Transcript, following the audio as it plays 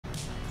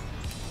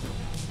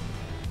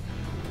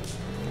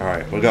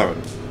Alright, we're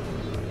going.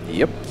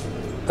 Yep.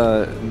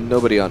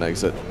 Nobody on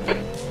exit.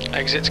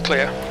 Exit's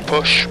clear.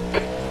 Push.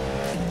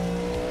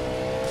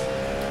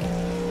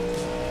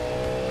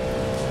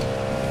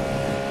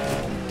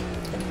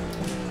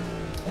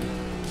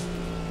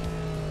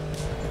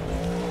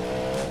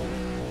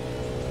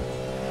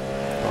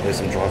 At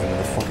least I'm driving in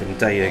the fucking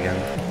day again.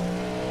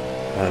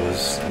 I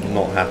was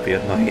not happy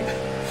at night.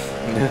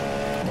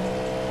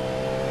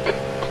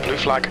 Blue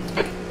flag.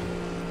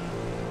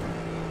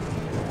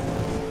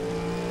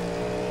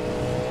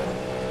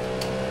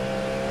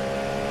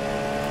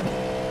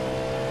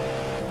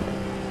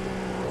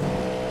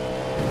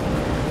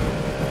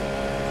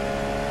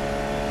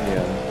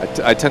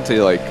 I tend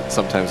to like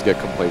sometimes get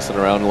complacent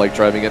around like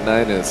driving at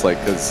night, and it's like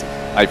because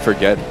I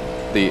forget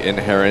the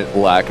inherent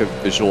lack of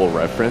visual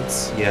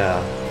reference.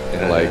 Yeah.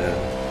 And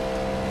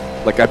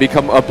like I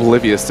become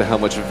oblivious to how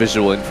much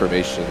visual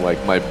information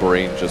like my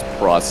brain just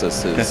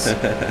processes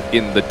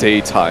in the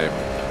daytime,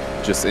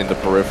 just in the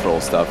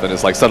peripheral stuff, and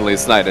it's like suddenly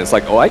it's night and it's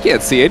like, oh, I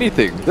can't see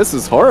anything. This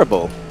is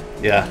horrible.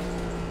 Yeah.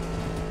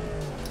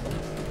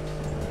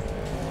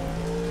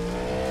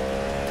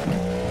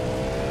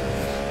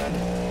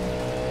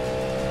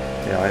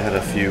 Yeah, I had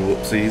a few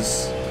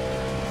whoopsies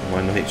on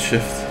my night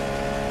shift.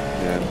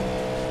 Yeah.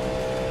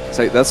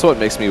 So that's what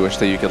makes me wish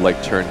that you could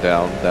like turn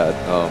down that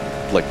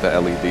like the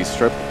LED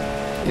strip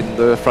in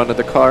the front of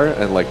the car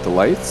and like the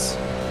lights,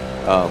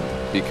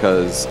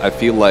 because I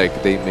feel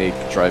like they make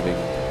driving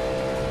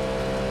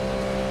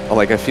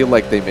I feel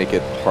like they make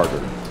it harder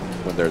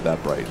when they're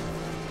that bright.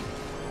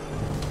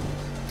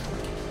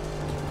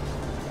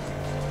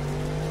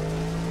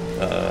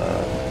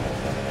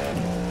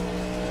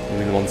 You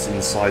mean the ones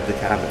inside the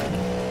cabin?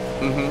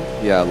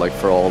 Mm-hmm. Yeah, like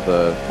for all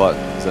the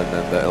buttons and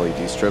then the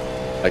LED strip.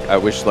 Like I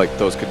wish like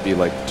those could be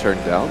like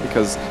turned down,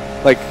 because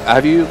like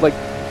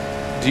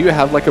do you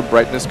have like a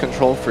brightness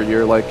control for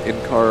your like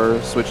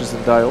in-car switches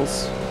and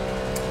dials?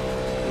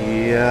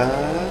 Yeah.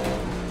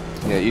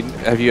 Yeah,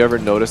 have you ever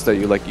noticed that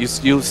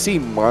you'll see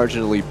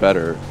marginally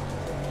better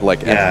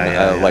like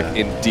like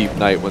in deep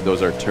night when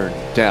those are turned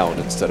down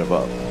instead of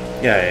up?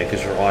 Yeah,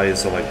 because your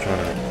eyes are like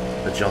trying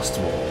to adjust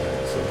more.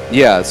 Right? So.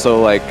 Yeah, so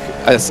like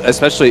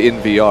especially in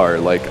VR,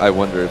 like I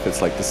wonder if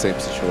it's like the same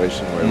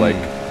situation where like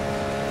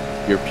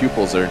your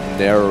pupils are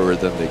narrower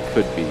than they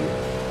could be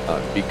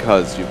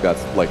because you've got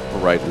like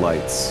bright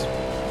lights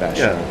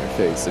bashing on your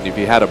face, and if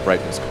you had a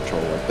brightness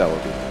control, like that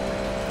would be.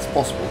 It's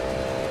possible.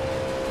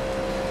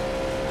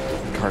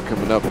 Car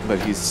coming up, but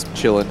he's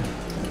chilling.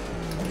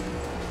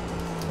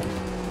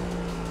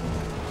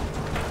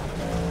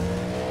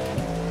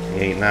 He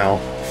ain't now.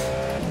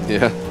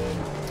 Yeah.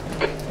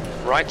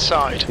 Right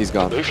side. He's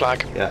gone. Blue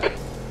flag. Yeah.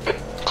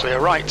 Clear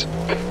right.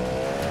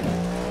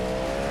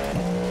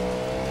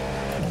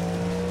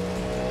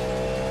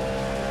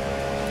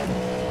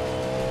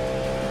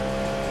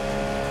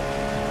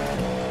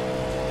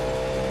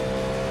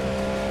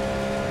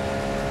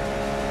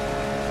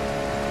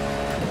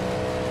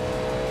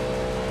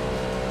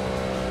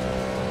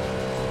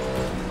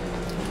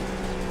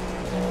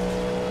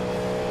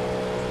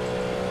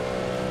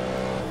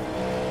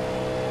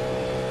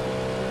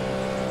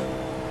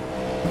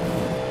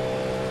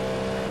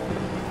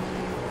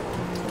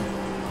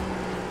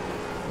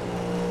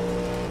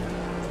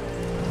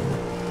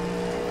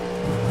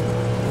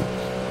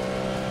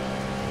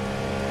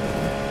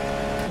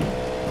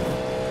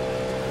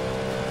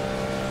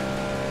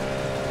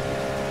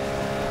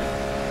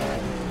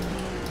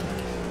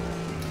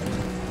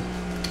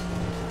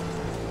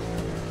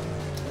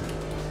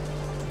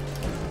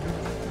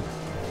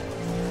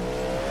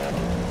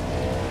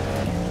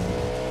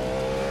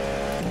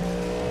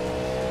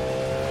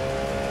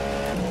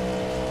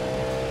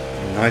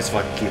 Nice if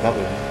I can keep up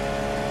with him.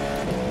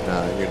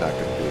 Nah, you're not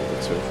going to be able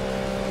to.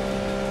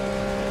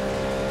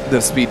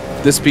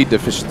 The speed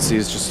deficiency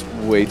is just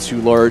way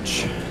too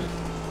large.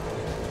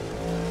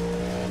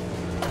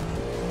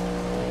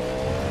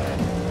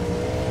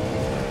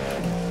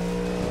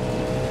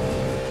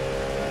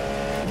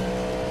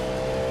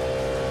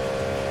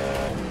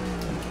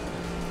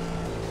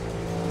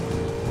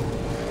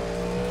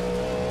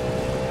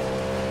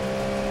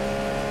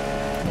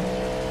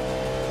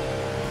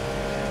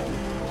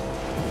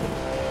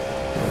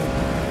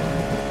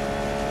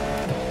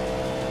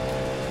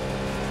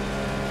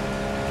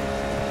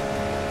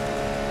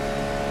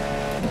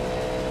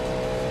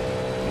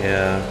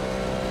 Yeah.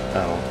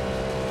 Oh.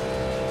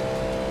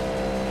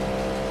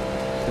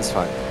 It's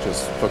fine.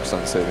 Just focus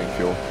on saving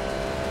fuel.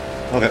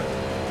 Okay.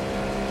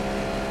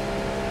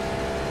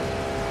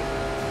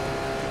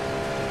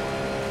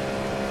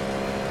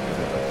 I'm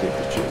gonna update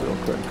the G real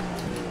quick.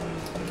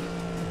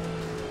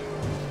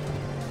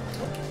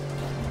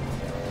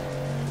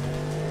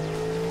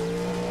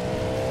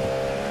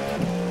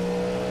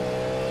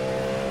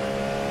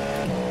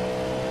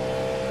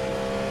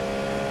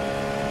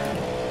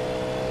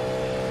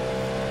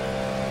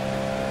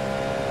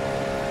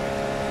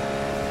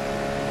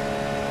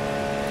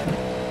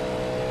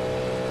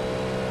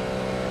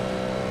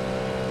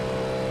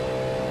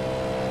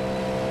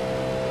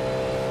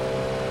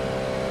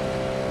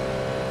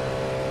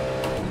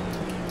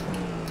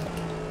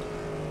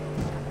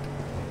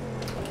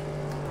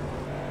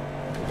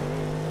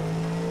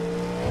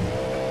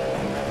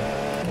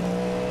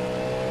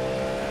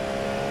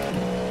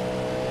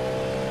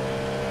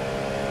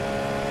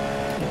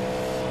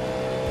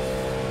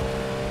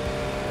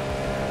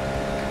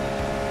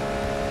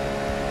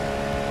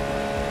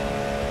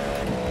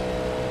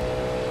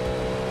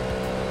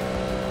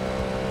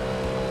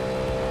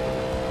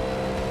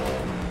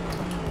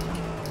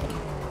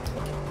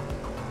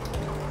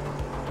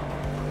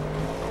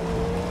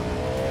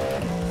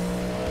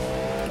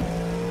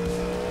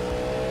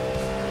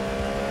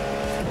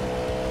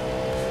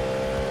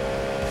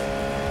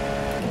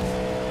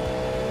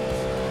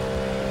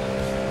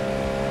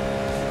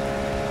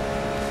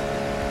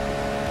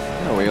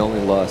 No, we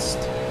only lost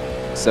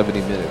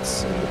 70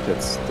 minutes in the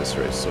pits this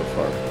race so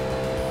far.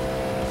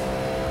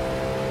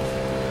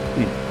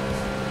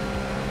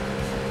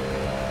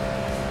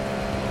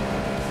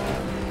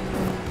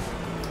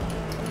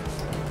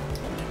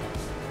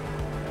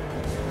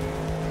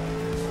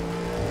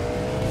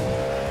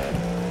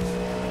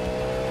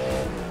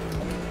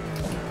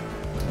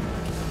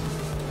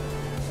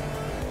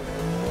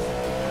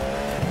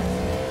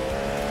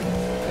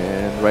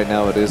 And right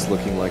now it is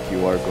looking like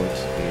you are going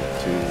to need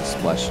to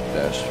splash and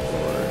dash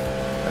for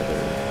either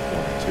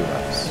 1 or 2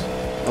 laps.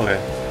 Okay.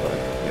 But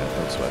yeah,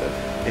 don't sweat it.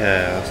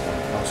 Yeah, that's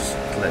fine. I'll just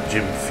let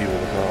Jim fuel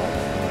the car.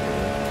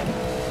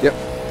 Yep.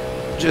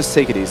 Just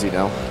take it easy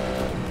now.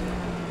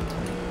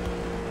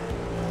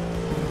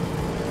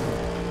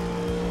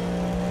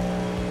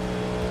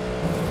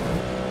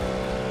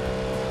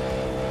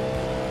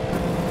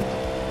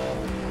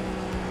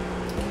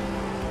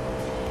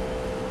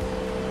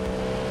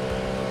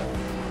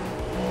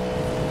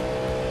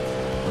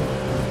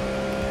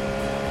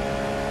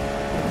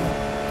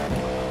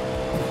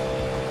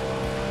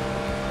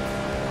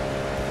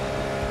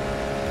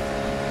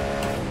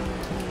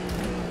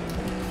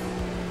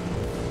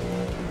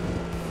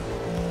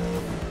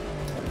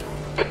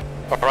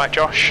 Alright,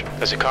 Josh,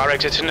 there's a car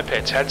exiting the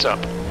pits, heads up.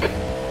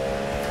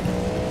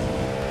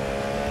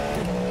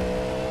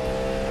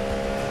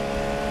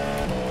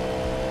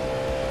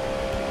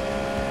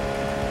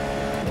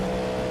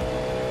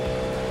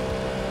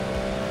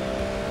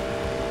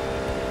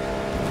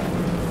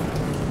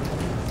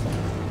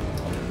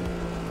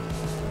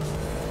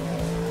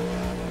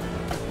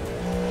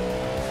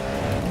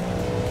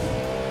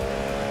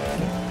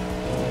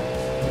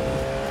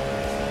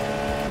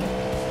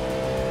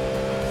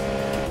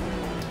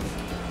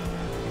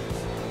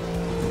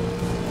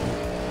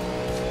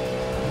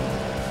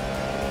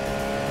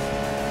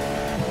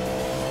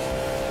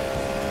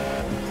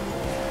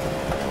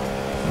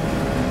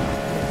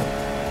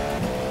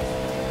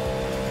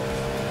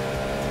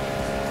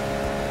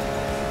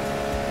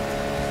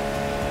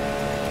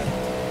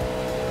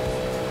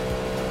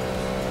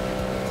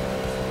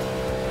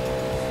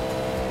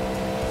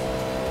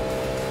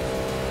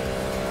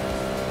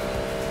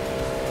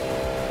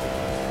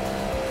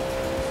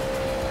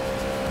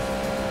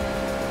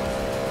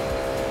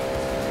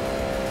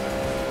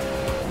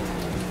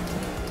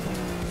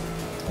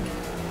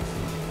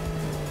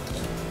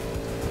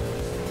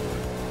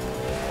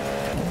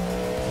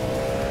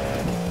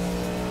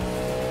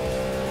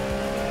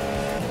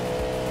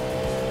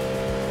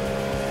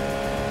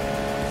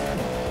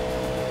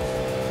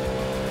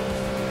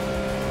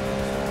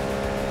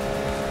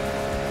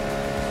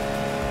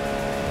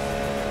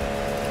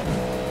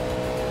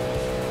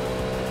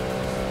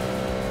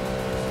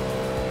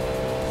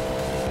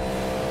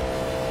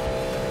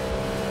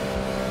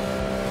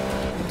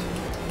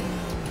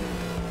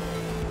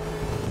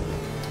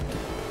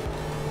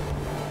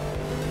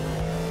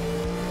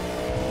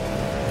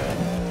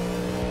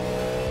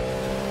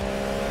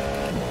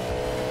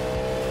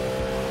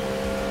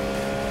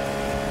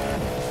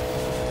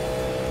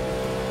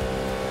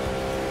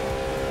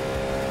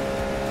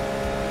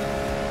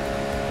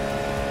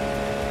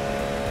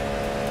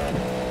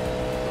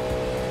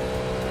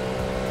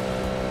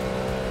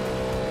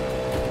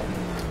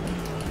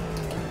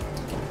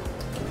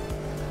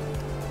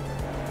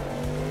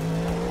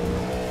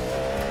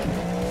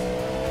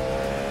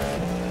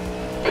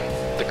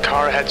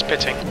 Car ahead's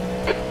pitting.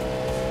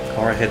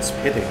 Car ahead's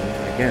pitting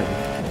again.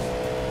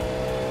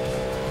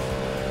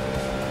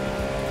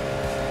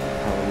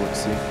 Oh, let's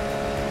see.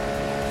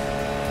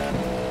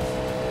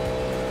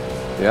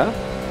 Yeah?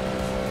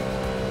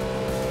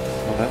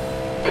 Okay.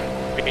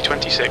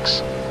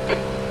 B26.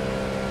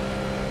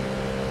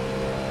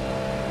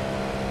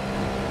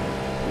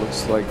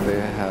 Looks like they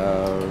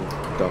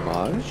have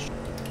damage.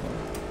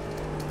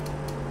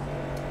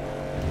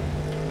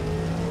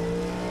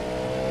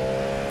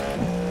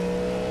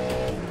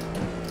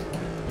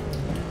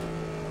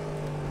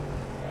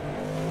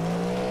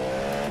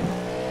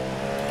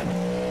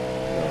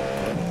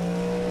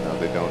 No,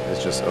 they don't.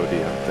 It's just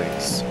ODM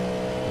things.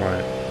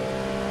 Right.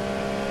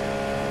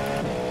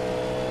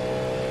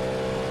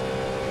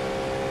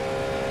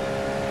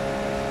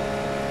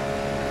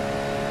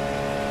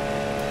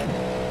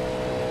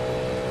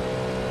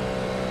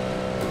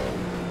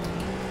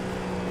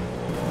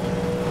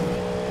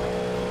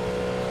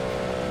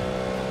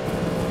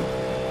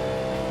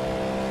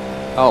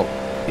 Oh,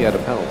 he had a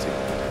penalty.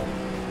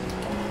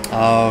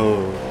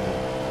 Oh.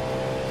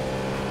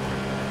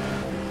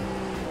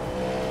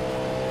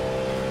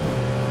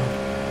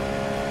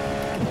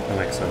 That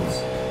makes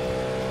sense.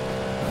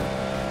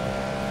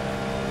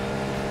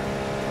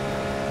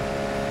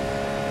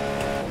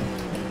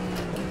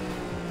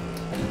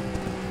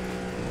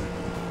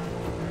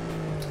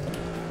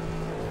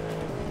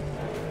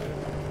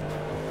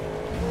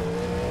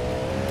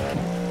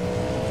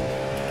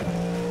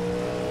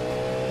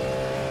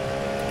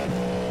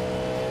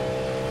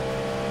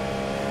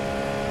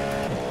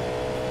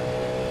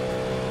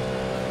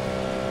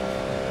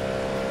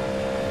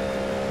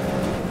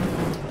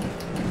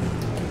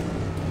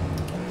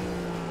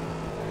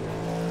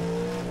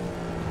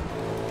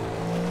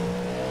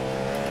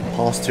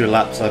 past 2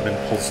 laps I've been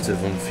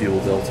positive on fuel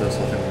delta,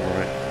 so I think I'm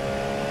alright.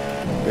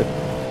 Good.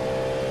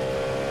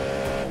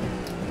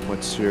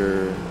 What's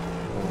your...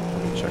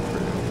 let me check for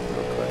you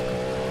real quick.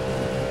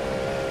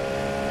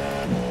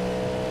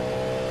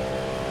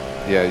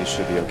 Yeah, you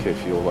should be okay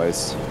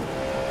fuel-wise.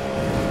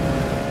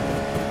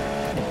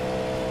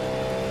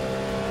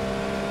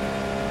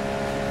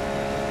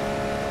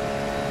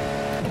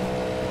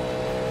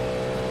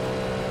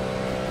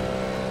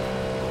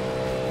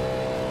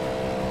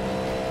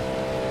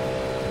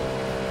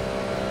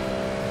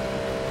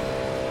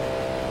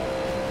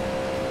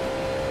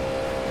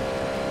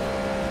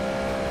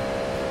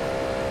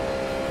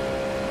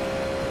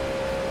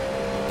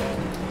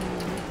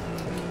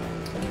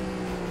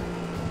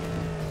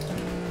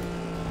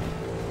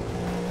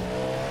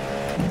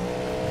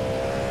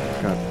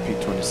 Got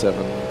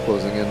P27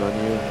 closing in on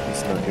you.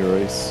 It's not your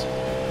race.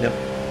 Yep.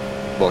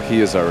 Well,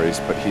 he is our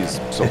race, but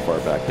he's so far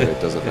back that it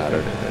doesn't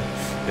matter.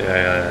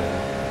 Yeah.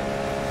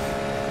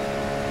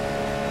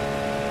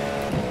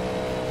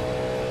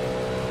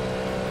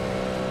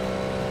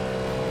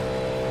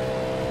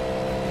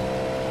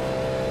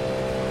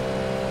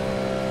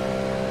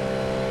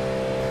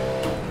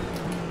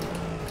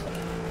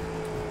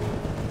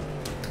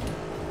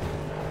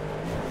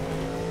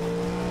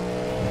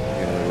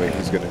 The only way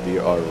he's going to be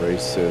our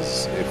race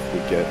is if we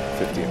get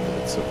 15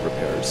 minutes of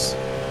repairs.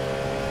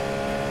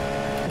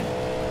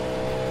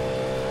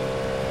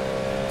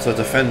 So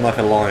defend like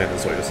a lion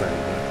is what you're saying,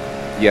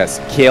 right? Yes,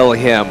 kill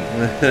him.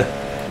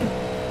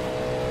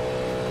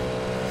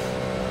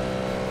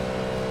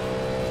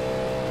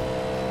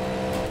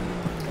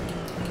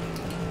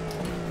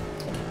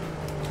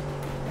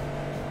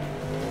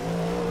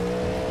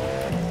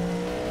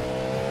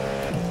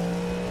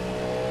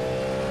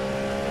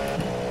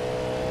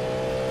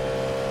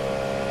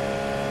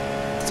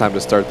 It's time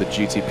to start the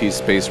GTP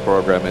space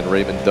program, and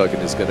Raymond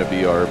Duggan is going to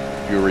be our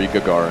Yuri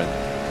Gagarin.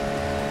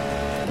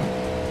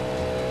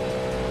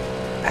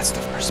 That's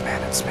the first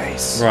man in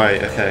space.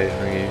 Right, okay,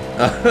 thank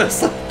you.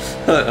 It's like,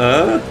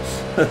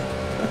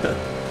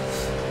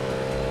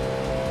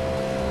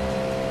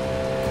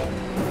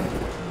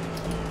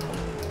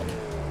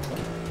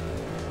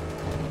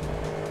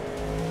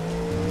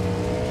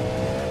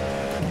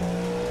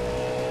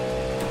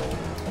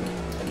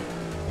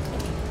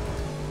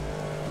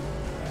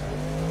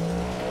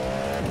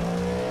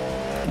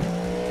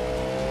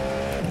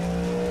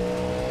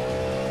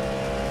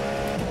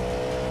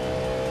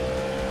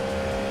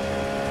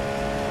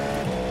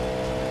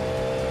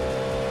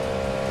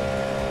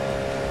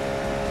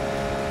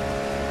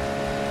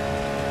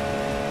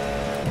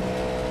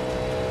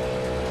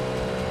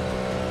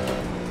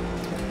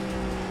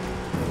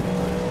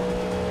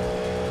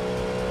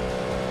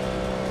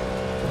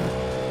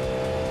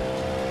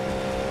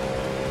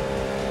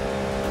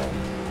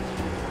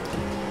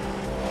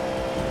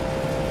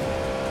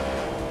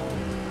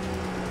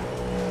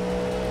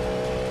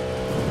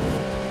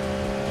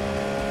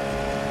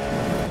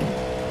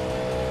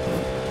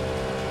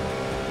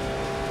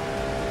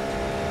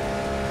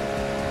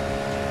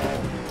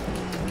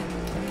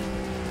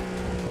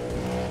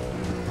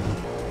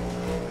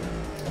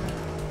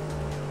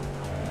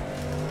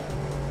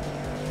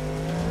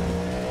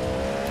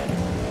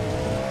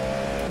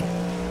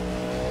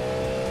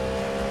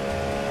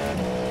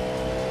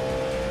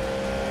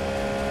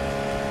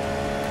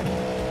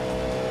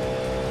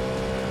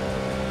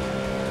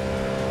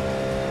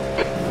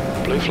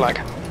 Blue flag.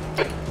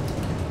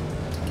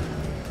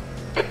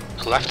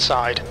 Left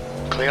side.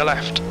 Clear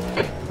left.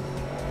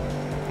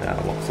 yeah,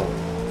 it locks up.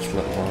 Just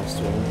let the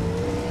last one.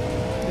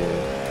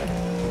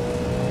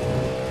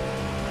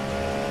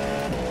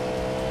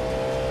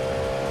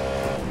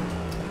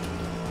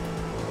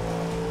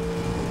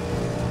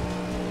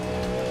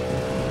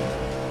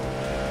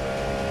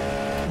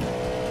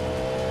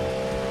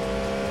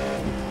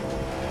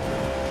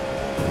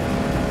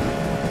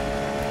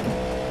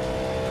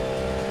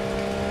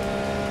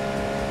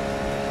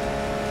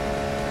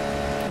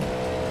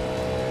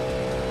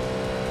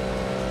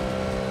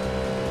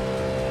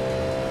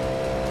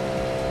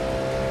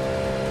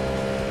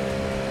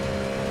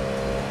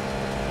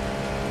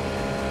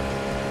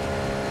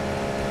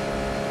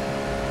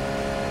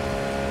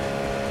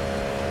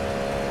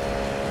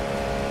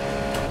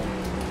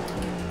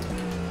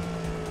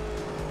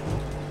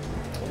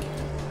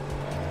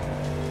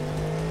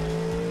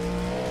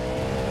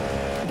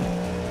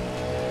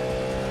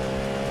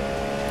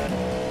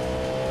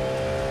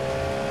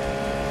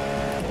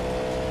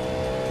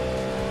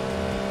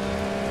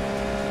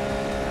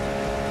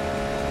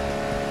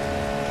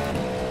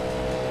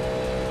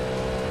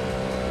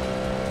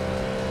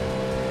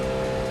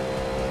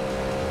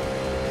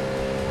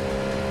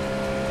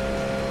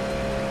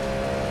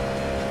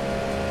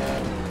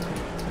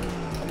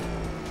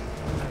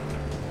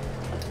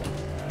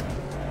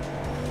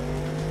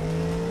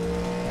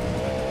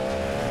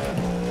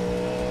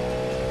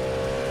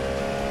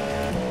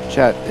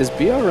 Chat, is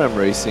BRM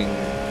Racing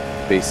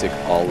basic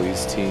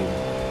Ollie's team?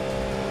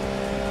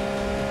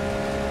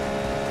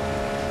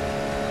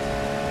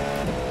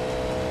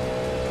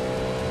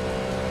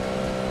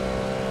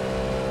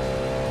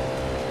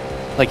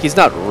 Like, he's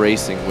not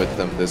racing with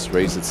them this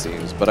race, it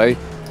seems, but I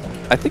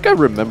think I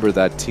remember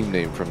that team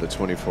name from the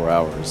 24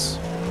 Hours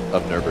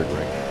of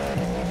Nürburgring.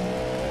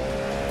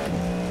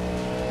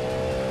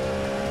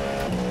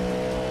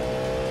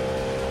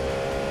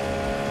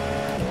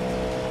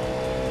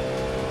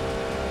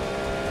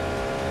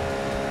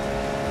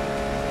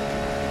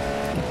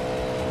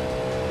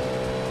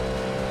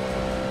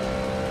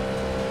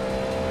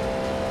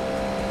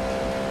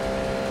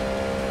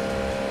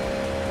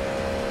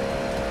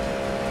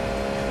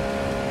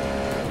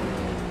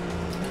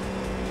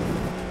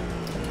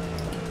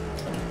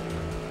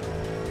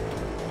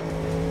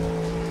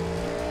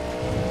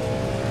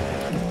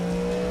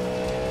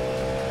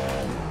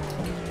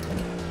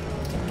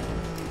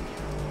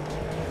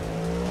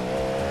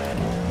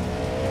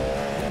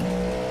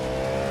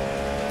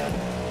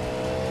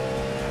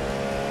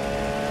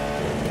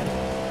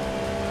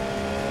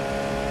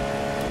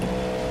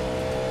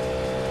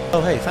 Oh,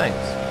 hey, thanks.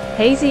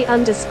 Hazy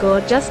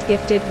 _ just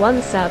gifted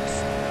 1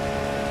 subs.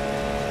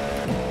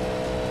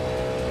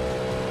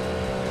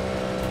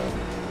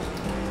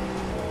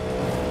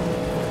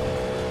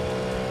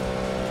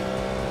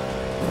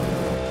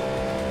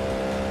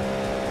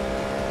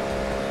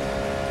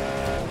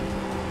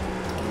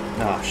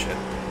 Ah, shit.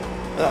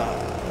 Ah.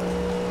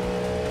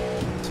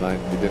 It's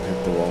fine, we didn't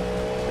hit the wall.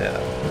 Yeah.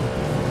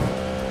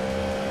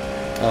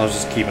 I was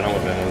just keeping up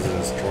with him. I was in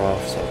his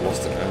draft, so I've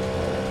lost it now.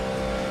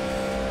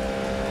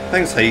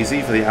 Thanks,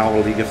 Hazy, for the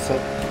hourly gift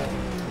sub.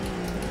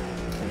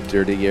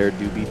 Dirty air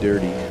do be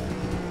dirty.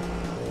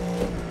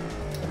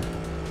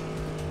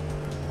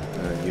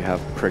 You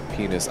have prick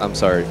penis. I'm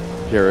sorry,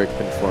 Eric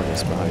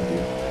Conformis behind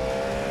you.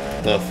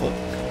 The fuck?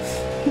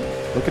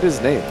 Look at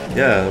his name.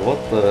 Yeah, what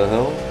the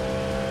hell?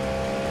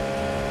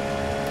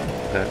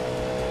 Okay.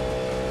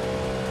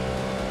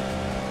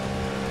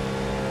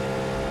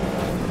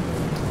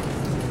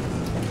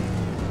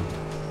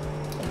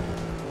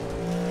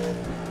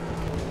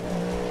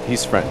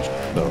 He's French,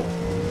 though.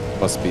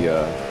 Must be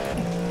a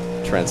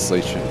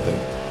translation thing.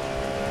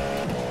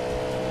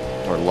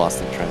 Or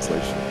lost in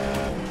translation.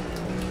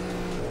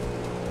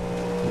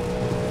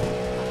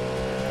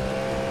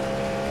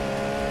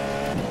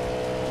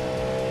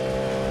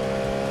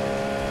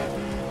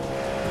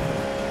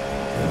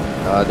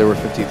 There were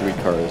 53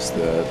 cars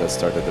that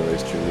started the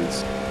race,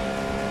 Julie's.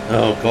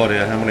 Oh god,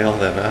 yeah, how many are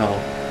there now?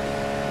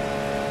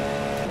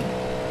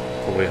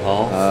 Probably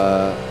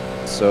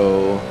half?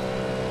 So...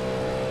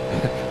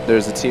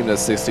 there's a team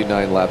that's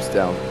 69 laps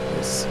down.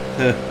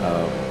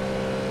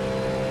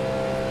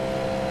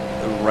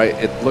 Right,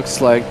 it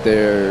looks like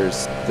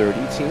there's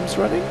 30 teams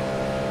running?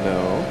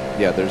 No.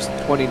 Yeah, there's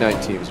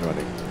 29 teams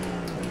running.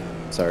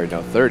 Sorry,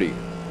 no, 30.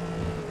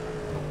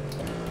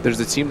 There's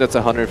a team that's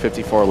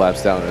 154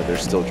 laps down and they're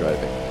still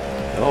driving.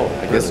 Oh,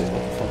 I guess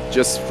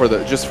just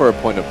for a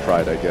point of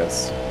pride, I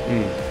guess.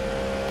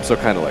 So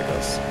kind of like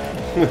us.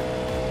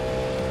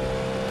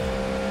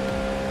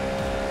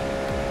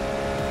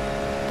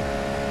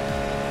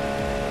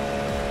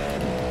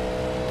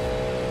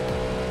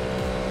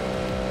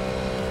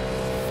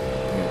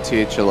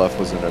 THLF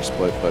was in our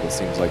split, but it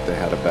seems like they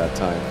had a bad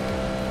time.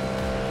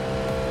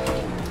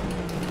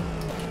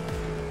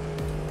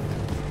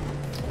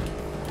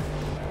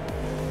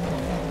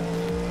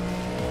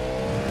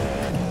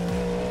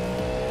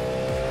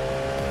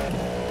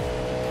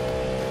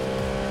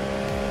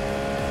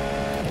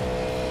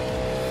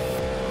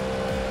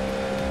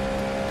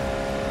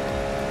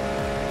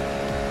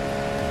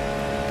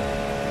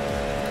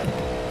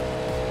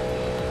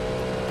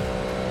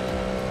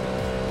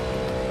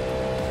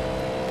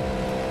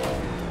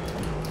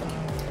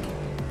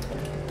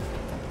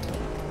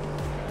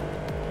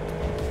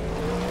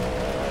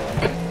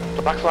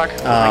 Black flag,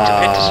 moving to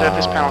pit to serve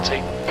this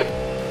penalty.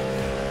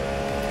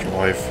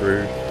 Drive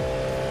through.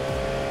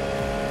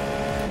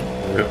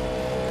 Rip.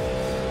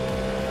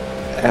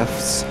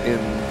 F's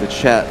in the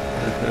chat.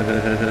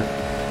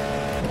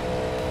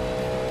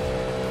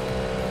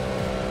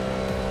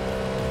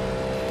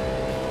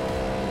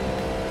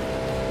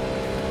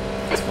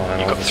 It's fine.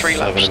 You've got 3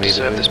 laps to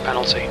serve this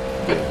penalty.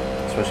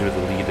 Especially with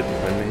the leader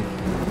behind me.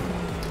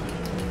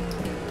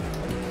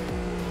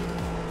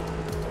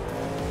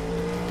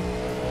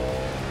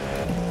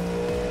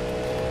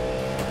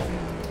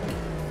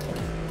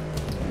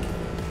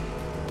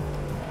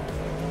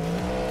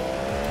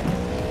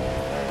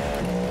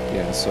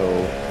 So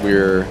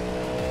we're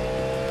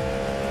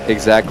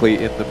exactly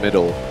in the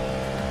middle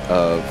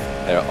of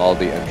all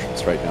the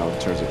entrants right now in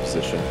terms of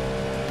position.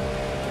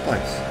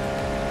 Nice.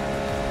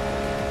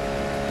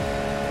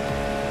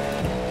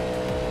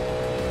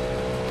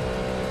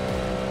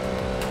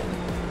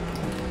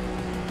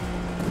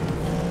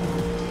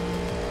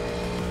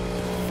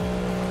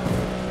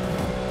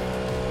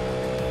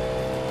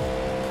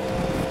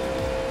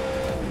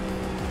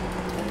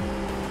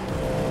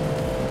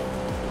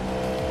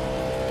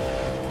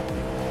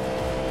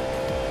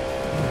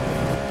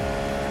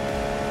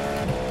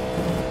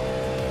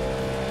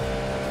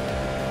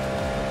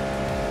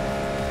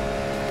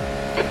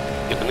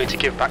 You'll need to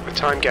give back the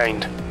time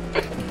gained.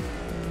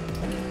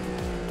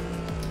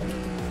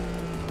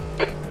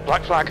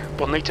 Black flag.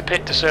 We'll need to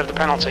pit to serve the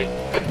penalty.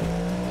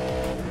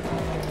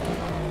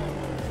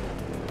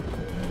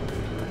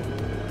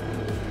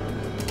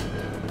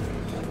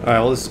 Alright,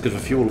 well this is good for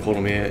fuel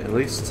economy at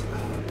least.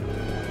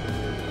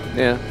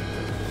 Yeah.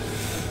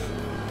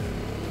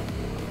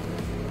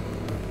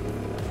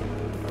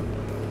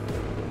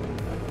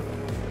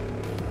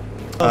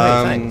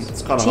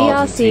 It's kind of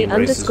hard in team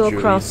races, TRC_Cross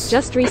Julius.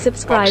 just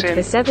resubscribed Box for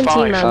in, 17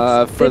 5.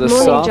 months. For Good the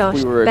morning, soft, Josh.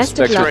 we were Best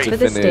of luck expected for to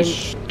the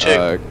finish,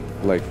 stint.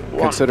 like, 1.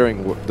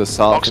 considering the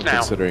soft Box and now.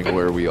 considering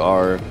where we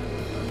are,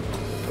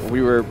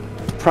 we were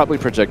probably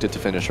projected to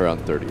finish around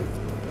 30th.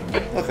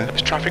 Okay.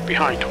 There's traffic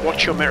behind.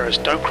 Watch your mirrors.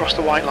 Don't cross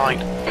the white line.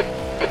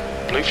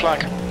 Blue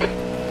flag.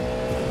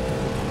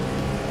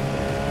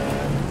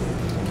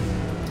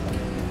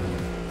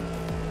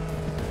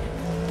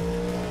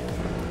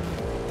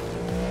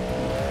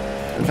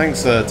 And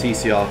thanks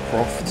TCR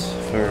Croft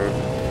for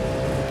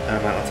an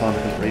amount of time I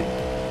didn't read.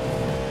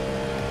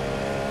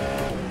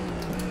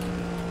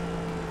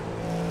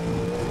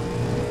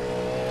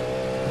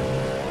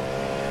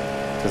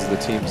 Because the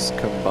team's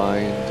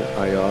combined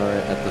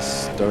IR at the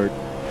start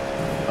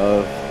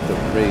of the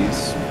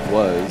race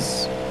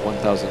was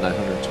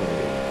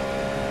 1,928.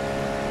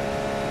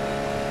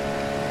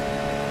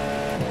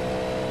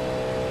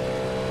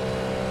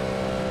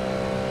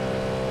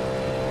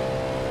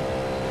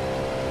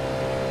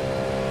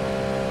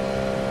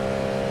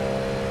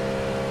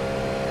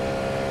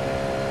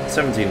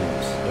 $17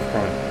 of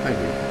Prime. Thank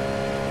you.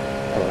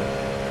 Hello.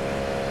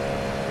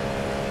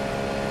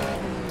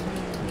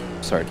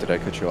 Sorry, did I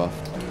cut you off?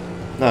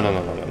 No.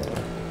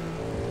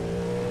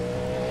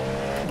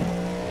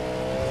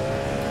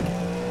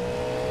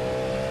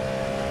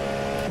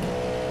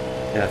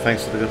 Yeah,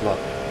 thanks for the good luck.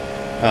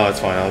 Oh, it's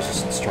fine. I was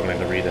just struggling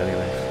to read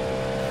anyway.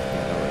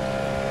 No worries.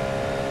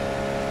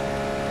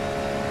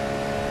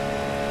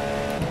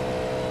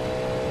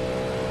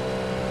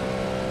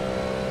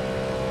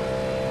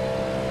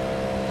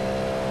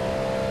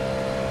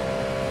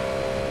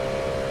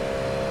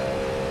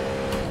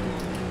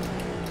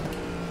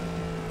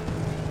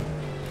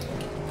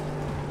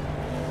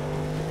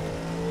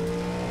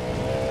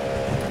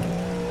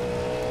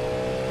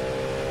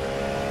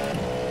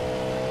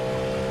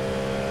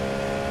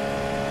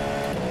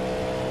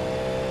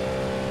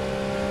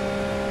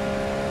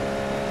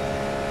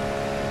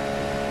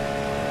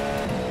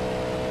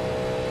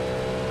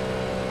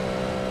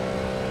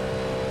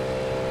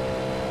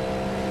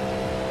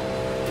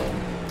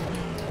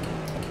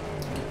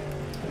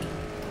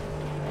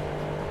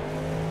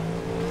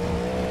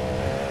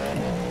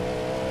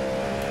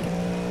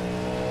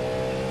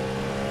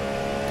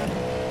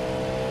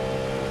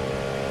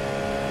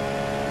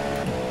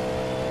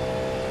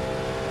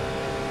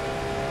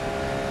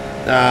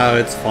 No,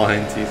 it's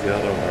fine,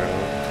 TCR, don't worry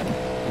about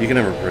it. You can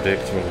never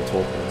predict when we're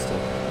talking and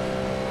stuff.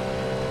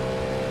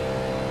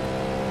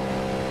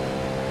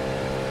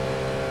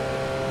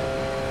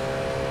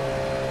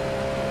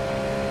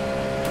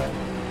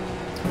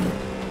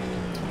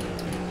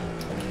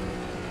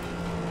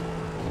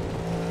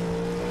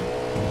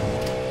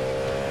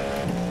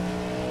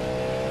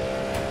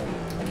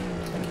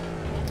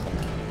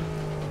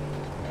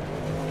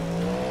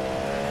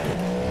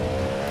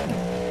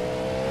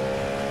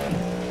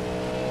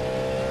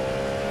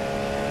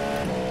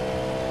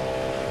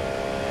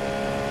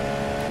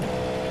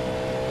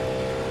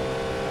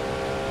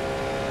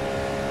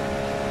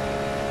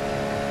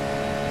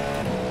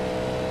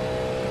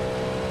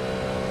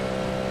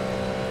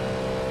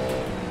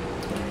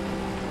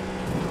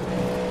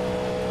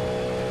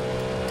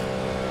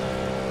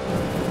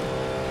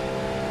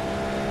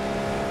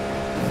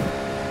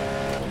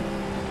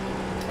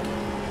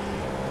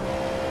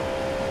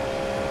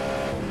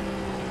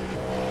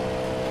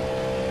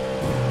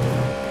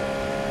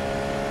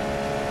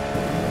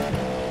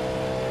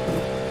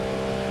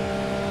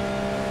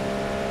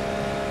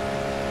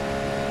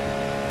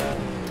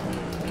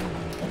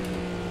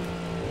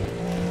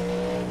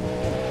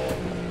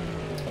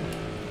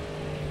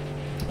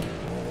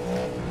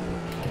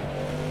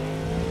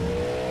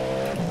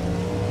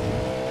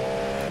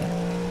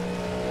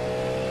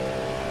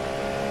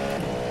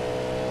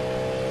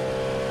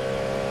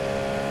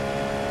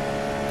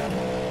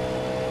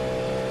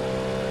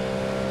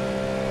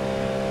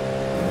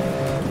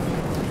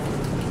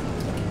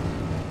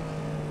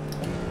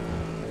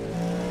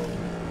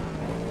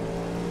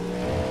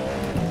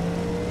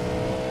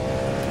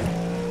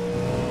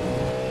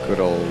 Good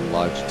old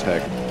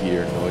Logitech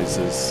gear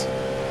noises.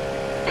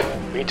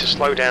 Need to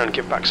slow down,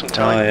 give back some Oh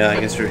time. yeah, I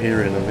guess you're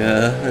hearing them,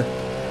 yeah.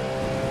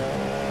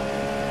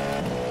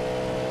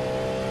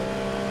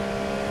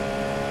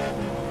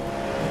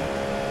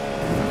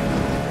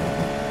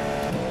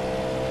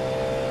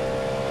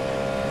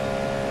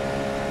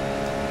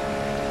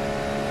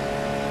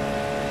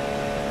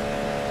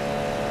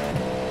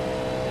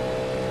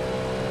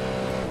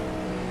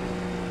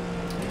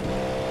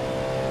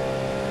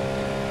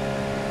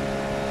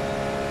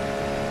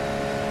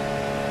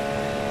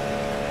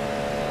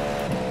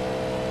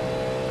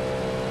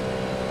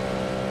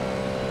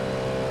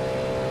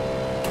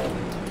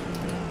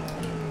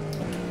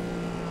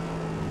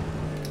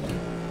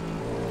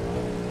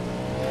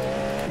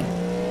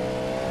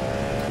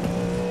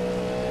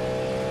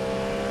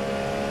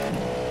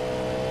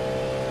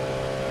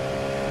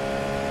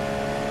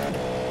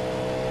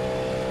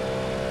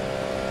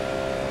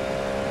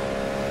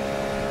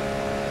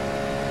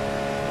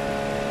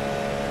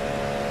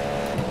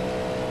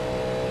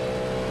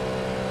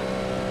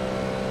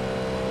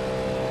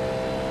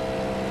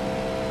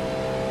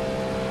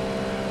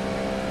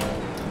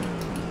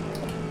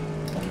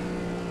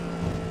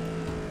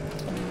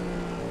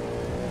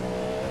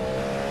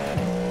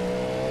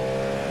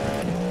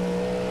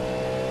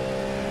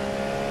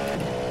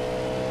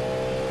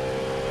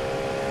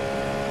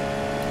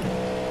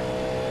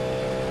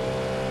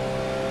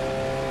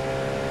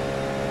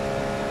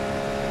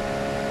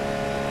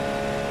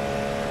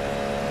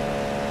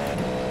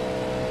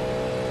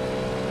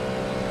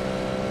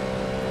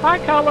 Hi,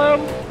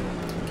 Callum.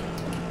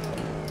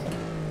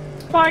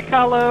 Bye,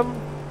 Callum.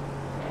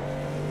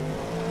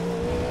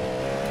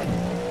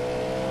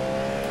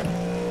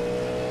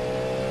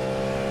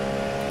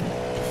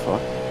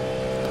 Fuck.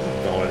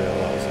 No idea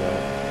what that was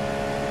about.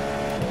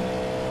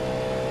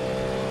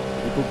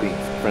 People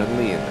being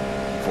friendly and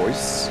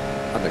voice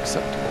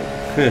unacceptable.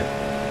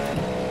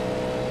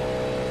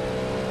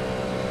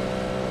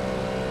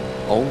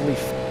 Only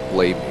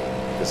blaming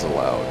is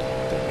allowed.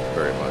 Thank you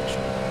very much.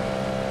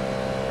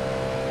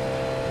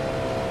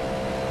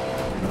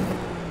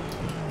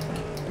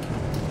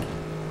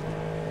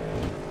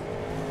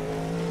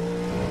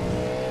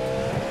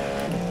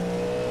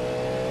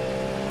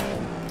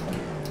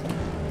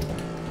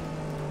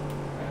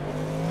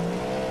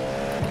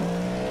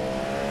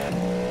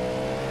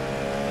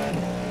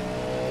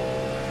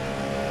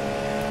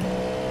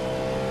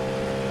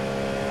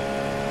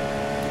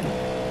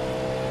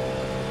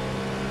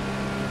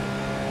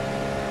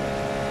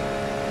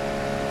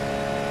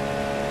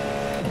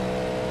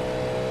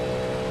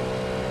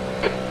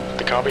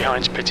 The car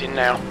behind's pitting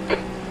now.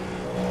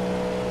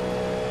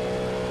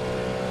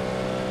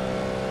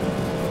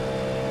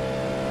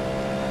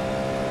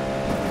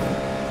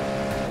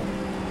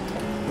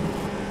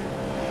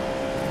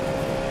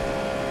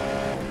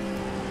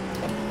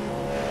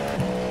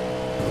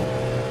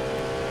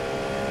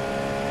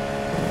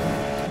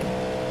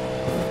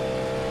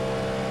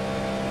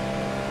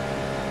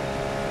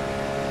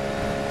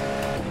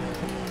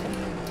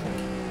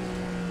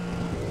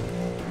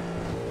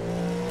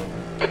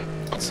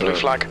 Blue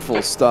flag.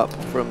 Full stop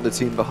from the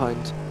team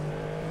behind.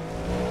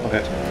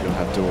 Okay. You don't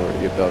have to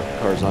worry about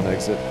cars on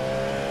exit.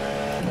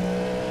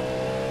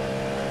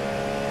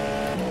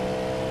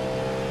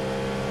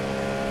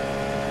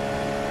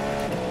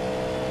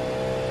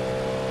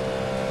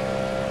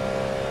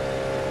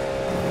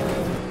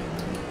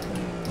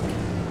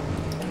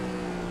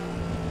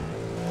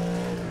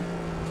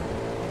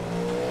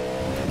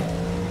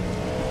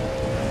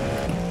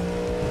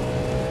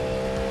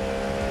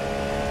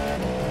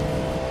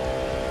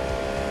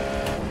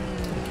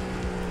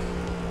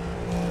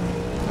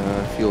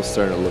 Fuel's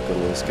starting to look a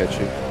little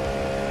sketchy.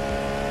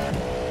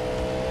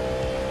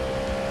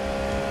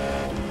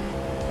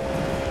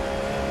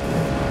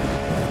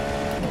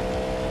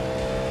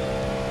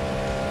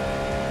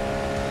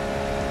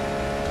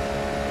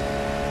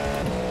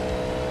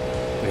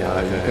 Yeah,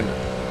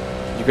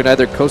 okay. You can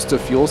either coast to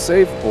fuel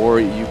save,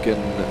 or you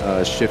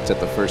can shift at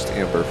the first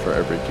amber for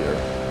every gear.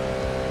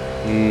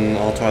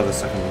 I'll try the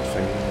second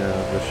thing,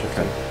 the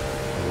shifting.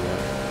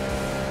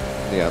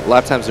 Yeah,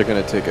 lap times are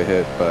going to take a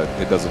hit, but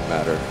it doesn't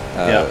matter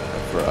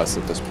for us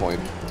at this point.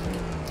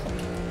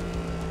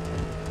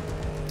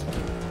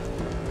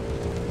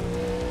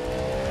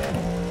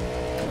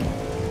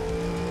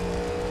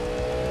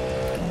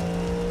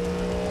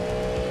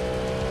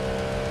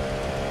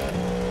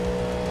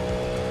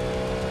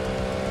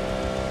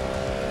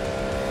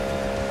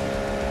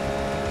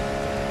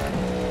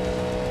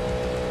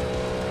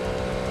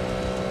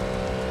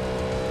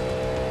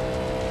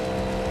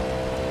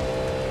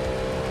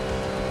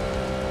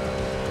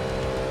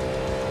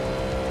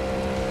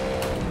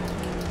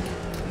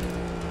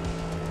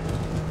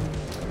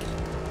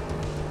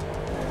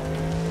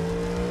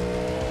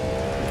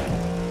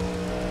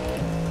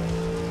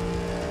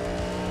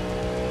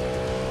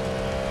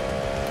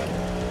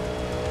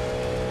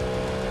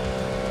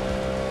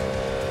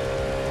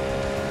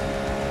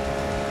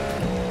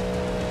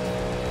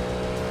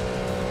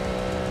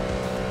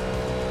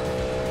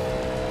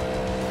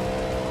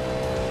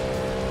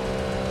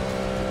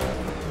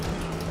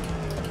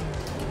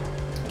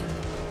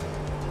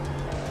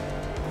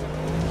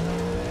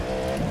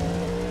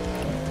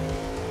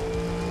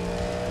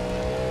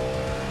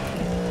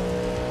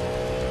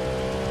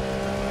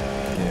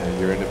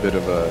 You're in a bit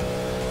of a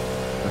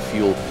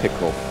fuel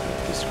pickle,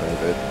 to describe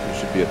it. You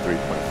should be at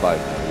 3.5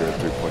 now, you're at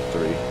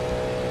 3.3.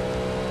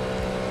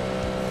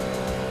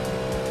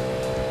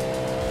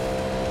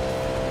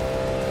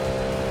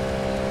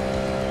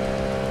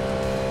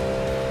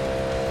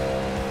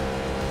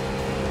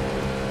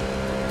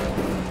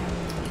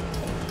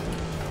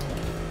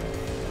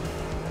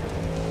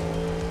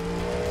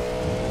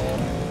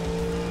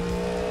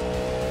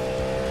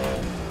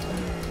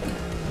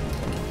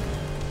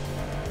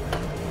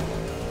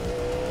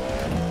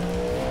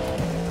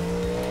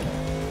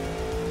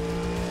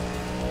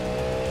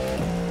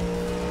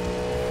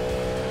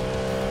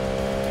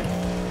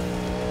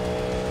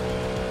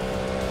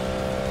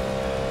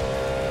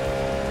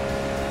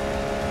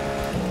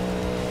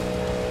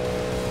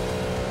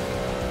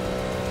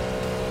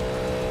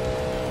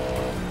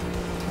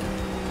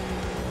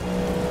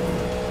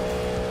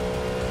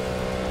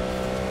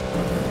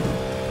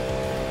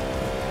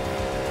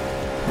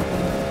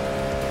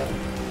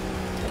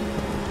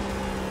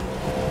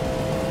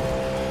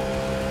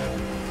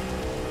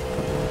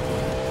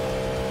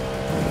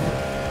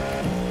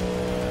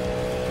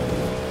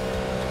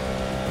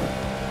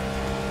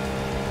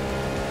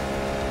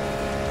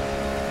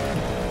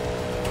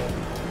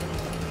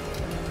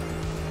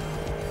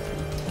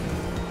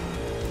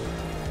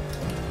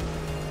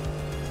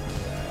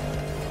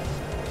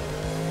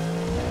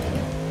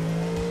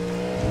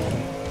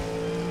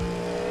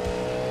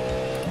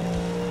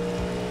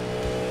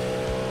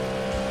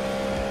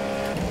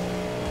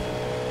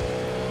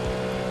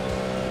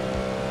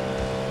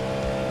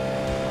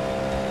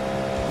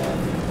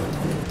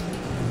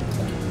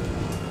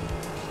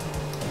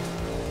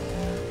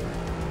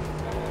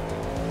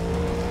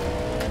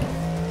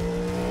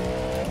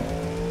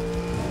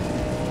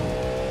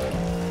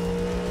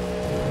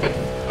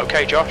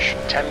 Okay, Josh.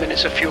 10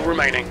 minutes of fuel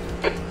remaining.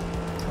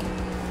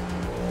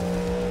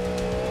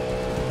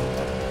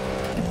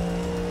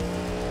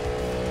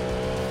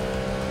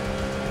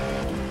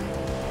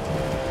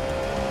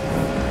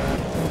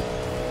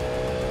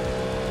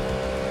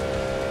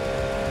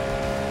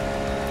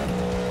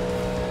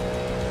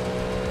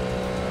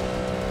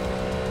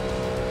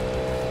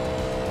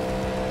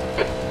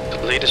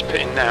 The leader's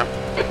pitting now.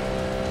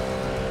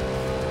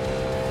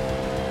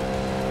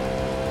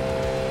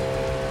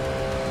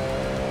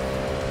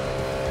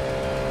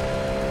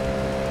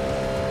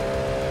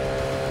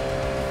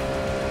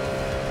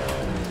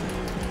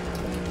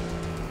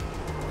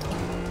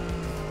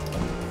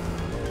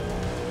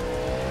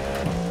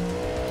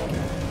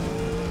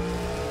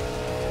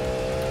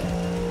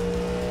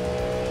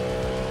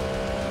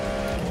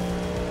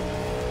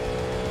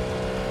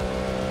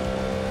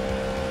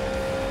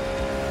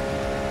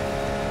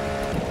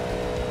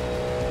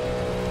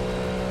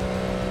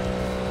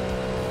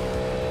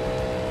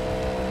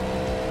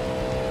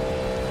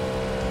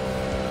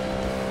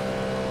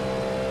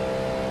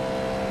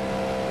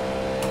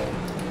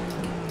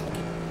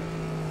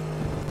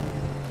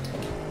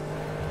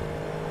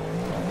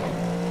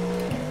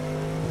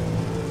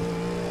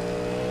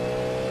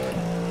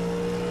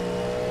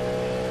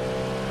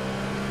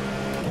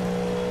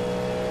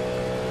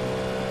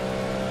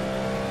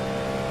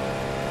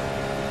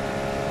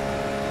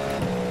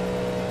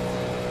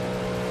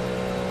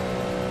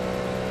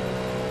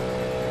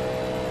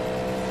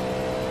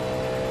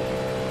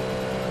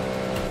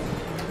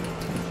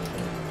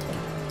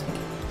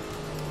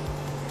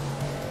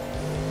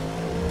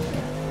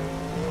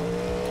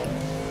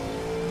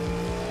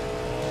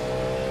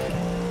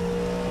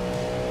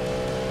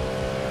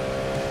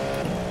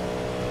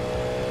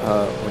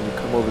 When you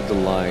come over the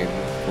line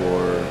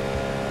for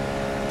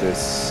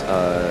this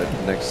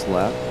next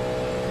lap,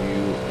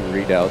 you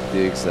read out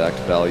the exact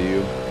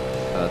value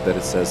that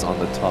it says on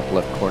the top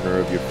left corner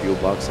of your fuel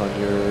box on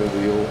your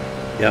wheel.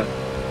 Yep.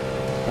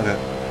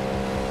 Okay.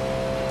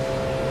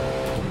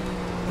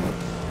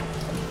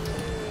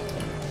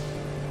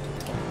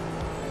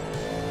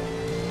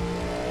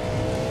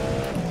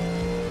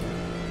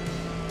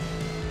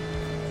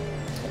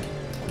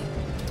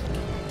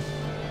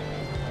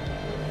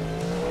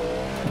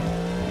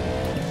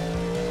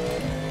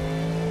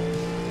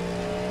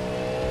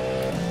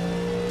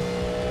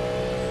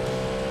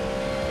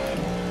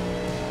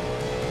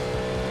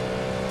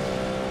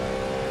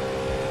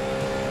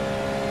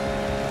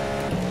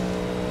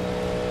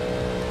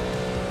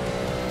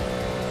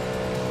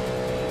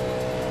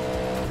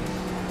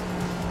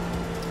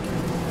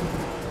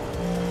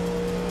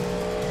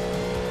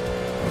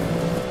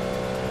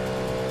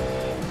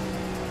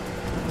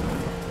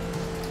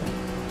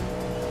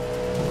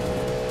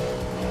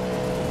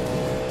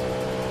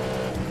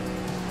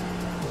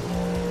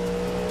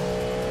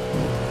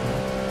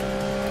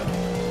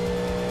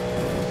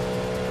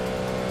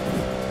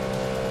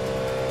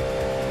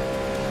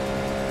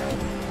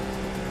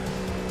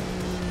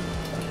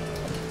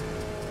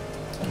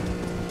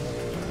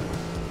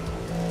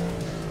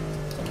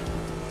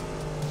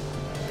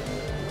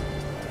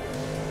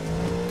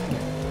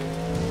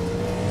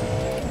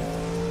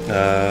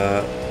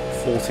 Uh,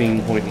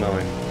 14.9.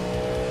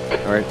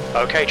 Alright,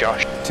 Okay,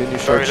 Josh. continue Very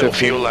short little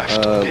shifting. fuel left.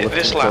 Lifting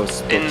This lap,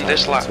 close both in times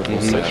this lap, until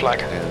blue snap, flag.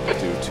 and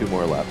do 2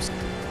 more laps.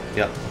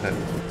 Yeah, okay.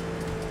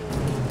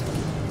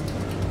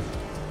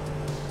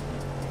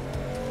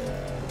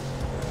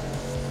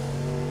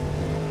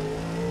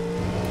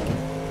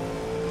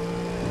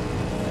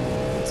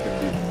 It's going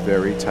to be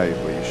very tight,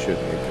 but you should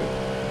make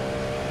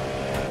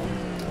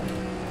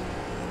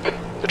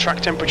it. The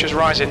track temperature's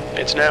rising.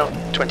 It's now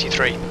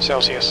 23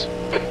 Celsius.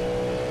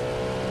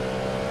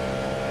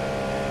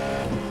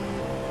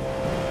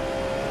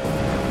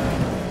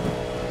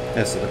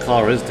 Yeah, so the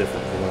car is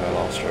different from when I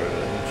last drove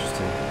it.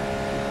 Interesting.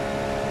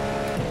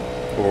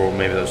 Or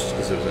maybe that's just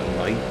because it was at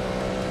night.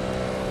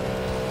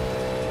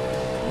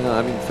 No,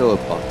 I mean, Philip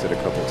bumped it a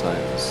couple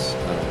times.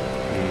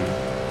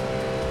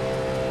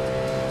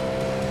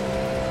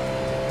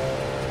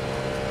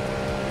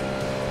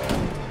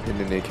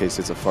 In any case,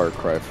 it's a far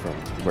cry from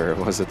where it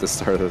was at the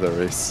start of the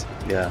race.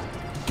 Yeah.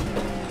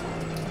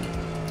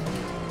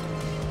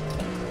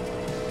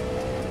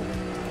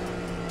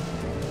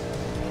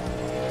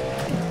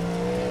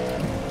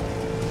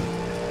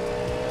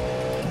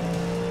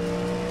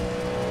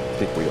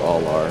 I think we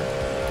all are.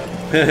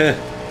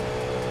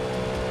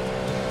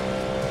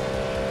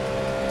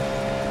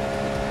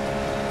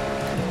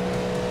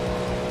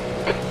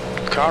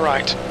 Car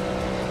right.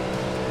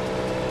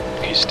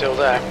 He's still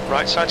there.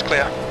 Right side's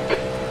clear.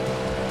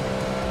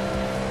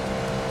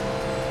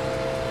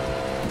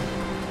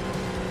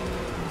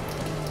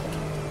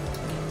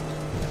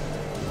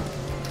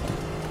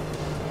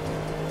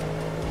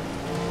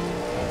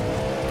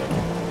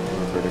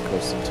 Remember to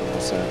coast until the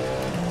set.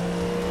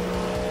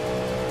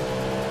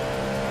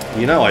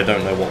 You know I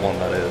don't know what one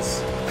that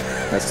is.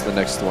 That's the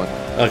next one.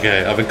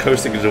 Okay, I've been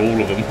coasting into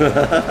all of them.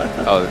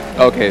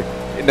 Oh, okay.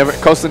 You never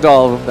coast into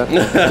all of them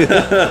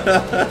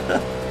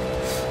then.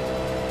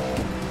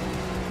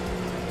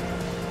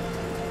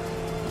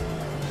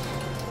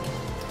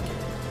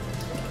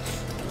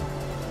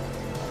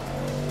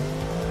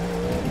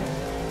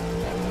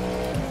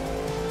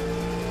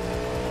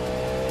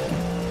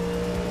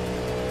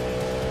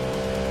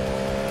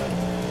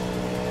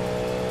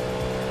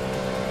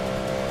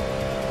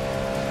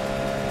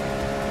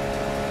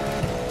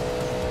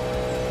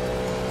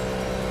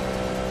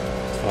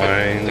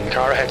 Fine. The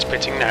car ahead's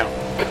pitting now.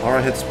 Car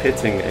ahead's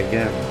pitting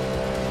again.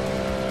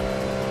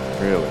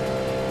 Really?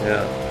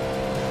 Yeah.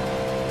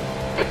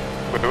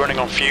 We're running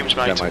on fumes,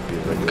 mate. That might be a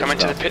regular Come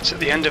into the stop. pits at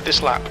the end of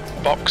this lap.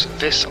 Box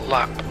this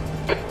lap.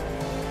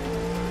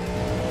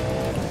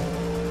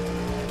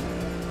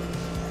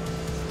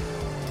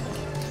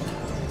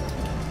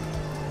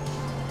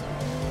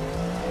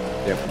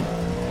 Yep.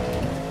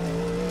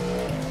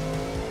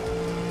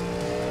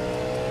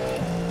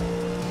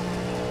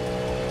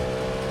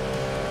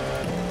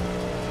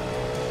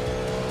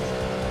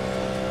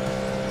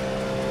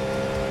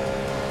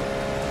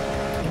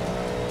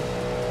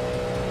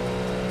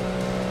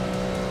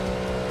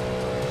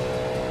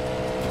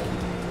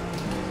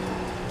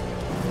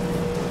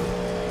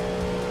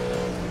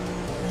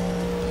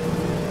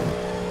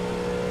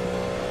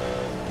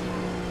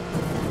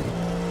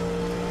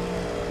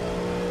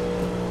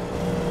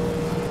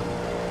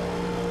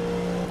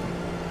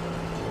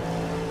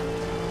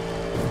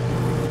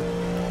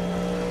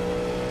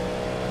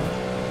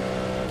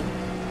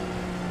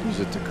 Use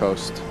it to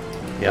coast.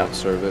 Yeah. Don't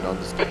serve it on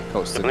the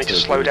coast. You'll need to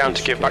into slow the down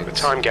to give back the chicanes.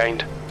 time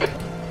gained.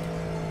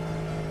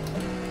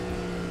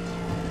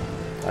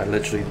 I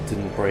literally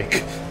didn't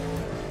brake.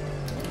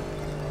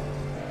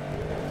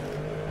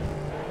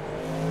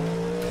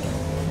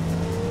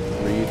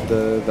 Read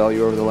the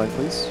value over the line,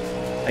 please.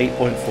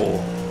 8.4.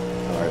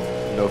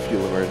 Alright, no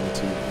fuel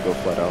emergency, you can go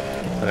flat out.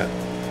 Okay.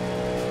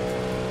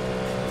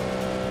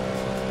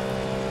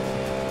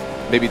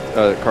 Maybe,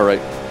 car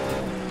right.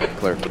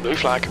 Clear. Blue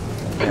flag.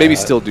 Maybe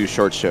still do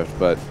short shift,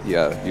 but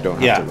yeah, you don't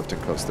have Yeah. to lift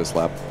and coast this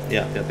lap.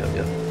 Yeah.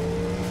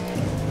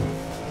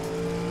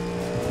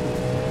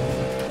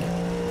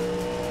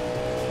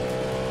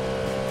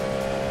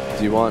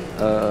 Do you want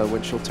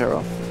windshield tear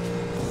off?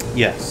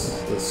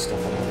 Yes. There's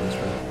stuff on this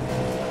right.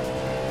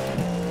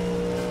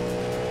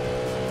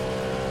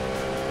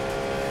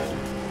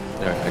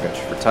 Alright, I got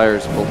you for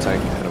tires, full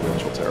tank, and a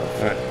windshield tear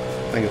off. Alright.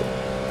 Thank you.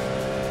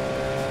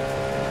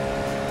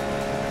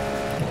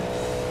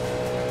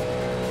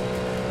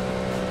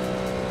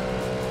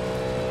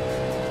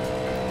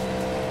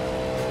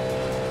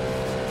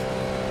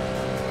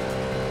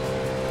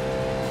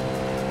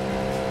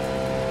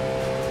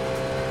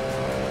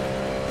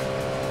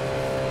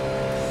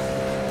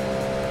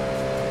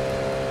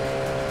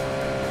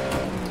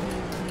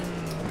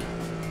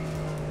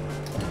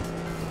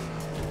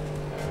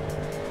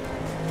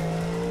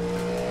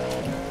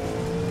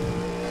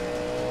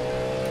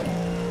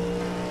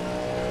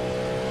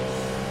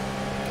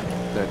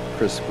 That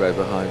crisp guy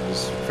behind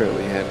is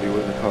fairly handy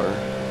with the car.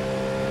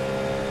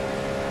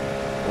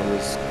 I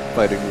was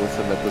fighting with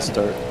him at the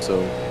start, so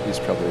he's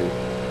probably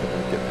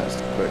gonna get past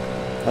it quick.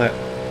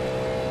 Okay.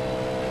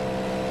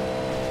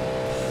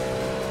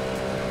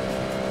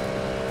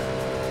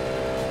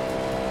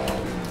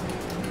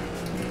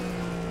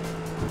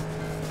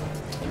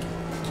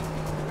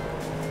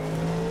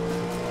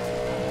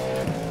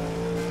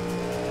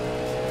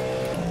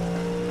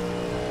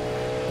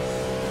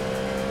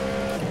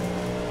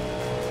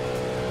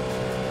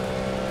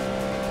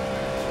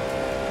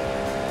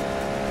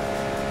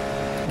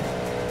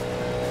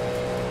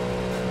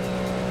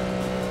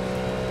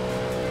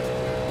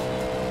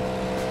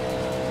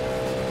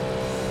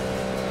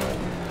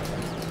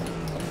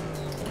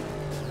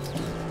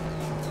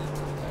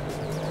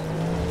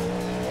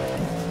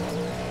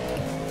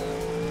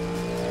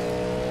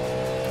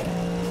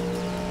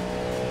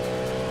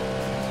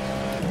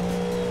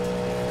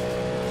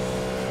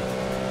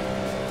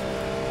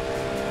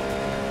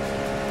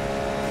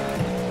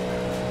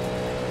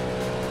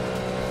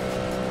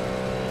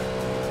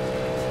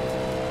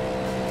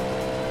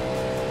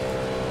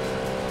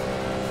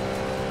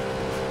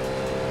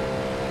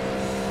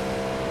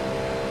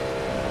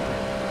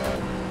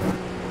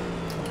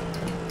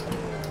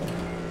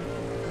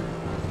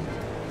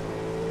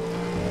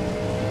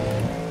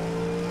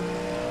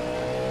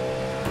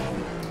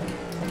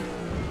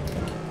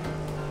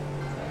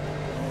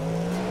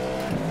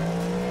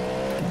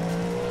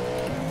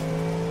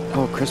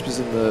 Oh, Crisp is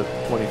in the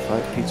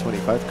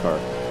P25 car.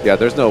 Yeah,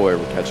 there's no way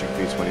we're catching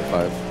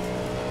P25.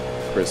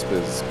 Crisp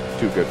is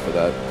too good for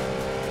that.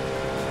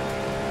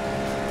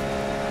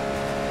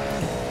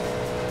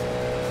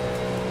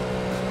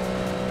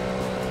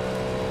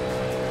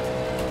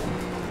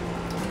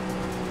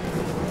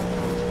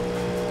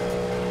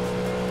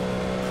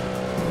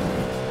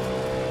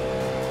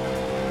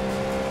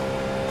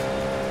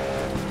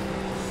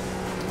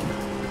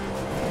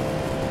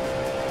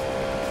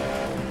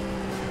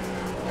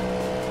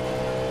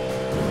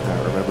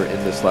 Remember,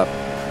 in this lap.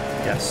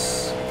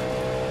 Yes.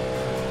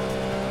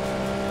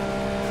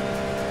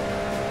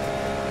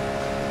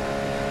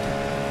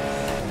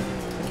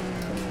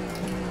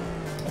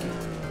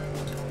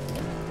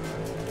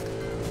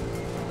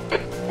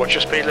 Watch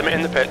your speed limit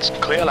in the pits.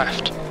 Clear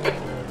left.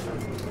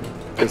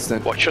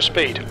 Instant. Watch your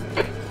speed.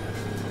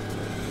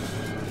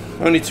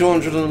 Only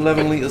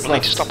 211 litres We'll need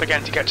left. to stop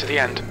again to get to the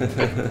end.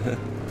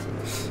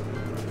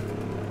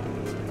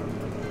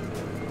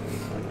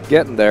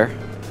 Getting there.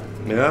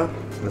 Yeah?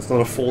 It's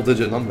not a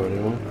 4-digit number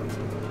anymore.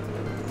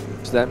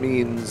 So that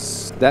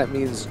means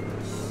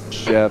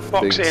Jeff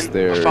Box thinks in,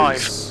 there's 5,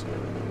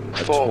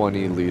 a 4,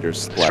 20-liter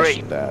splash 3,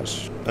 and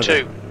dash.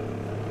 Okay. 2,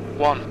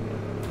 1.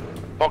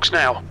 Box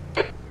now.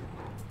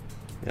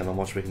 Yeah, not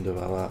much we can do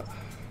about that.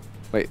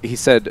 Wait, he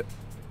said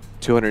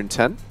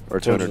 210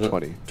 or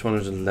 220?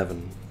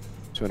 211.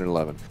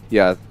 211.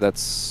 Yeah,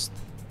 that's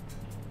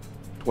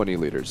 20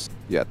 liters.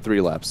 Yeah,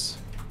 3 laps.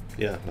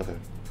 Yeah, okay.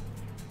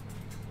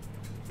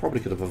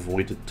 Probably could have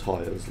avoided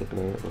tyres looking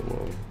at it, but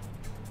well,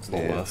 it's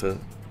not Yeah. worth it.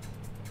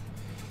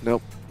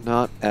 Nope,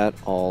 not at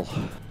all.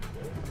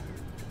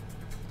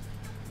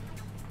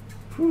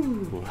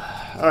 Whew.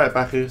 Alright,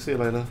 Baku, see you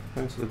later.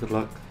 Thanks for the good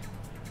luck.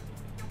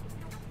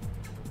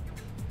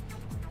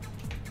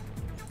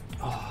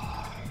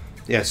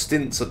 Yeah,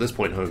 stints at this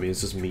point, homie,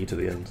 is just me to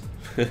the end.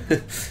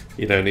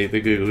 You don't need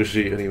the Google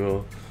Sheet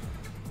anymore.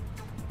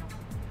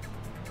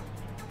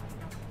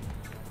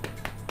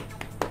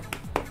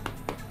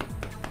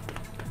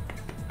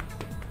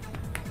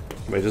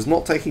 Wait, does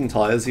not taking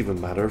tyres even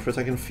matter if we're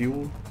taking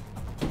fuel?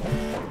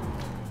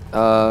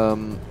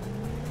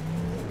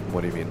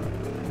 What do you mean?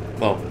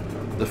 Well,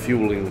 the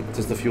fueling,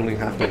 does the fueling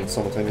happen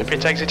simultaneously?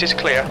 Pit exit is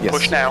clear. Yes.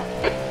 Push now.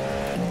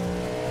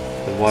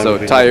 Then why So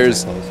would we not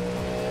tyres- take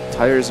tyres?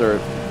 Tires are...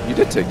 You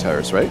did take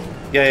tires, right?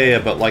 Yeah,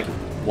 but like,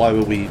 why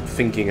were we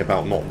thinking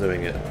about not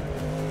doing it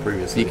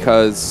previously?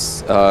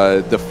 Because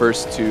the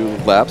first 2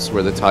 laps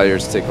where the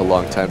tires take a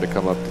long time to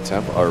come up to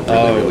temp are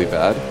really, really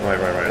bad. Right.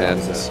 And-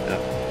 that was it, yeah.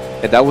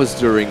 And that was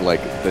during,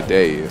 like, the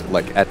day.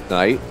 Like, at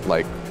night,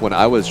 like, when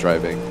I was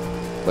driving,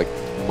 like,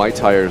 my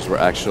tires were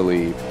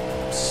actually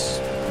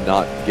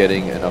not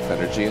getting enough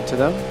energy into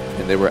them,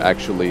 and they were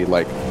actually,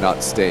 like,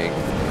 not staying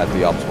at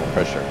the optimal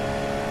pressure.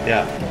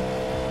 Yeah.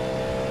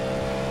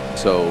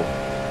 So,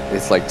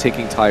 it's like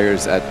taking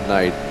tires at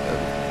night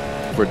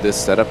for this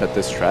setup at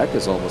this track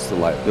is almost a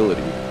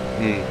liability,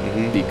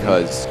 Mm-hmm.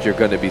 because you're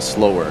going to be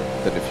slower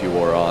than if you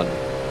were on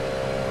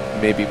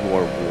maybe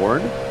more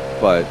worn,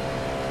 but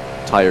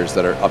tires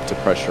that are up to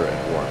pressure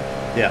and warm.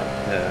 Yeah.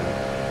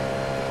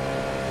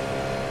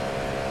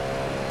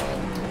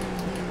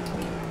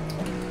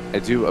 I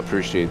do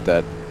appreciate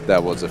that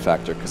that was a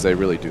factor, because I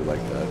really do like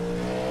that.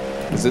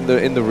 Because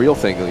in the real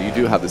thing, you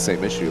do have the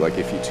same issue. Like,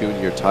 if you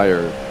tune your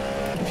tire,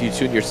 if you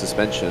tune your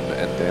suspension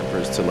and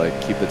dampers to like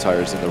keep the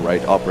tires in the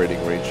right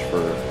operating range for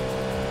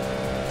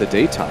the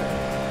daytime,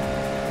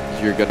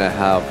 you're gonna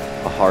have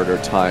a harder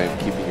time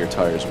keeping your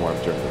tires warm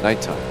during the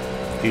nighttime.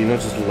 Can you not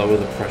just lower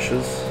the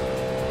pressures?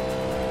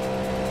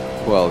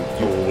 Well,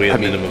 Or we I at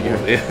mean, minimum you're-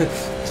 already?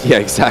 yeah,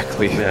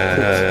 exactly.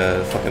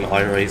 Yeah, fucking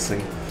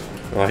iRacing.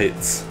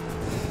 Right.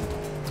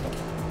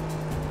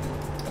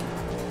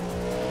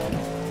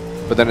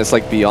 But then it's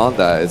like beyond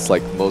that, it's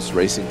like most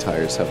racing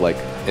tires have like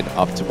an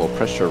optimal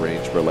pressure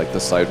range where like the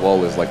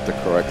sidewall is like the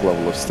correct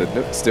level of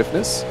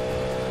stiffness.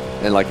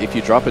 And like if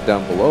you drop it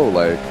down below,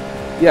 like,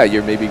 yeah,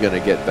 you're maybe going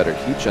to get better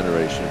heat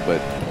generation, but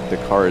the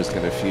car is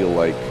going to feel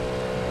like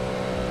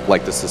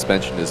the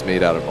suspension is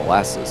made out of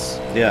molasses.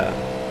 Yeah.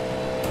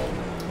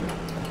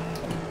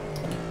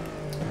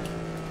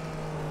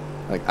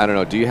 Like, I don't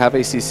know, do you have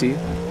ACC?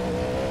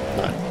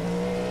 No.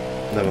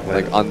 Never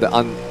played. Like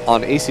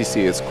on ACC,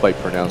 it's quite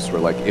pronounced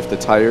where like if the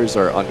tires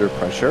are under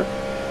pressure,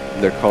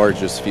 the car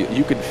just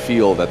you can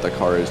feel that the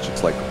car is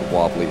just like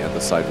wobbly and the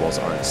sidewalls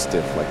aren't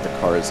stiff. Like the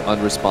car is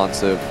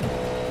unresponsive.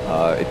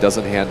 It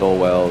doesn't handle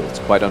well. It's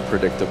quite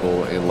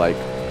unpredictable in like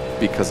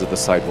because of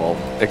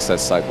the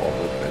excess sidewall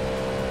movement.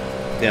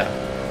 Yeah.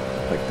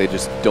 Like they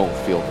just don't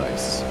feel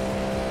nice.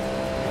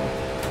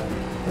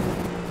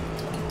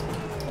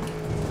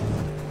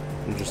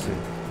 Interesting.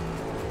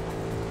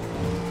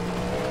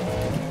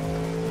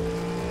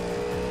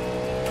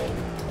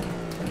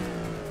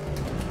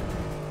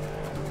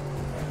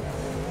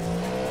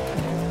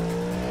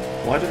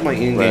 Why did my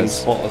in-game Res.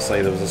 spotter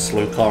say there was a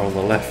slow car on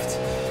the left?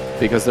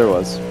 Because there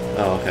was.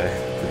 Oh, okay.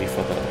 Did he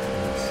fuck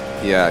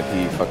up? Yeah,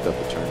 he fucked up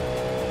the turn.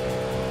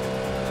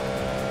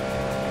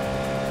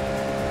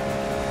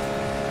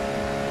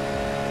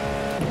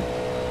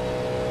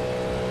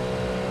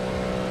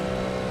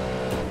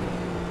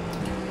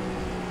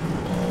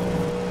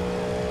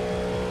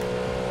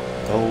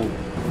 Oh.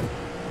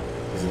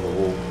 He's in the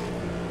wall.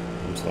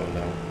 I'm slowing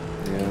down.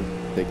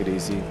 Yeah, take it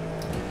easy.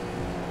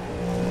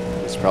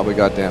 He's probably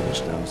got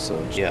damage now,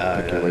 so just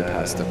Yeah, pick your way yeah.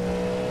 past him.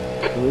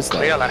 Who is that?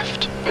 Clear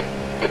left.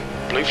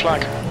 Blue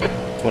flag.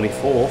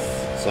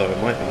 24th, so it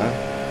might matter.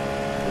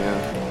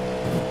 Yeah.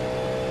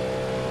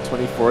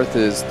 24th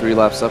is 3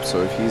 laps up,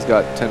 so if he's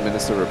got 10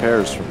 minutes of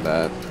repairs from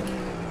that.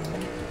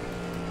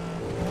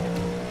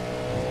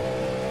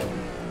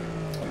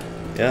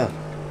 Yeah.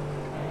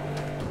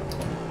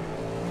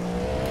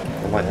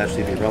 That might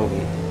actually be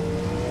relevant.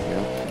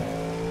 Yeah.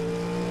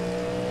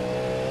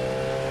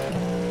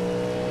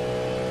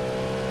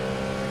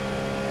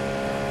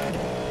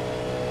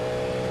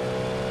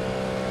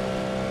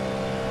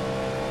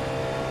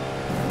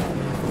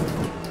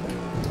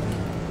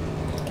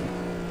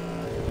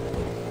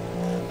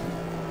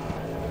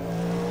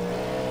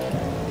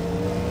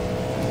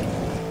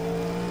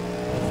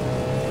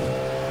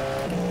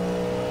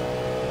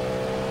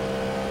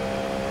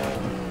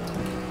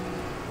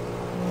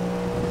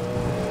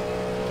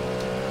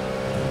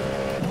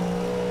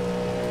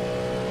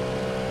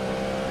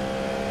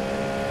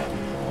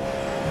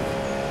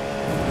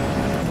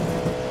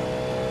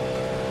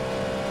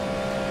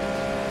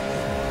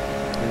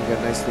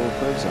 nice little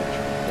birds on your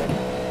window.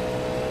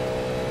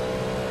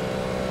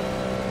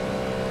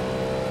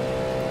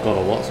 Got a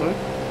what, sorry?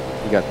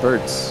 You got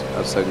birds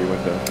outside your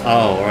window.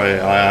 Oh, right,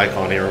 I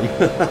can't hear them.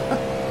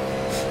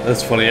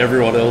 That's funny,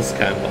 everyone else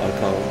can, but I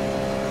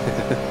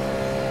can't.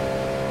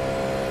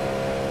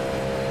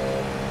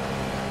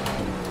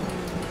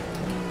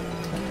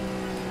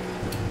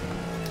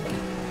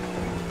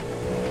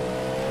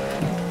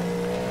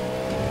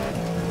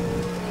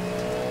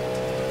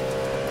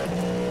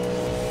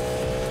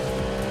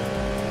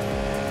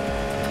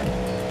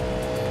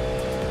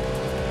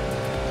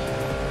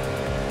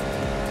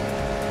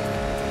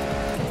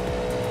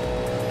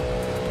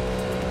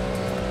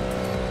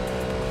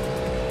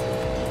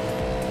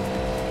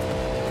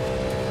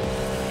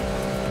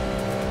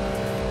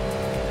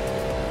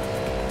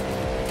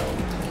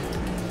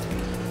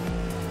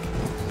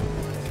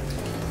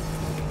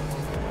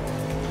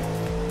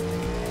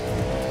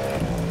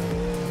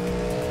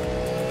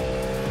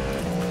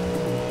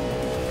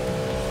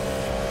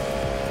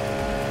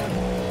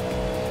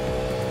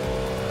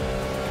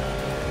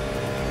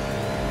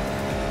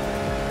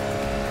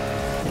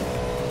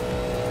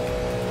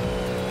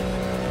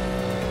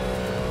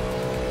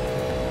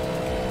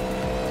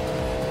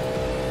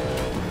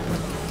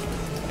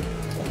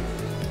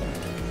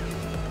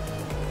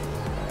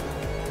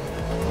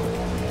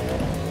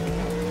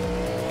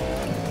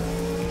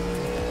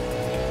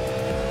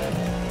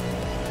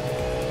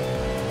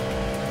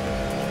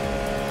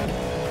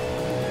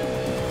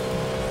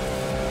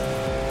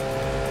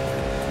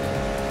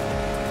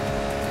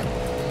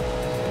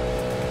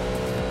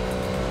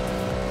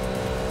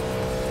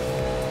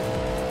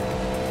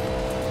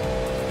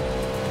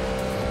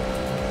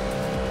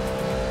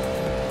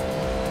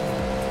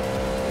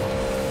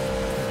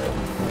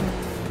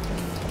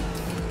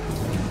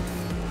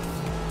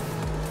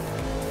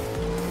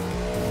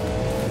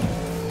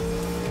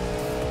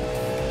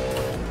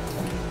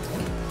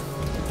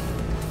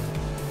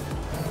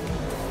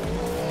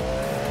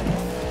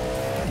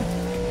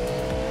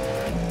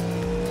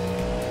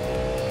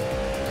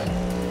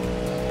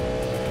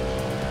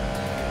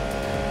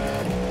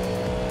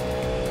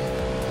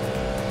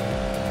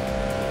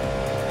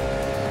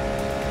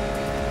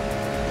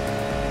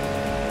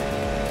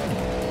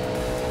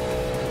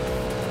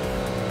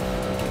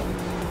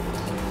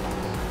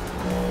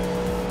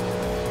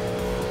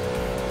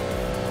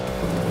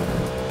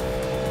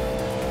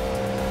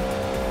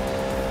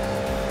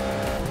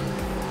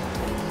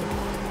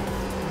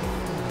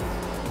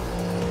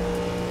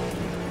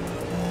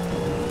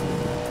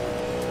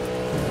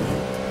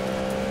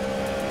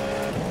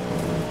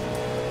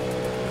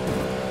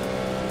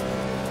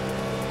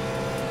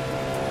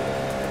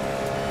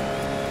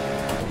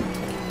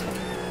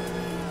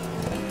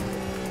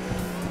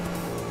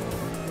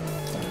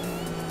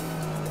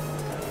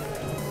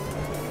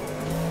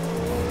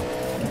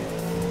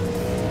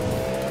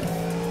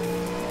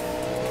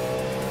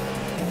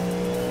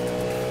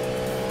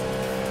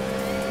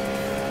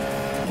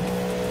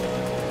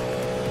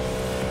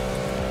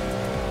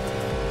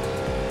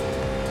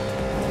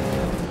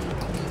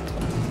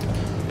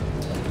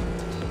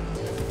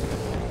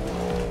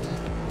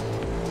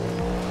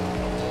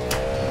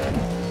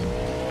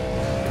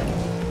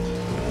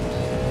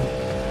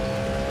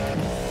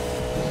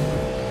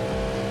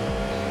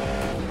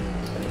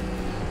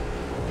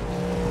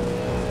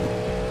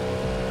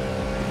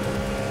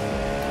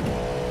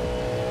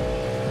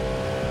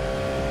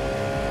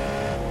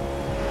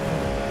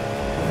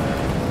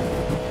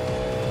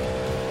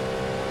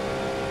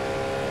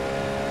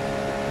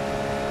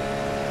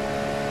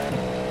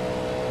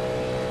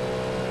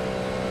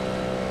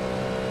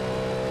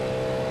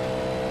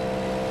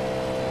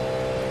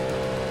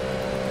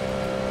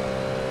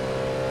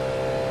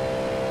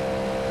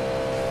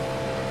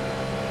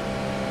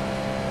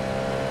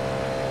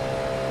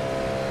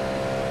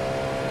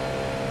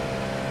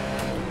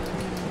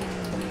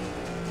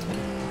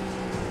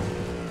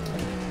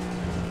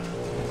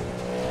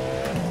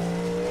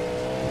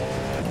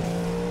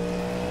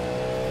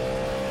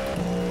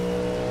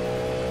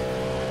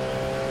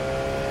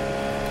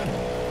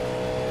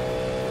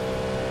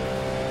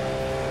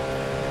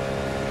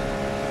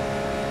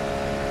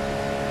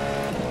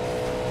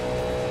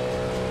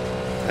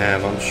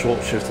 Damn, I'm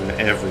short shifting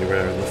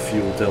everywhere and the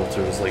fuel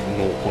delta is like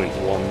 0.1.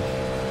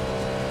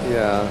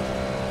 Yeah.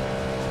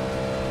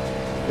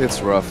 It's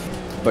rough.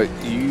 But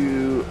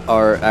you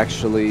are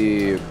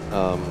actually,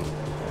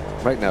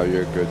 right now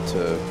you're good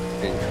to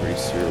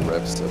increase your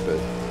revs a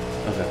bit.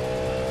 Okay.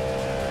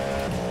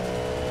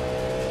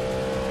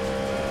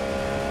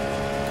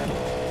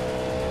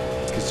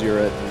 Because you're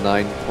at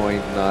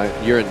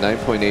 9.9, you're at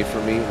 9.8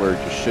 for me, where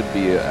you should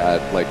be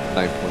at like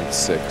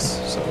 9.6,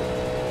 so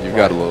you've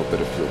got a little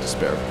bit of fuel to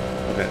spare.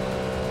 Okay.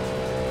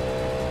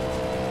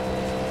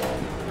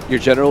 Your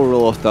general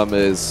rule of thumb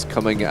is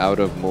coming out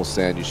of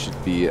Mulsanne, you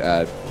should be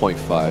at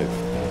 0.5.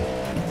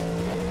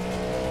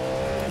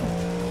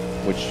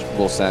 Which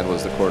Mulsanne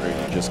was the corner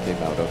you just came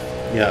out of.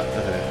 Yeah,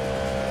 okay.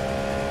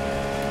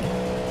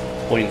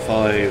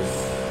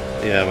 0.5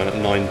 Yeah, I'm at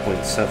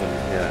 9.7.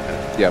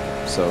 Yeah.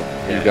 Yep, so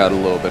Yeah, you got yeah.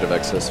 a little bit of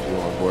excess fuel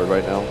on board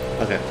right now.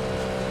 Okay.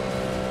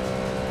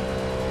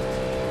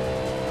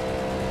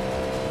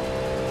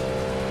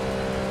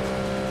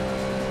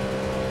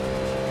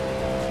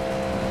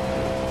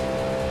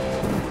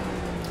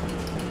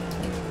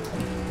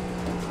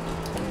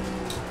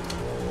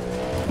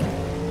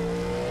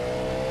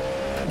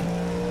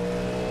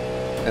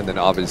 And then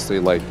obviously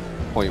like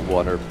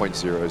 0.1 or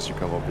 0.0 as you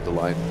come over the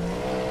line.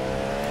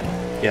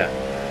 Yeah.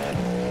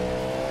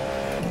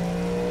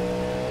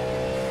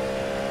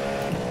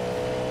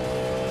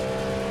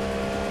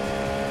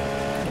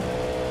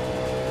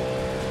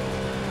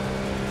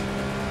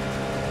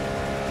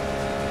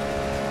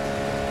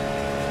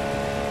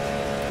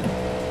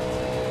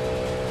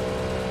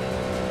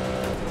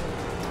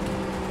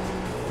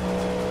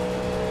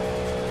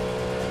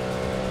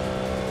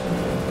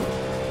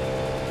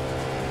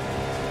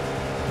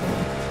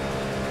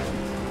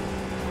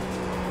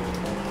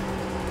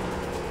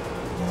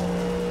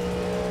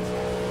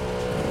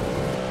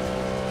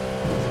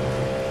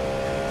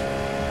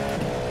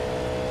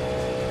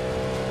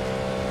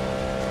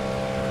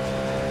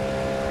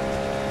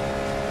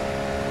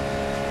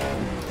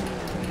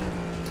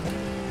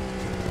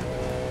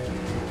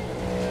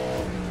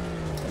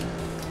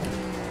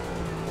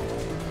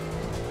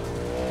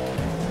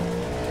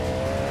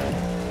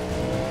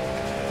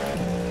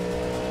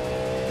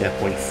 Yeah,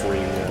 0.3.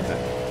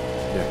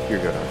 Yeah, you're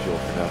good on fuel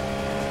for now.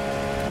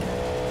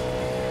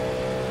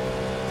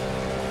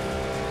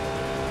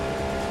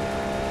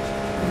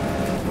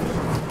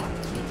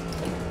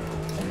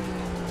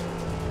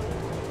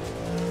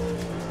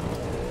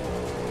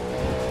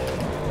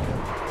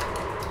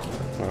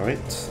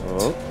 Alright.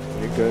 Oh,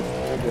 you're good.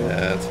 You're good.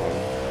 Yeah, that's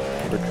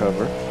fine.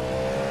 Recover.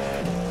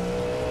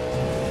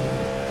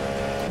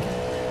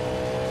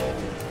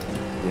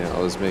 Yeah, I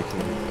was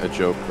making a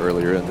joke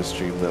earlier in the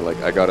stream that like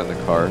I got in the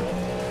car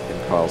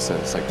and Carl said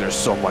it's like there's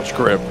so much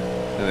grip,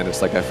 and then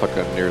it's like I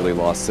fucking nearly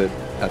lost it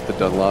at the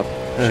Dunlop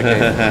chicane.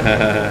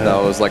 And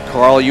I was like,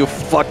 Carl, you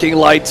fucking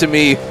lied to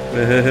me.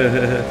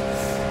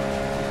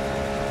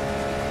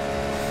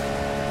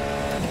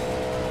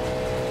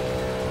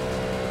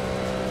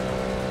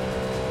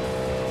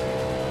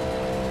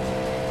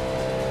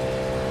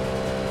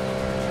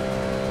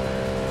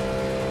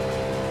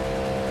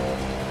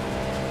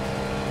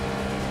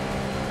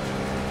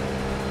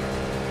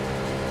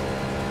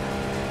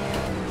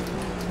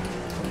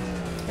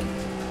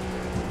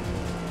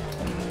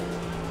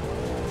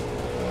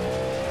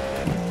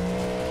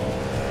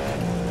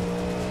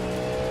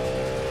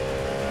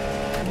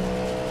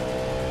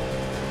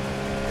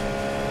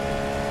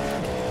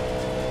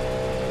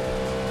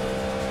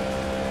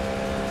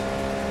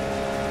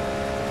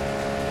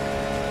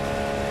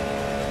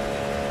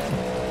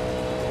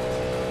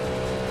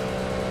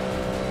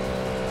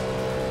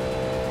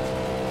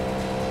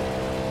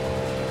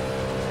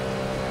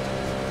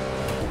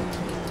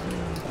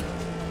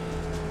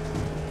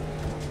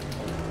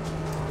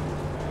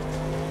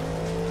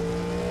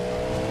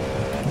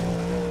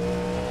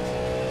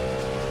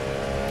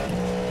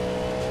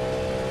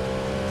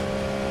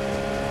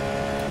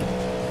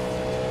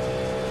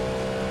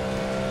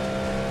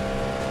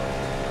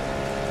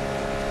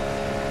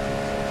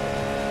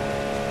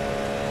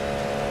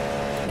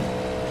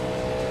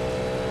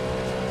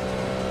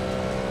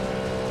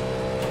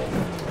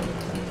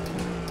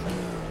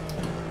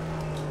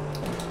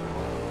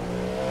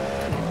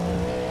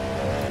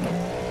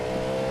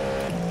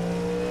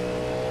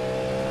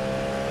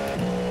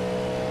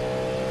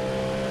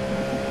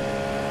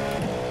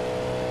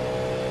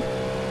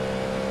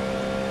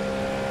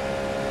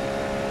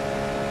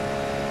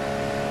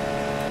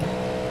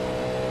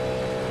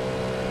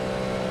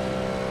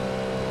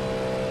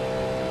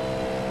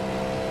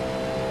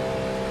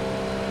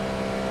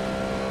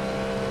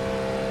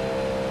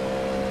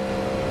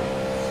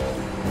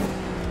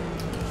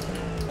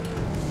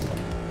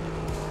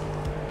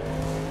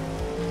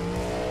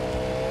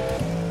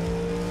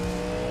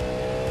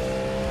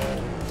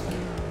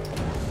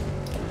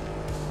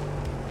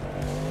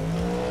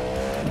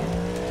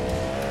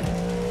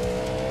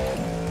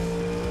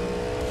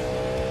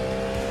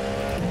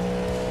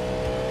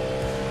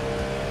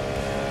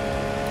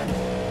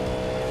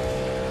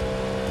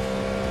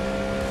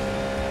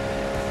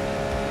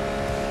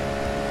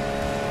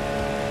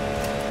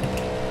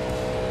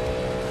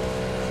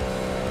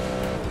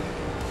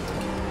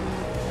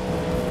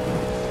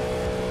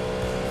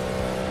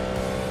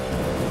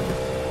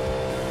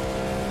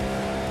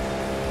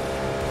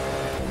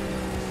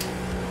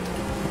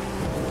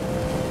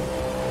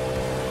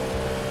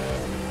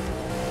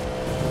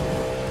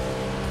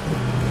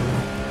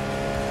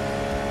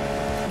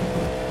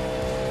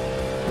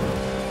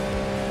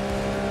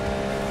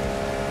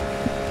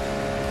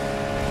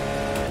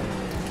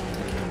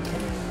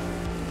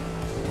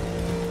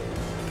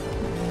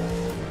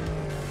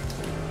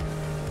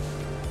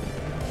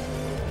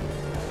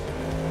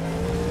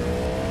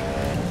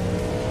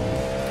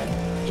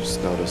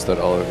 Notice that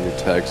all of your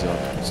tags on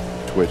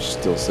Twitch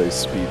still say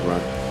speed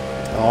run.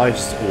 Oh, I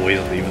just always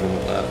leave them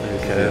at that. Who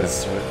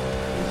cares? Yeah.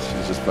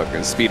 just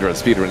fucking speedrun,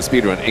 speedrun,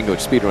 speedrun,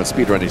 English, speedrun,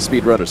 speedrunning,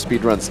 speedrunners,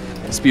 speedruns,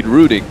 speed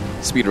rooting,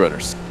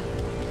 speedrunners.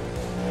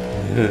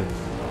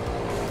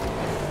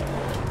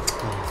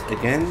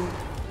 Again?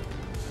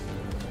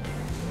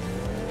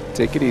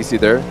 Take it easy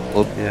there.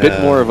 A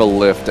bit more of a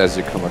lift as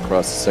you come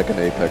across the second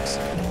apex,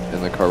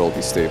 and the car will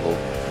be stable.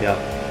 Yeah.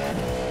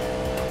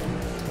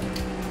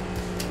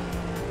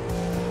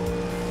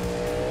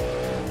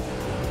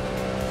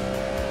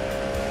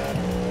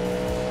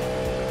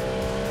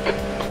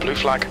 Blue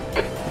flag.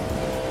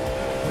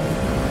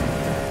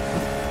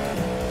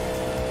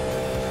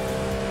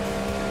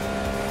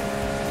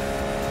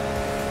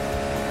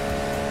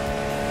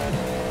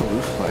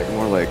 Blue flag,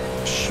 more like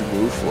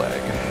shmoo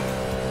flag.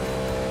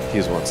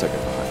 He's 1 second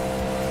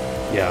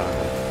behind. Yeah.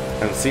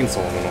 Haven't seen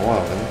someone in a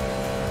while, man.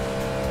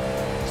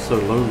 So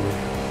lonely.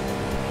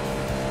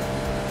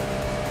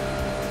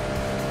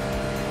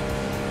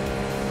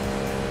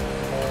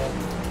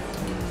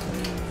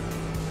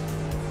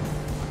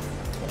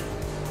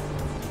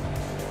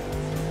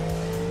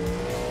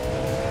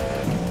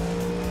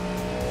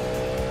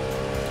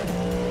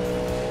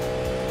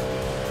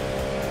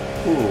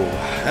 Ooh.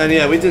 And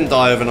yeah, we didn't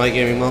die overnight,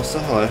 Gaming Master.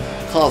 Hi.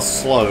 Car's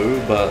slow,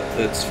 but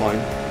it's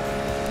fine.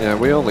 Yeah,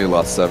 we only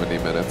lost 70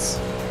 minutes.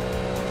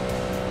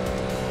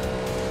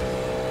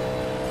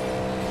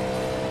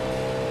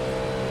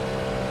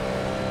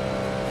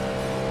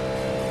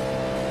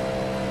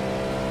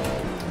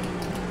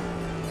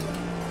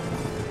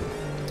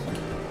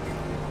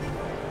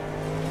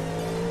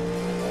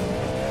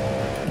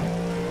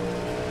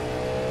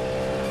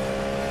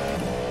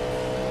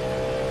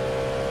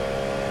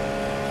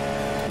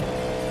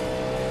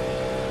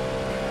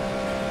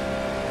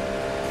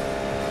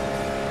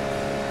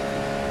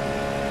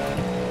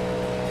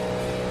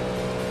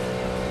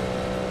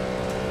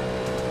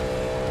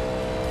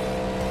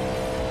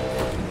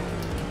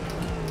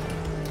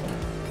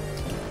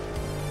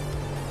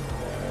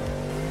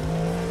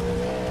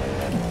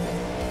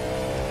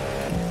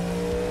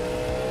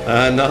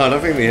 No, I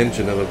don't think the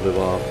engine ever blew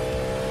up.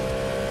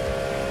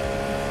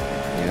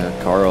 Yeah,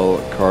 Carl,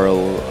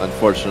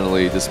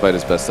 unfortunately, despite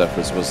his best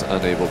efforts, was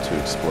unable to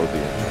explode the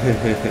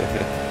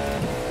engine.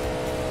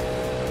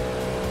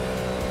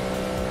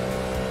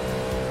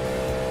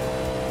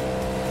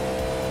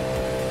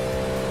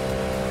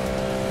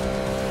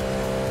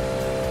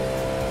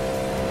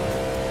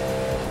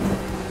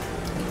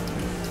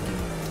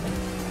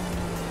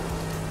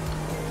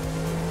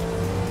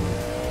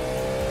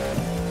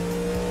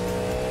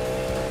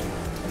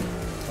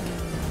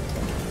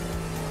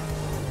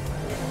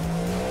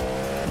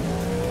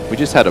 We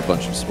just had a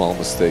bunch of small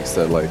mistakes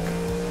that, like,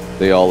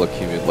 they all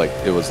accumulate, like,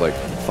 it was like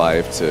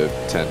 5 to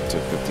 10 to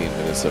 15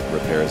 minutes of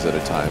repairs at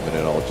a time, and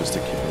it all just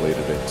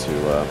accumulated into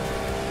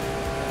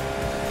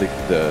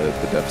the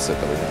deficit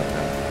that we have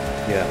now.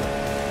 Yeah.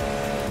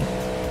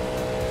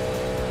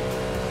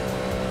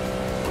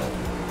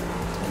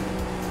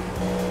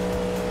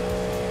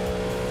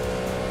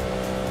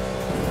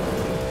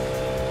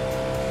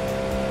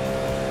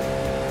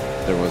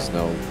 There was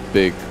no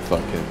big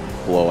fucking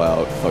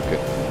blowout fucking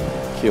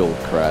kill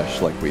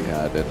crash like we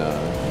had in the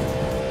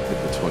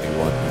 21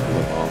 Le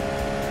Mans.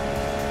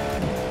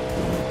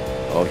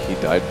 Oh, he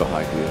died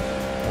behind you.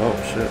 Oh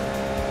shit.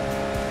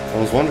 I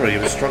was wondering, he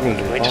was struggling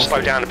to You need to slow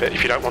down a bit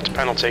if you don't want a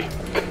penalty.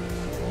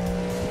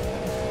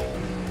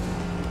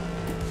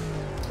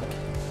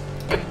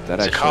 That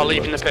Is the car actually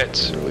leaving the looked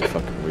pits? really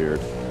fucking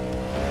weird.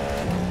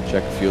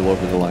 Check fuel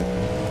over the line.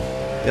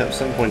 Yep,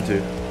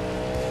 7.2.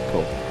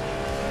 Cool.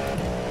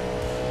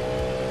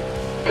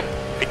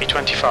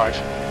 B25.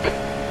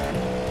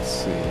 Let's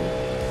see.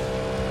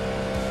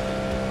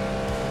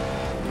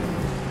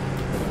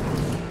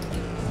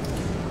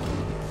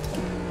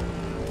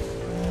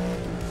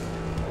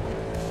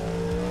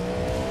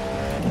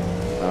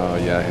 Oh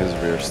yeah, his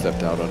rear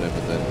stepped out on him,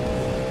 and then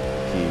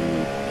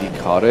he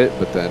caught it,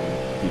 but then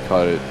he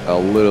caught it a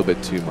little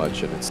bit too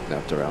much, and it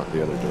snapped around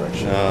the other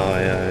direction. Oh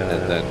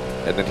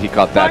yeah. And then he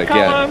caught that Bye,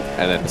 again, Colin.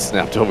 and then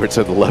snapped over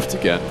to the left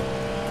again,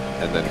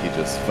 and then he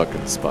just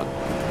fucking spun.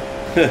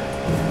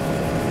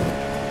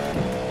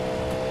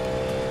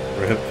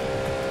 Rip.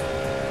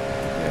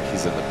 Yeah,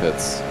 he's in the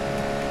pits.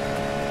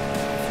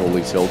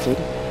 Fully tilted.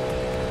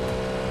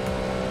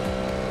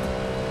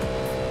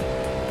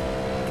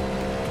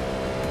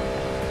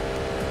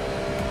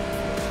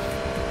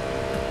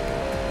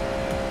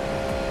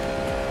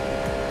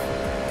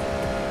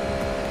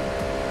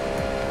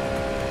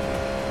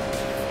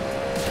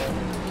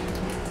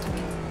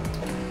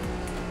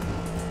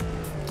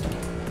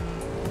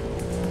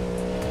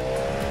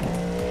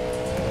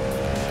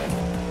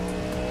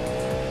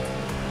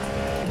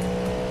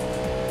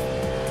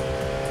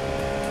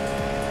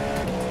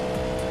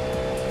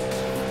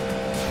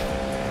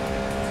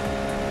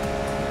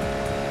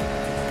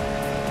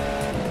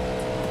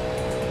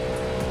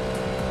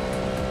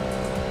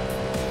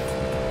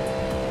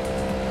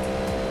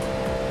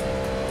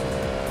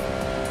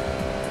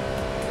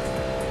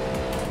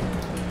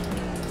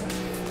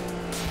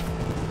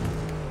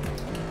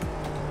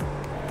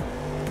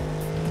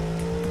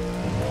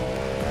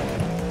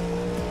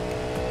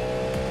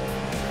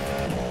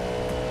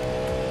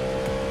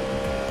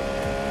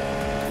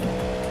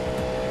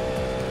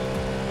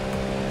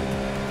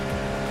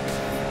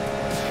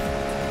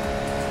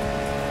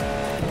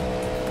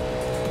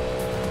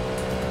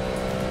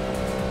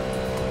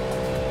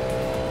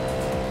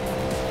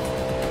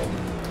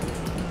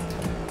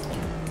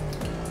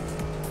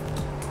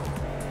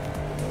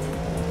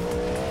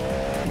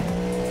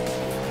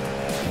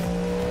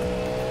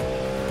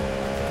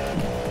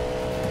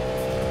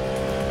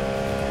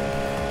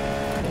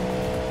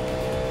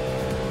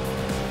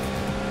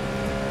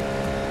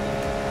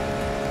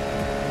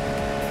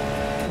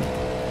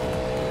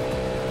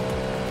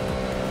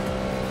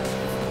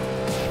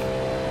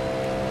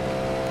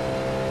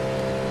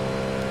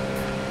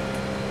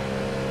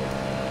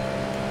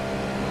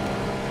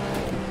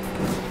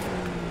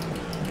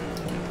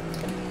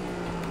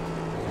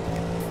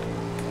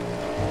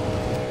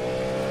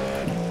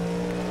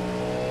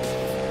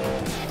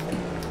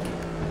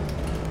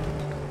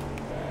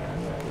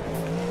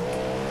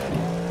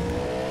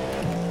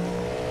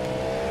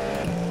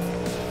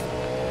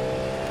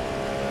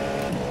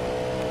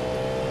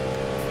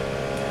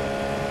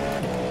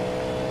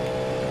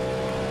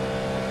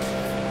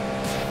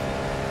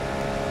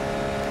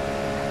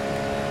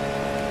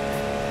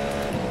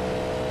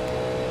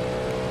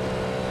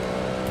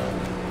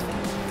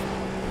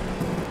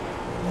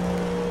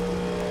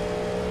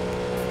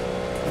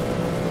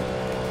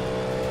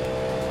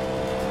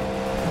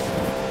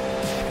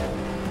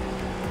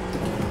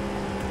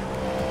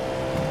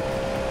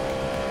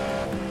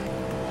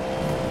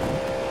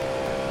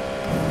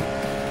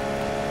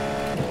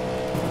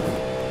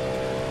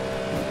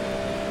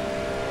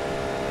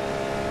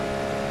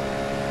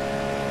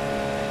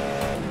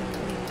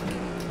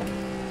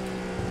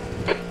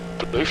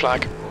 Blue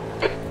flag.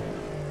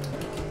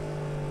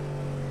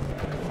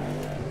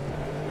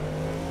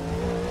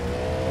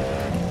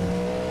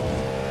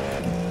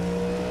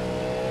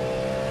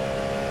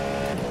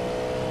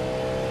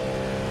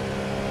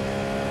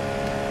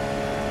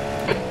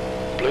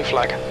 Blue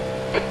flag.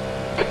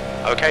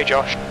 Okay,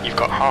 Josh, you've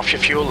got half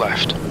your fuel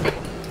left.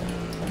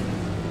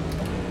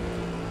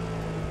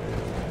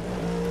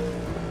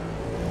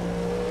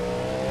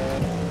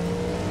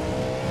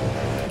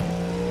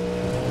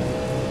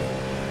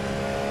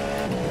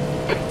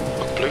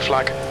 Blue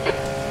flag.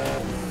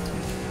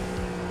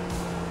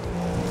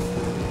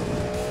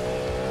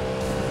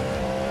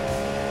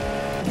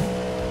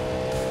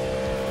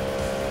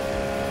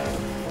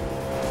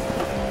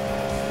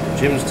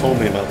 Jim's told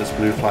me about this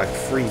blue flag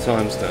 3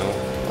 times now.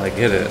 I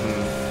get it.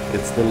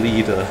 It's the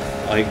leader.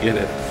 I get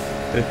it.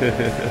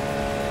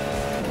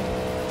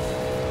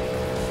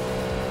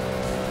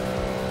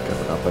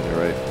 Coming up on your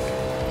right.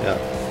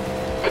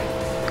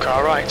 Yeah.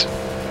 Car right.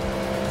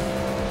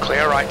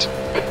 Clear right.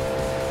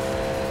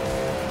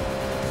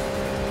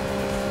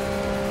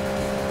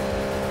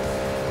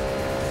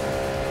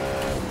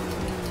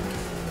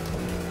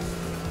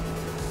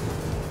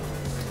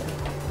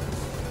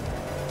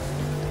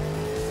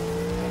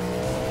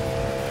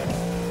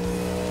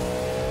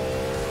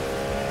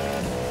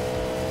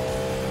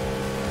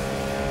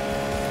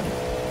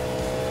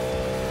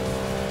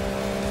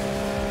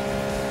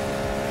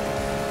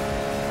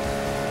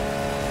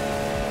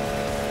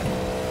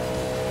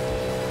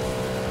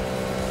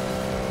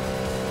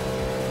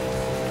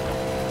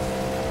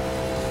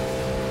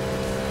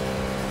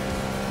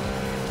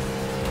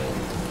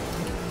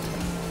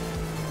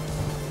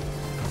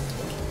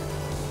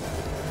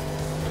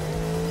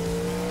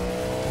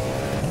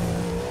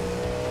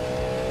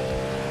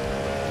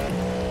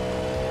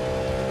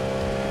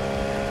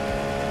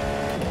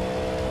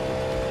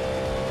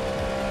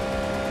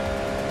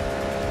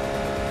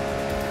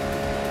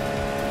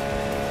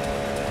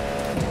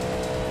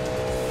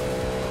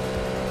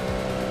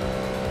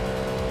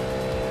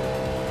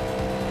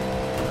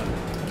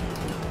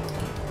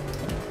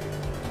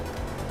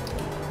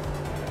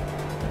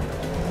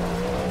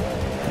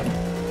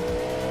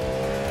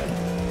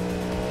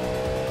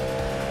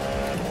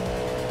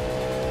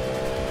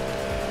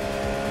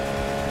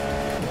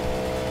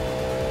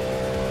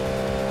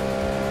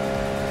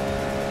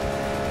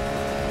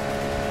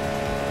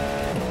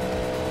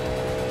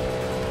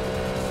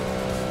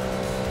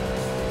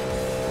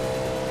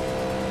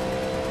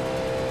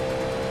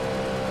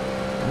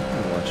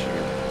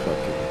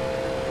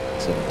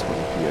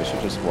 I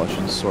should just watch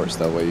the source,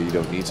 that way you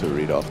don't need to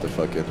read off the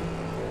fucking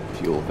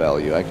fuel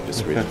value, I can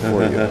just read it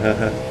for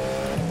you.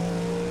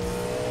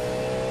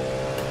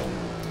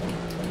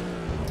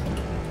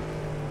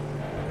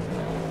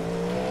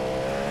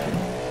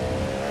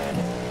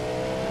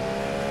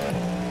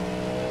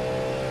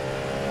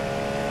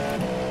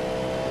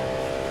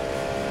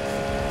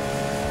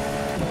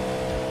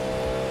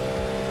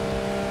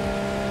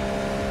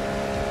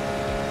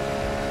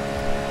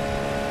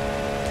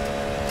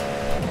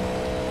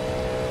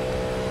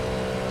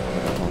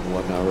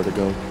 To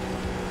go.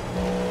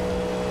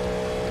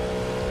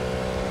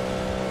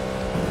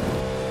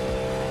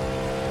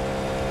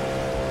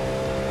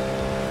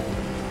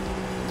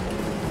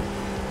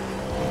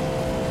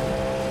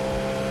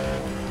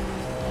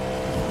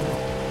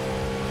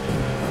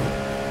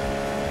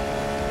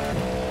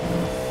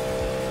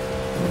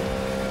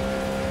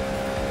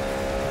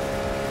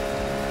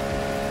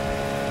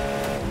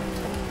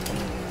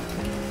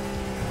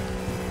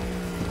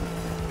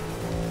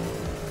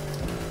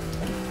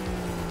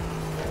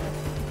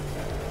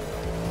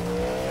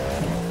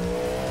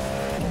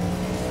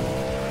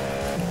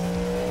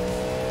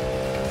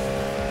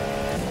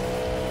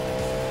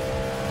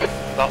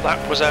 Well,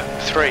 that was a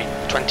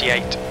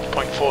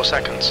 3:28.4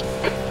 seconds.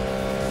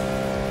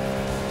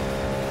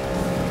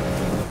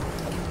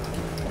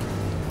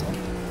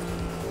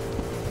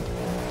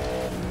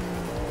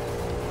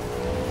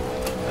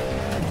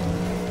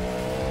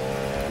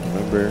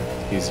 Remember,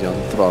 he's on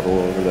throttle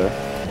over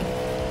there.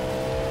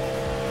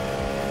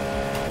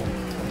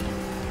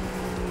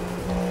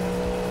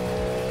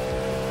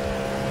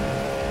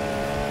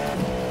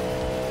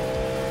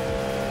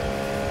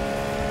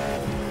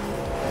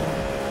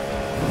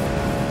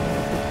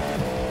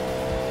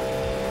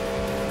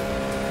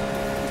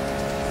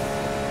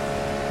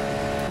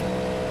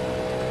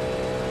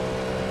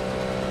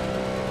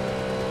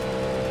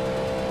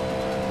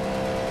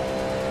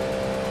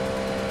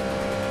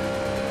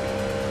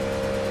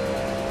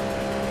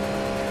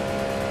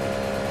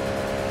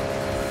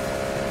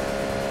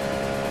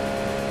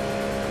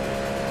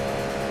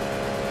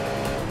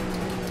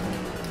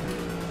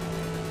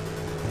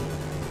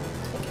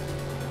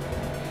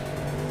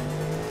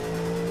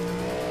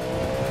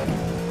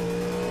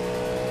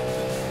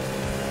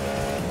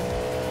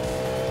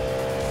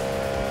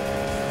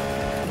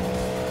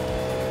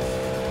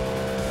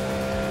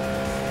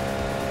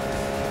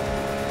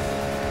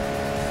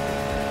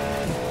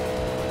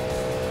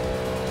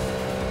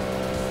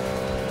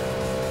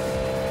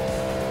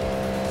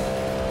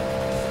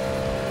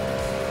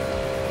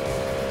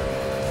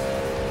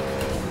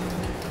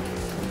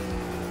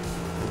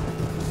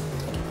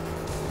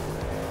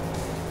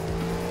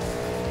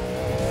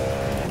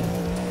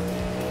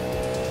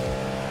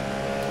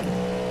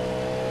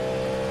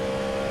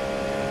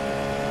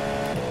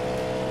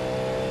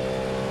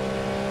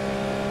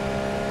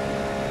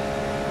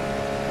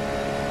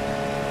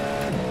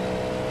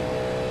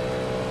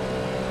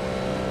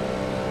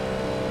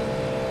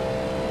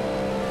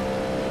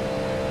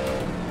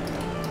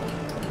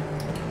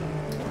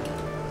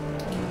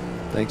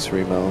 Thanks,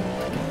 Remo.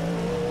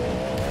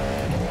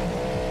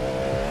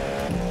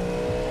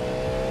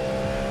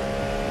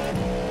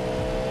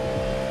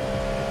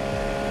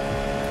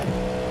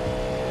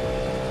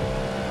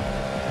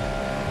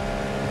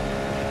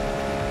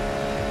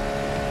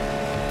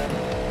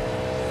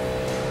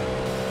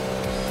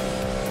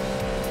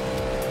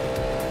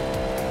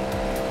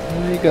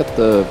 You got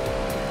the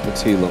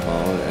T Le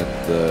Mans and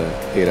the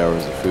 8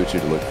 hours of Fuji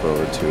to look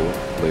forward to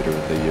later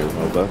in the year,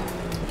 MOBA.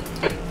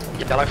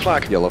 Yellow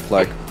flag. Yellow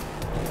flag.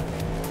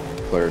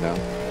 Clear now. I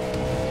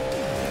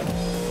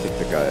think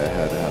the guy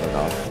ahead had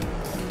enough.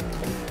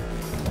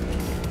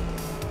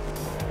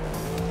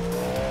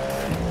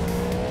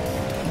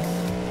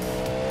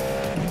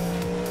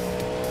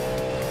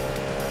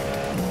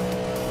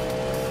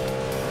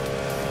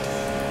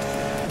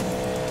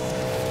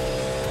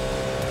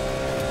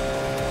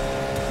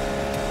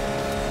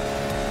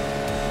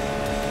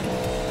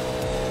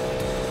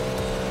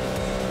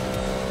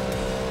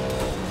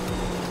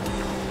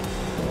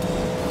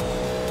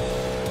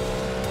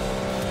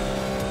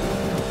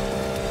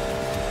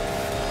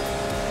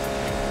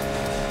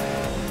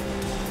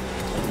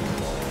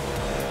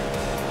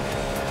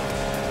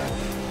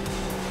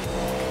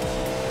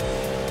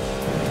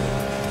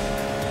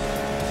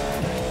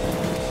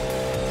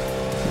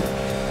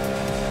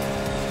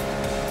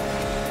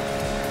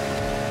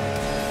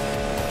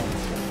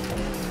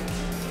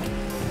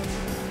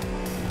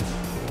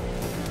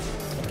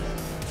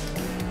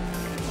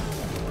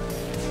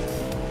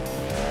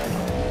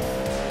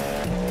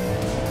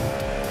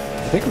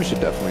 I think we should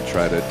definitely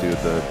try to do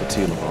the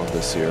Petit Le Mans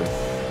this year in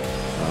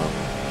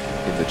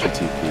the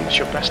GTP. It's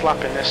your best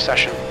lap in this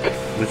session.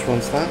 Which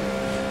one's that?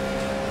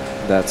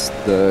 That's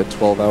the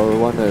 12-hour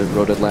one at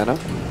Road Atlanta.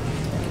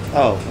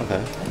 Oh,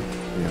 okay.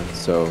 Yeah,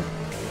 so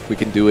we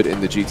can do it in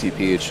the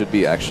GTP. It should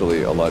be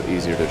actually a lot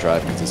easier to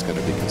drive because it's going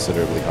to be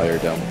considerably higher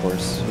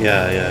downforce.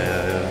 Yeah.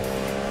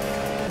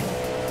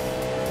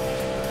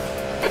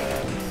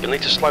 You'll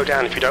need to slow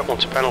down if you don't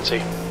want a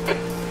penalty.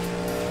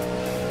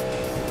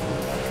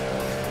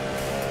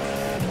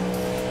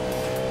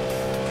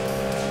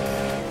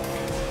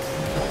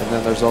 And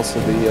then there's also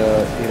the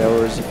 8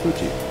 hours of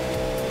Fuji,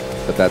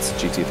 but that's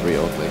GT3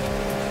 only.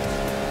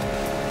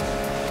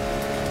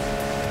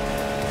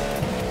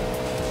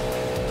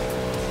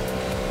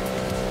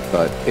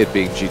 But it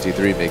being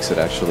GT3 makes it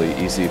actually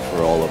easy for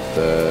all of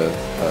the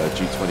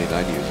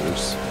G29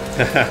 users.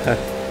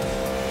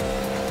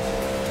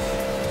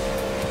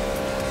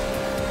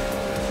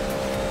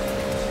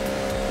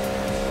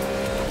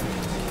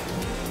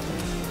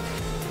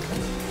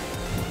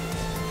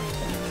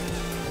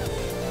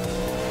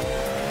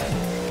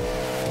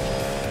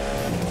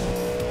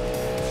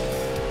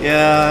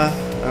 Yeah,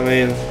 I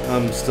mean,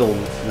 I'm still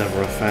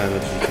never a fan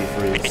of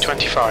GT3s.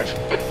 25.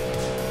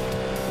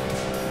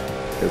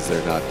 Because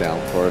they're not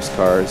downforce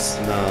cars.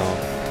 No.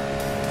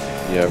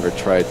 You ever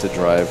tried to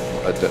drive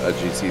a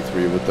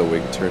GT3 with the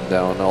wing turned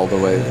down all the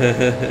way?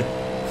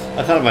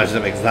 I can't imagine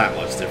it makes that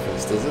much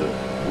difference, does it?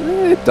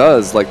 It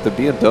does. Like the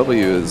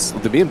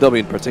BMW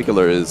in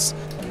particular is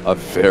a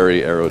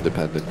very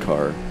aero-dependent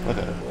car.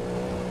 Okay.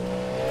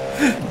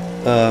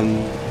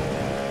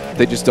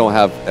 They just don't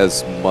have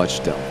as much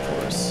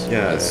downforce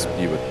as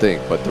you would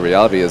think. But the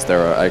reality is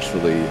there are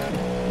actually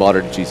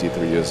modern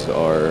GT3s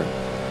are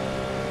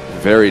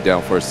very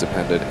downforce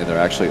dependent, and they're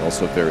actually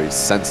also very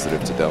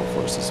sensitive to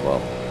downforce as well.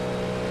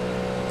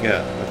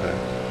 Yeah, okay.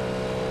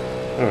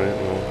 Alright,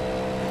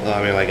 well, I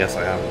mean, I guess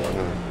I haven't.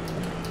 No.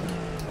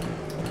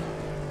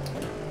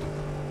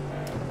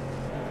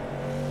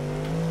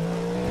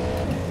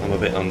 I'm a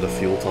bit under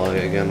fuel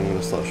target again. I'm going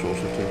to start short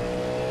shifting.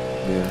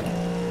 Yeah.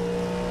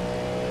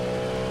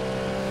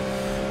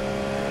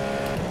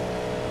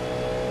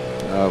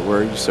 Where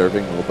are you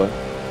serving, Wilba?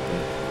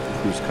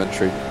 Whose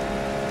country?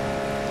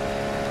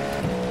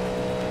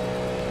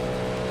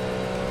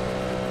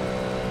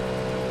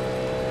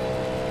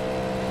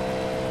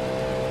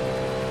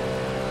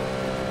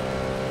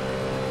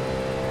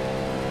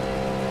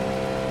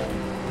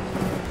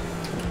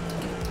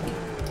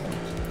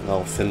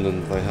 Oh,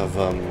 Finland, they have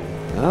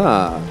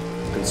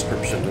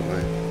conscription, don't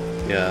they?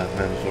 Yeah,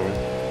 mandatory.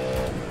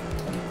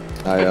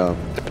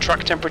 The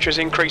track temperature is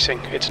increasing.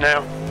 It's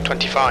now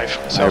 25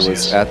 Celsius. I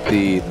was at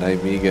the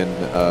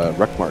Nijmegen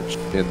Rec March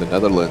in the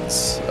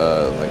Netherlands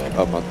like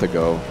a month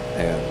ago,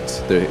 and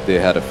they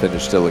had a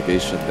Finnish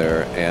delegation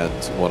there, and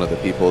one of the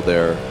people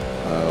there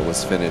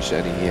was Finnish,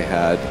 and he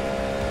had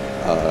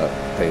a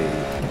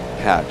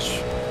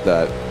patch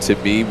that, to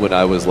me, when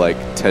I was like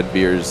 10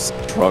 beers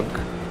drunk,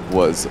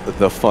 was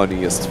the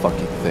funniest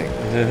fucking thing.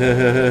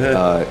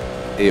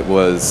 It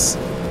was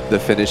the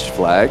Finnish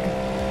flag,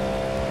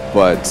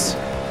 but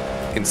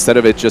instead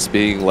of it just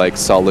being like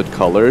solid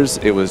colors,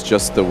 it was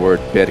just the word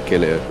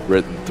Perkele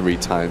written 3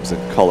 times and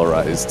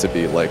colorized to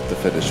be like the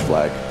Finnish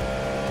flag.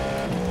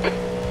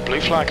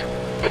 Blue flag.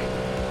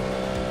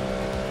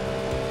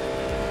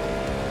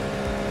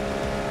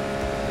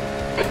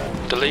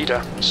 The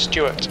leader,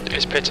 Stuart,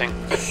 is pitting.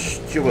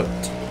 Stuart.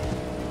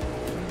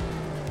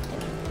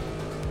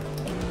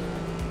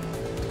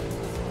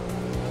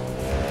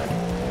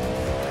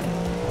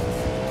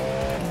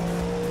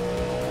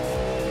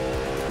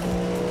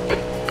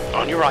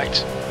 right.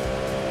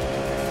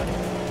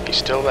 He's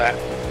still there.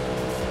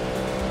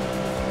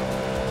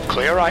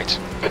 Clear right.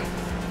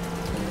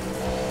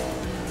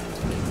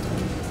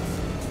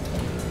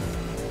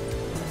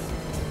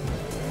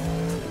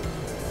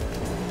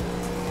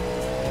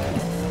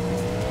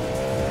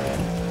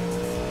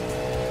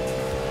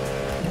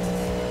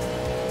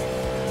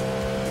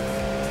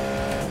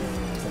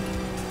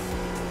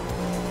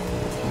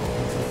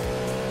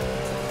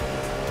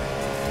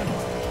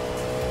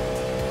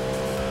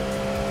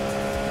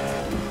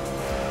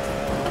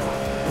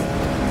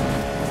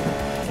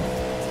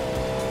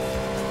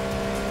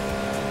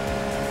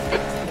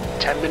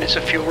 Minutes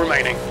of fuel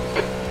remaining.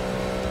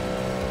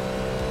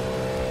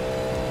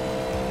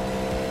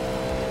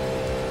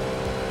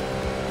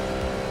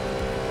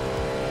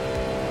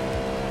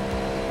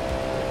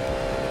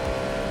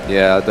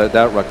 Yeah,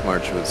 that ruck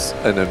march was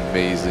an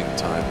amazing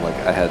time. Like,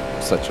 I had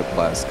such a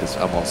blast because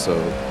I'm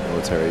also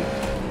military.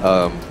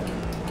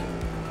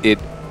 It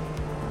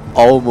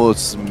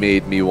almost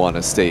made me want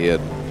to stay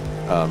in,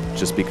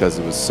 just because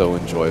it was so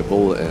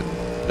enjoyable and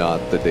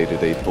not the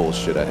day-to-day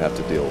bullshit I have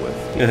to deal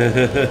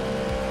with.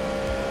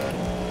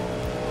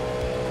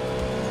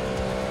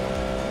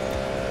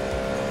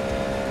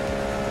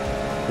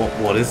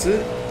 What is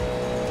it?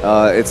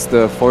 It's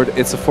a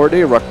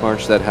 4-day ruck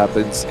march that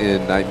happens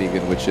in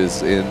Nijmegen, which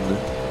is in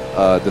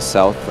the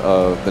south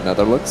of the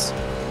Netherlands.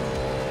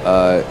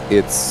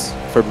 It's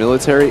for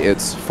military.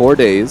 It's 4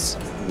 days,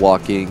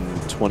 walking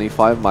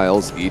 25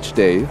 miles each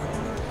day,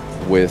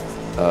 with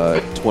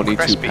 22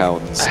 Crespi,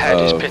 pounds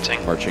ahead is of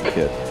pitting. marching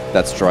kit.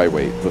 That's dry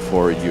weight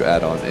before you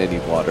add on any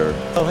water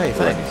Oh, hey, or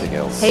thanks. anything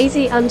else.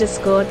 Hazy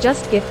underscore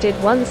just gifted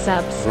 1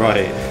 subs.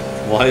 Right.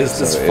 Why is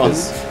this So it fun?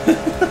 is-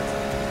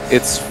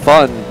 It's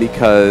fun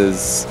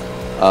because,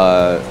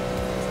 well,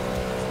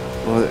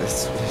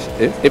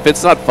 if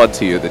it's not fun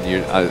to you, then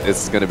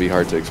it's going to be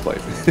hard to explain.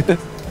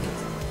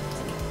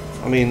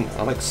 I mean,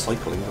 I like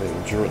cycling, like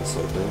endurance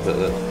cycling, but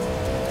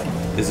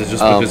is it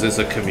just because it's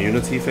a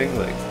community thing?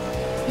 Like,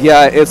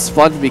 Yeah, it's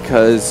fun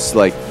because,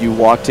 like, you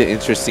walk to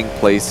interesting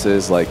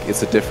places, like,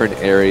 it's a different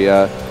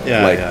area.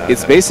 Yeah, like, yeah,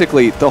 it's okay.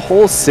 basically the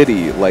whole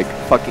city, like,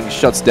 fucking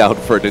shuts down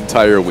for an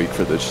entire week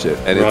for this shit.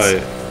 And right.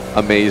 it's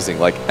amazing.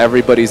 Like,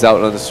 everybody's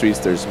out on the streets,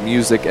 there's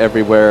music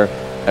everywhere,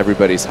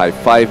 everybody's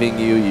high-fiving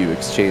you, you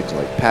exchange,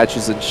 like,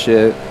 patches and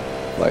shit.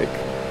 Like,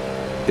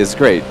 it's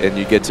great. And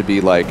you get to be,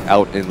 like,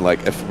 out in,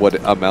 like,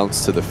 what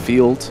amounts to the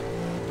field.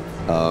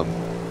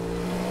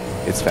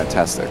 It's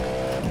fantastic.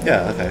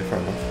 Yeah, okay, fair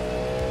enough.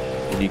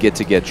 And you get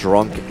to get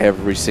drunk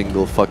every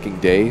single fucking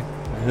day.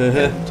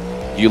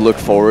 And you look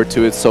forward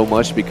to it so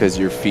much because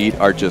your feet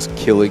are just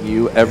killing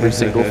you every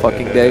single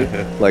fucking day.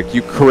 Like,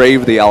 you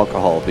crave the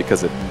alcohol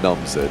because it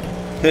numbs it.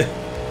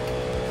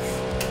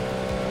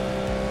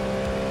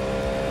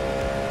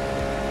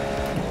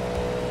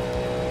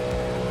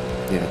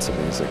 Yeah, it's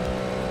amazing.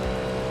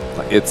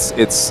 Like, it's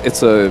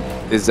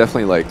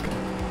definitely like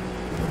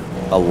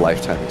a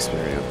lifetime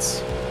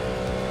experience.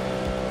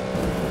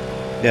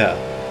 Yeah.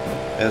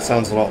 It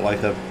sounds a lot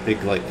like a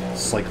big, like,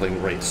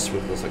 cycling race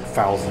with there's, like,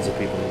 thousands of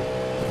people.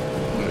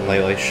 And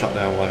they, like, shut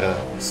down, like, a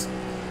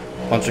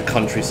bunch of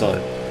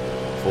countryside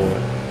for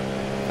it.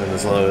 And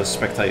there's a lot of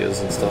spectators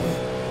and stuff.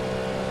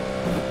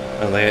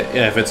 And they,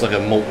 yeah, if it's, like, a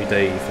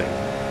multi-day thing.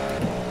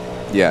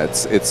 Yeah,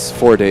 it's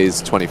 4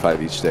 days,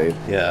 25 each day.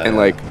 Yeah. And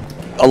yeah. like,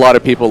 a lot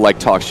of people like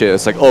talk shit.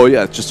 It's like, oh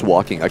yeah, it's just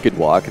walking. I could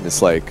walk, and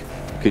it's like,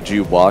 could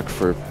you walk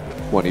for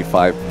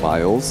 25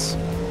 miles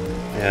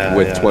yeah,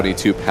 with yeah.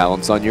 22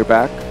 pounds on your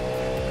back?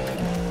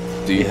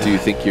 Do you Yeah.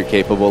 think you're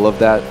capable of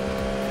that?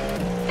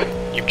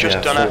 You've just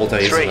Yeah, done 4 a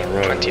days in a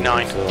row,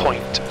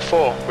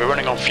 3:29.4. We're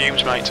running on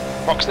fumes, mate.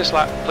 Box this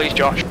lap, please,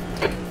 Josh.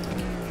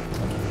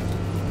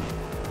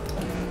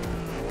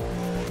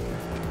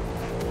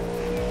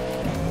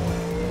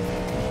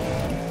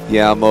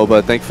 Yeah,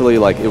 MOBA. Thankfully,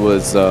 like, it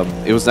was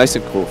nice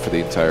and cool for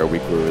the entire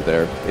week we were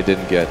there. It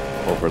didn't get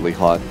overly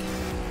hot.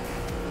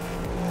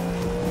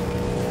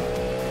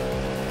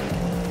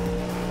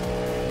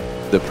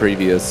 The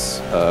previous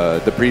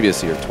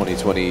year,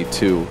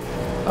 2022,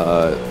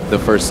 the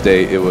first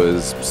day it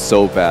was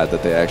so bad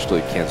that they actually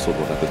canceled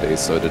one of the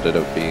days, so it ended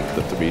up being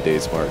the 3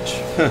 days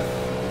march.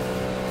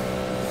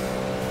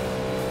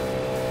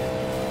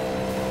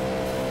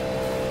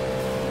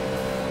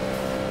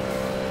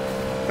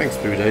 Thanks,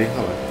 Boo Day.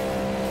 Hello.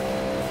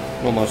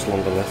 Not much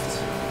longer left.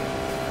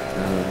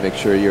 Make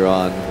sure you're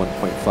on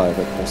 1.5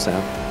 at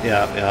Mulsam.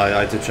 Yeah,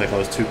 I did check. I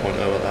was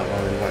 2.0 at that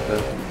moment back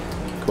there.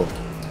 Cool.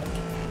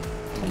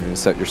 I'm gonna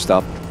set your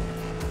stop.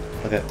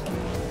 Okay.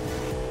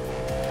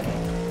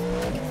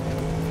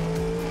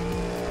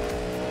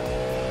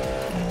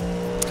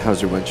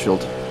 How's your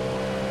windshield?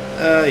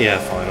 Yeah,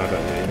 fine. I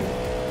don't need anything.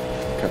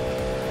 Okay.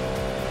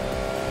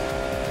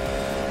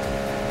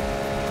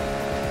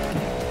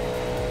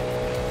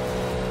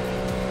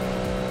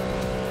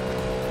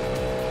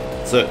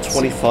 So at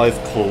 25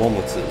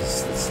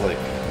 kilometers, it's like,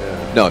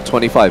 yeah. No,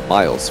 25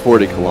 miles,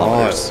 40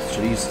 kilometers. Miles,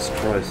 Jesus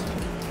Christ.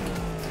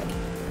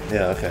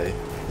 Yeah, okay.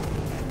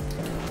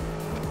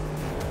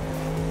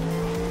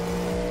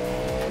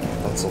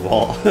 That's a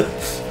lot.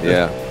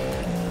 Yeah.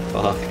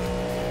 Fuck.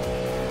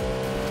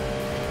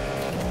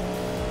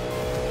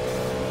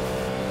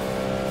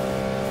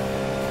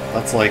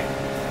 That's like,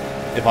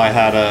 if I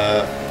had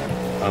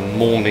a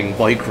morning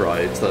bike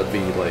ride, that'd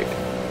be like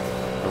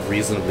a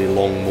reasonably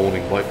long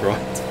morning bike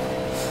ride.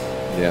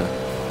 Yeah.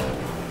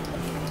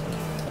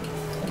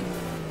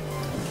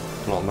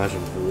 Can't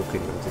imagine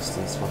walking that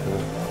distance, fucking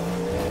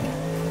hell.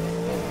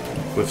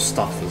 With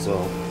stuff as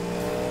well.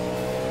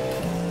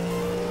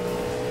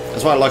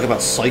 That's what I like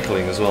about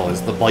cycling as well,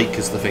 is the bike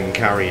is the thing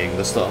carrying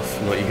the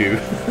stuff, not you.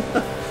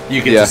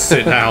 You can just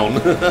sit down.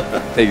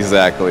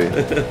 Exactly.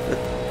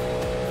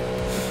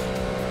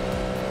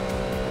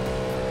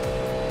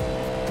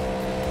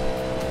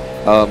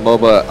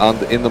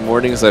 MOBA, in the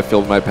mornings I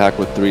filled my pack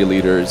with 3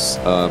 liters,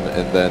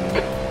 and then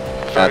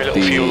Very at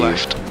little fuel the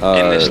left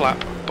in this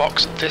lap.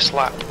 Box this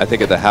lap. I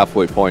think at the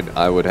halfway point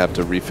I would have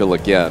to refill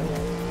again.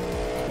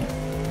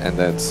 And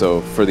then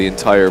so for the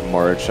entire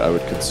march I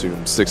would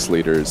consume 6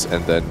 liters,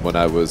 and then when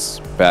I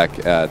was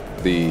back at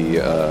the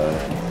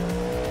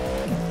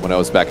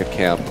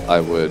camp I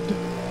would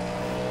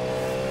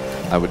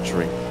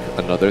drink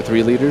another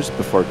 3 liters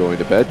before going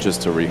to bed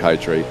just to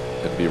rehydrate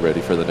and be ready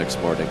for the next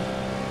morning.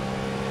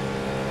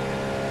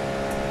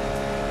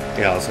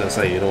 Yeah, I was gonna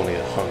say, you don't want to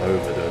get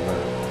hungover doing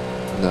that.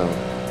 No,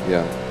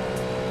 yeah.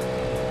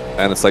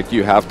 And it's like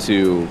you have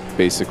to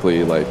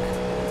basically like,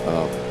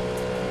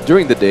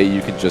 during the day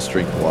you can just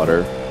drink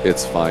water,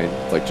 it's fine,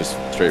 like just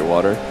straight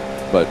water.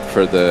 But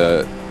for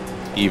the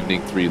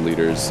evening 3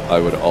 liters, I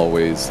would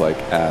always like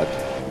add,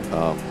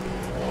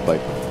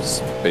 like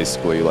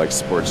basically like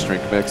sports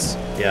drink mix.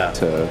 Yeah.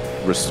 To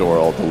restore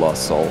all the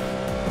lost salt.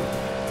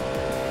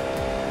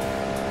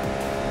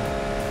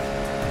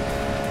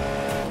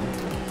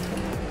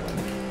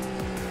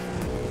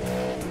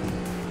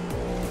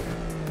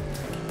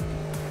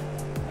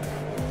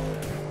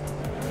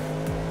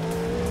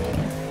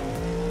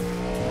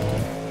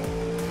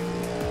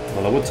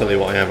 Well, I would tell you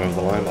what I am over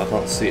the line, but I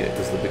can't see it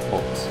because of the big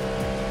box.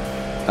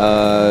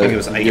 I think it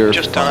was 8. You're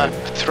Just done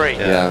fine. a 3.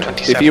 Yeah.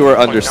 27.9 If you were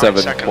under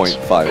seconds.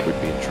 7.5,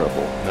 we'd be in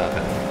trouble.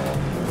 Okay.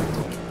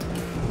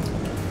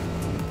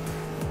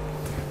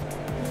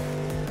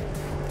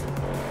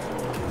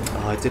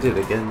 Oh, I did it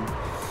again.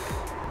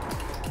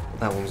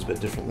 That one was a bit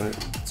different though.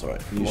 It's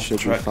alright. You should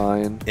be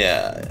fine.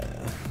 Yeah.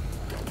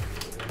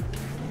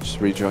 Just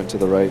rejoin to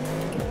the right.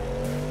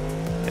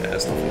 Yeah,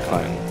 it's not You're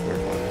fine. fine. We're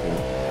fine.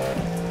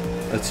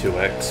 Yeah. A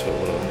 2x, but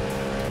whatever.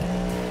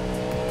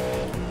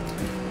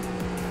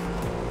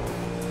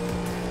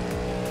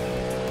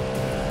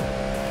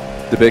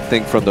 The big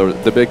thing from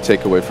the big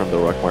takeaway from the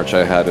Rock March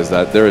I had is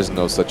that there is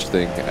no such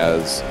thing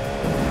as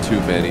too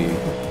many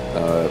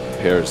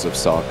pairs of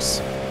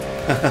socks.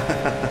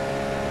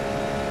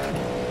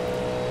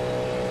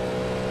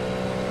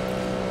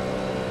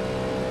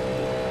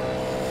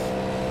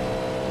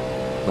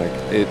 Like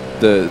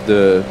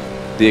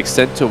the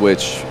extent to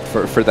which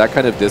for that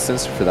kind of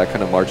distance, for that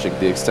kind of marching,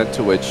 the extent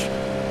to which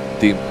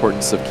the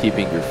importance of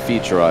keeping your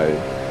feet dry,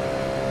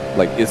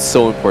 like it's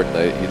so important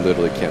that you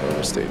literally can't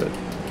overstate it.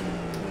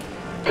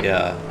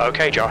 Yeah.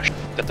 Okay, Josh.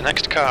 The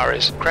next car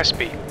is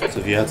Crespi. So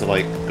if you had to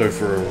like go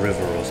through a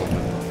river or something,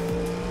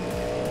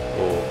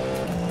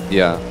 or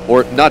Yeah,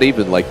 or not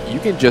even, like you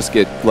can just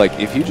get like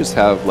if you just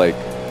have like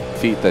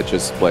feet that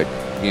just like,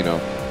 you know,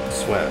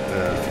 sweat.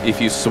 Yeah.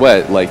 if you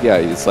sweat, like yeah,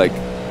 it's like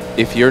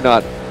if you're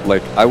not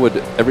like I would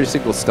every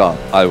single stop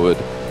I would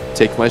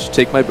take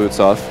my boots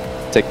off,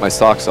 take my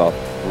socks off,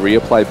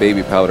 reapply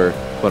baby powder,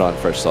 put on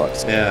fresh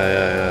socks.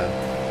 Yeah.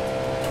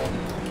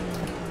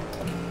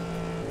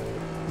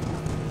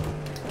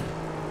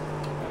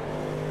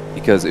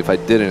 Because if I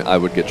didn't, I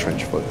would get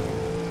trench foot.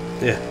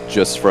 Yeah.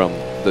 Just from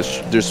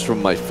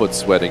my foot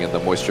sweating and the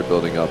moisture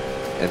building up,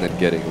 and then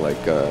getting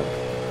like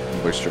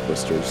moisture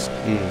blisters.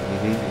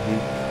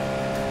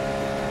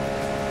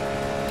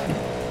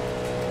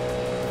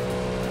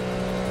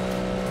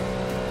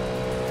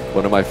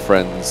 One of my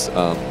friends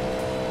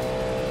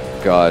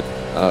got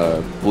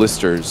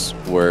blisters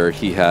where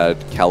he had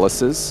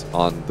calluses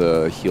on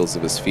the heels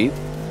of his feet,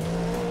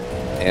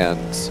 and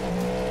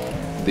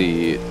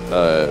the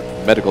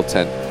medical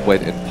tent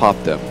went and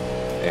popped them,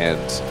 and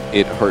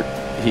it hurt.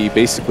 He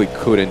basically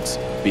couldn't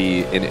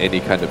be in any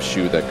kind of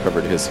shoe that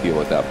covered his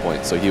heel at that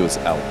point, so he was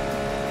out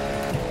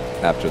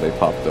after they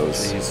popped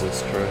those.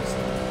 Jesus Christ.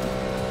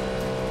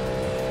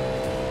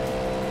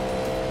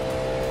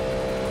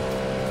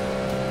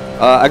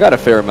 I got a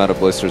fair amount of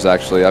blisters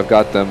actually. I've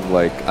got them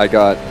like I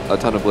got a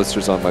ton of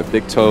blisters on my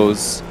big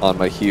toes, on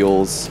my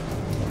heels,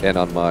 and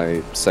on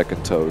my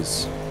second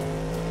toes.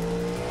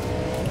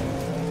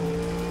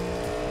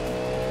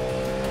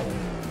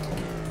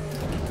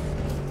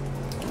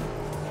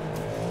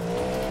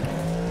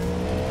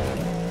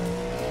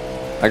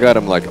 I got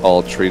them like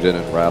all treated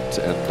and wrapped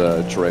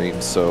and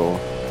drained, so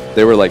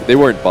they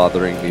weren't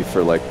bothering me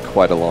for like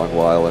quite a long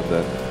while, and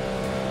then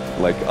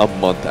like a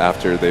month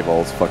after they've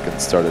all fucking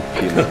started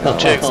peeling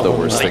out. It's the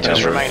worst thing Liters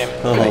ever. remaining.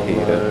 I hate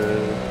it.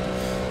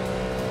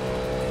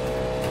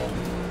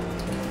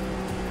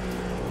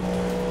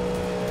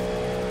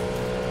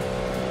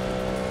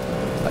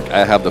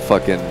 I have the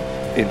fucking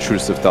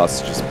intrusive thoughts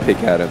to just pick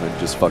at him and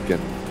just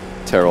fucking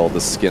tear all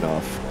the skin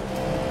off.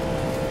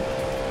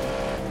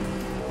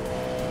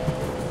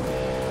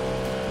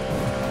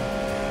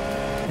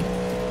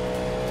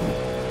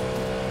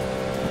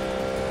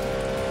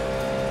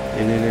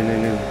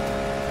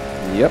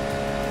 Yep.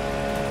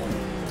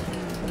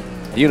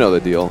 You know the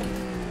deal.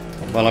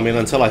 Well, I mean,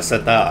 until I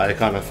said that, I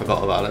kind of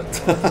forgot about it.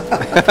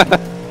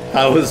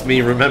 That was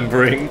me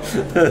remembering.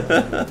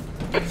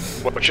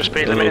 What's your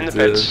speed limit in the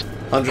pits?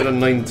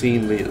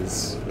 119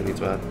 meters. We need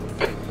to add.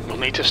 We'll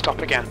need to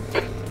stop again.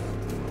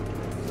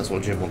 That's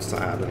what Jim wants to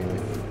add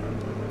anyway.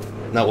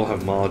 That will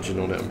have margin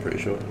on it, I'm pretty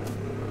sure.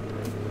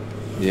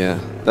 Yeah,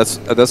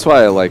 that's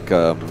why I like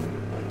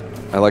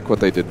what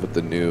they did with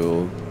the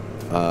new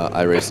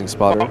iRacing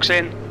spotter. Box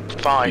in.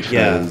 5.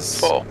 Because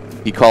 4.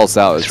 he calls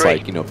out. It's 3,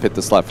 like, you know, pit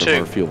this lap for 2,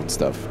 more fuel and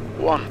stuff.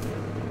 1.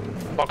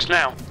 Box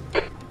now.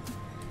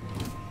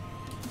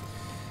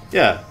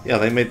 Yeah,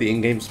 they made the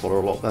in-game spotter a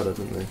lot better,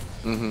 didn't they?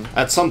 Mm-hmm.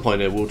 At some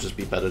point, it will just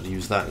be better to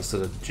use that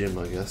instead of Jim,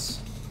 I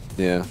guess.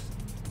 Yeah.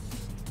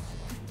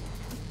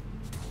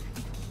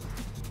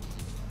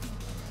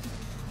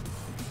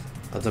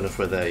 I don't know if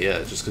we're there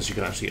yet, just because you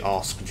can actually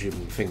ask Jim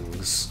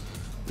things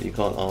that you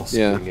can't ask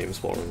Yeah. in-game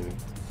spotter.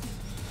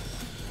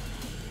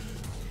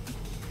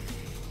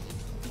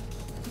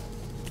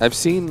 I've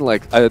seen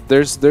like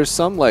there's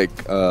some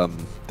like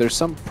there's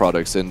some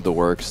products in the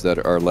works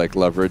that are like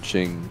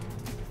leveraging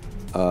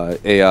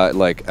AI,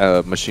 like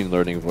machine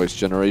learning voice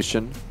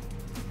generation,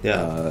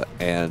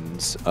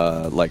 and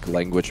like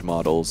language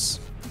models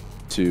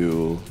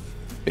to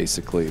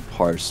basically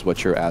parse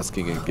what you're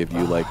asking and give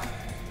you like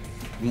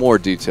more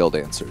detailed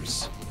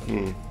answers.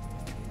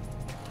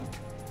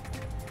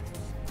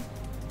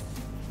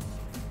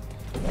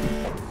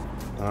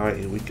 Alright,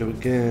 here we go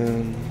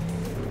again.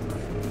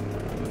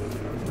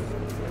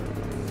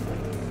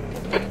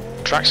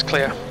 Track's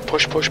clear.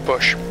 Push, push,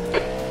 push.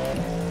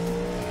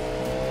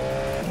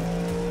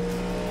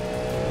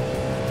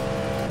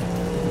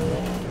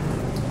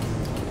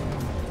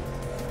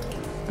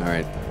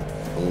 Alright,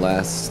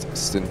 last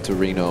stint to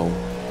Reno,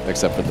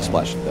 except for the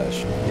splash and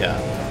dash. Yeah.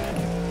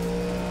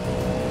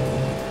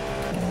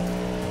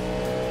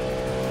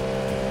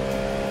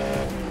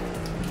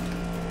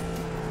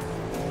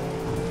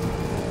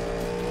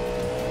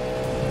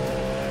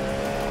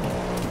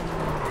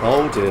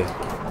 Oh dear.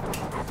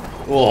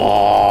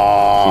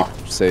 Whoa.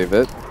 Save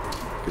it.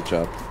 Good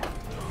job.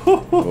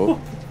 Oh.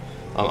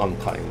 I'm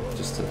cutting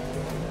just to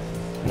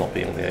not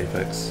be on the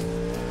apex.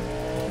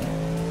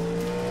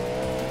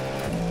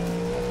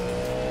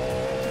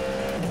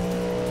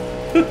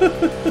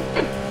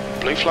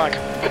 Blue flag.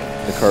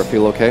 The car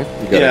feel okay?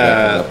 You got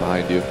Yeah. it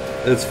behind you.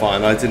 It's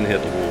fine, I didn't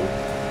hit the wall.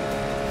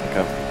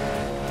 Okay.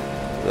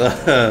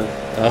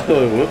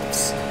 Oh,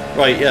 whoops.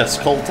 Right, yes,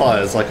 cold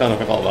tires, I kind of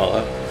forgot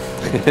about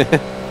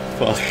that.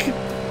 Fuck.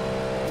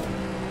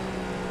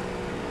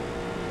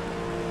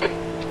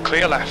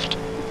 Clear left.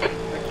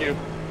 Thank you.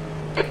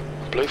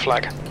 Blue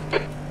flag.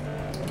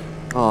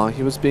 Aw,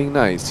 he was being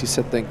nice. He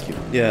said thank you.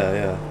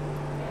 Yeah.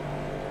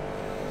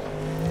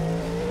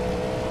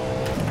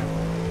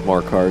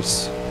 More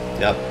cars.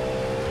 Yep.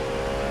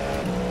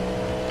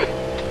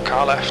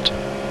 Car left.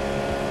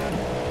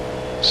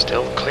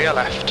 Still clear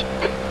left.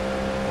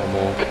 One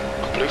more.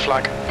 Blue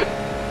flag.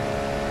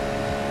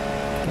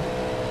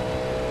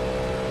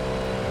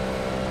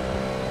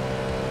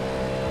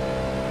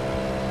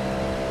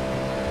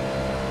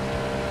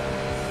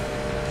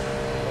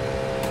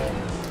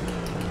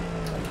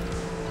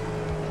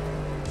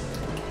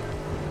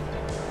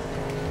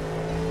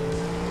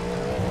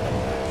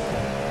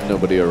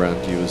 Nobody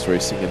around you is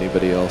racing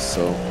anybody else,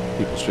 so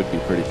people should be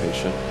pretty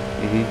patient.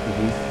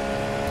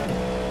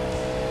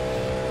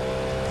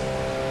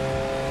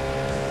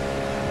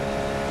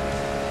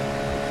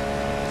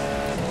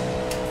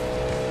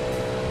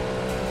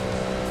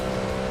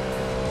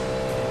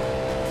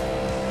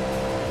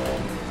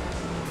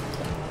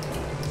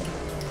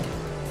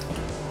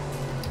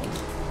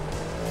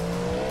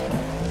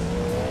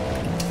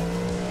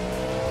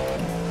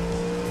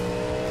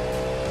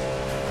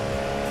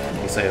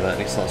 You say that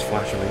and he starts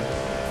flashing me.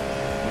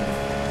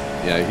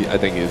 Yeah, I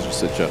think he's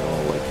just a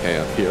general, like, hey,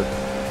 I'm here.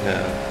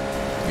 Yeah.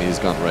 I mean, he's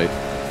gone right.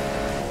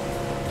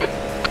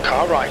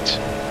 Car right.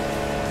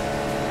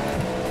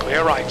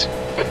 Clear right.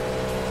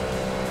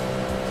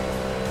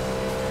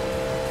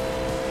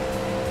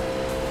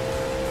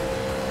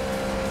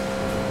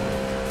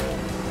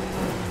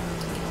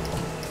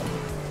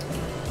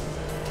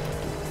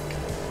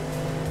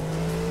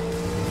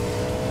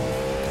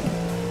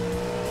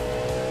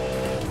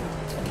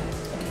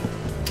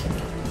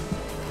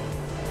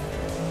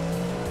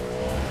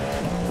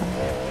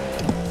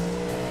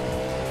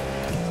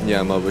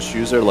 Yeah, MOBA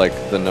shoes are like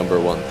the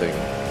 #1 thing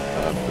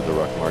for the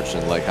ruck march,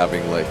 and like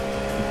having like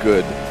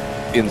good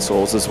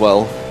insoles as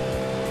well.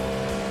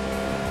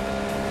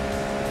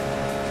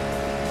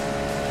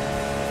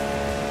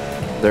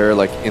 There are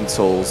like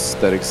insoles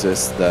that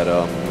exist that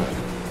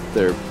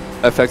they're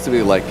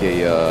effectively like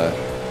a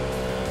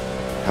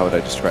how would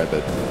I describe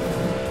it?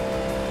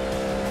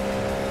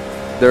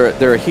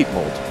 they're a heat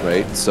mold,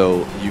 right?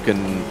 So you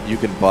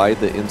can buy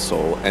the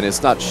insole, and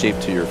it's not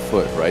shaped to your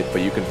foot, right?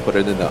 But you can put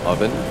it in the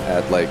oven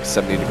at like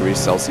 70 degrees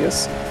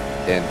Celsius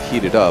and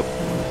heat it up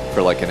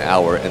for like an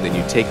hour, and then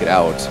you take it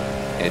out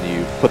and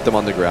you put them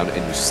on the ground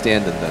and you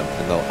stand in them,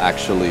 and they'll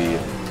actually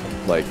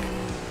like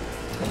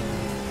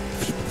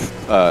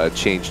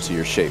change to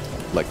your shape,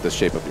 like the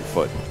shape of your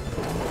foot,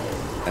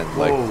 and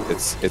like Whoa.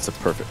 it's a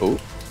perfect. Oh,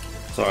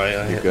 Sorry,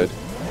 I you're hit good.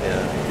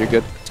 Yeah. You're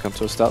good. Let's come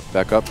to a stop.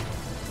 Back up.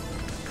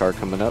 Car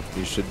coming up.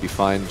 You should be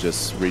fine.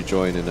 Just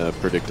rejoin in a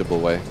predictable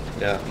way.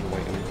 Yeah, I'm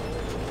waiting.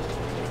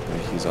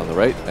 He's on the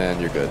right, and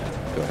you're good.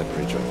 Go ahead and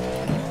rejoin.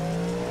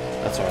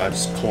 That's alright, I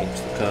just clonked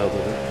the curb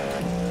with it.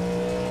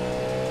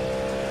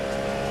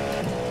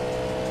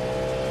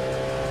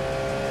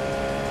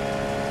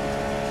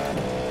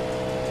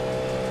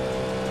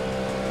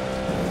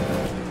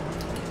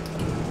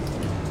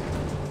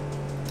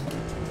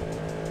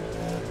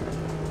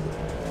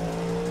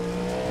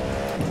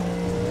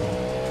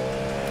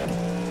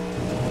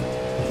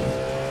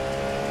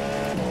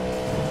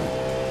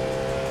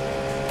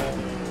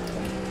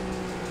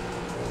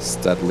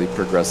 Steadily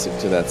progressing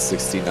to that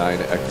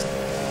 69x.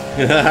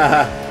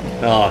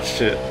 Oh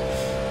shit.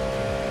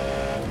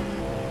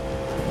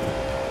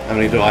 How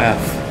many do I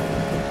have?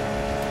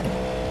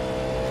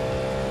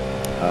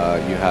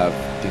 You have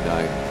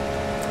D9.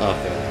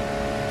 Okay.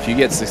 If you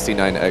get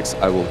 69x,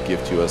 I will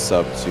gift you a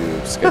sub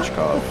to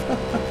Sketchkov.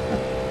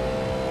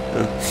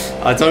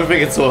 I don't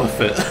think it's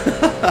worth it.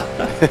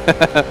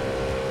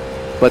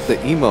 But the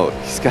emote,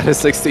 he's got a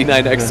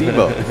 69x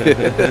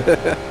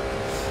emote.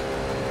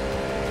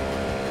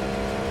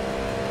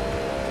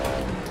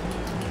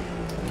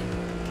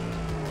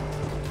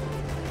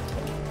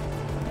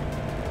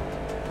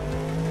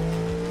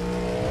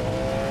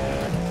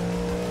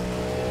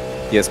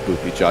 Yes,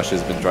 Boopy, Josh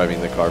has been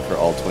driving the car for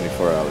all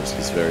 24 hours.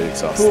 He's very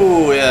exhausted.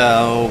 Ooh, yeah,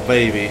 oh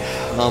baby.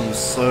 I'm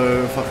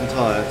so fucking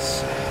tired.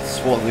 That's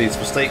what these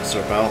mistakes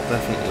are about,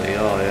 definitely.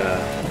 Oh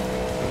yeah.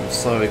 I'm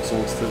so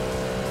exhausted.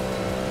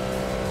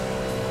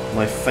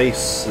 My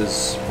face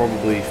is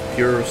probably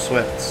pure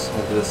sweat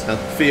under this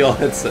VR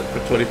headset for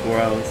 24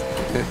 hours.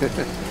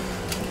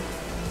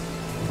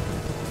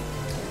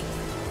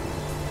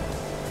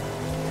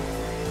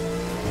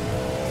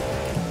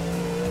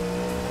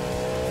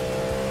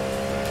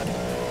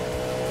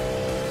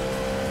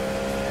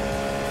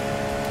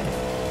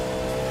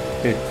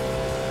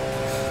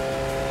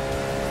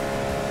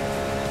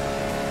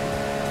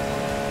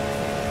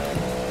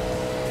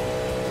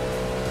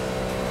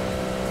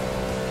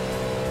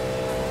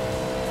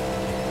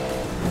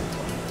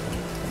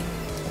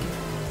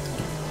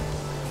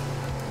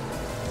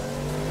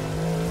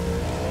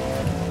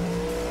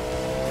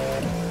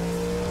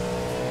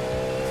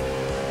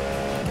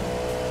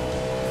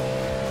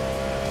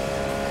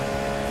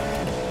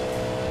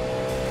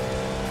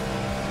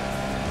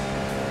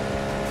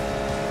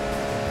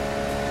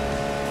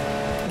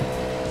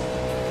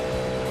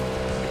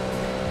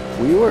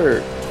 We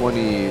were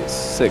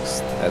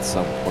 26th at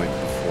some point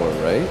before,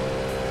 right?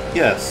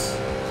 Yes.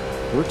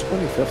 We're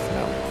 25th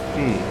now.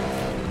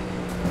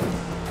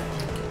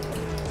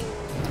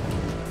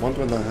 Wonder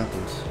when that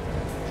happens.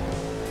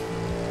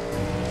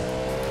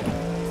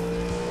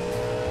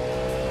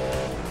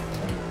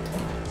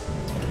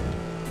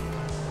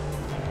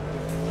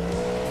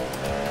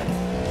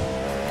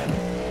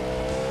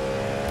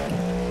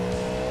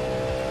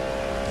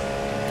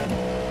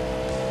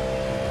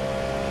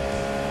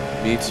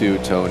 Me too,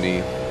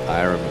 Tony.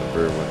 I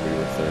remember when we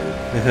were third.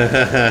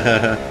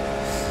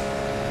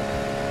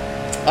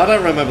 I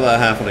don't remember that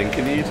happening.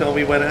 Can you tell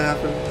me when it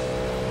happened?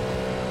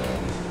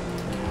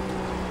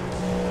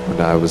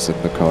 When I was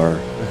in the car.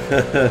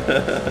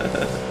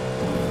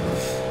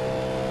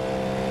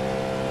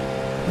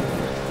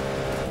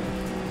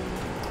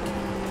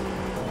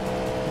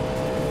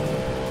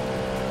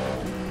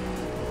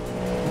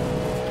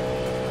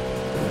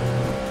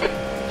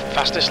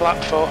 Fastest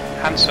lap for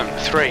Hanson,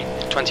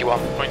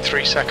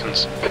 3:21.3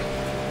 seconds.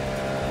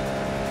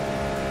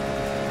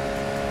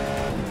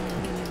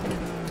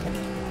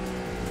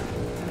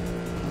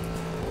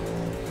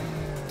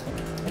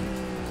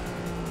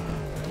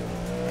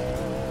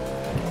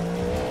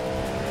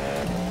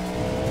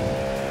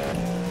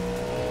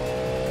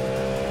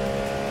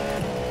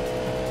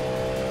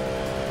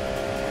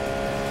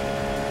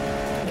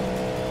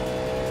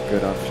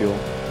 Good on fuel.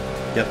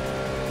 Yep.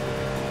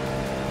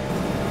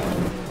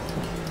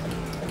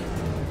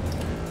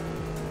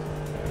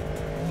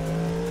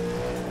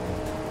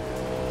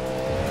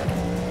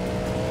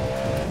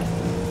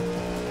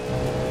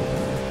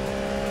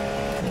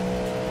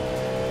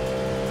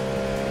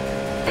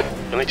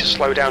 You'll need to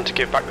slow down to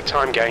give back the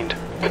time gained.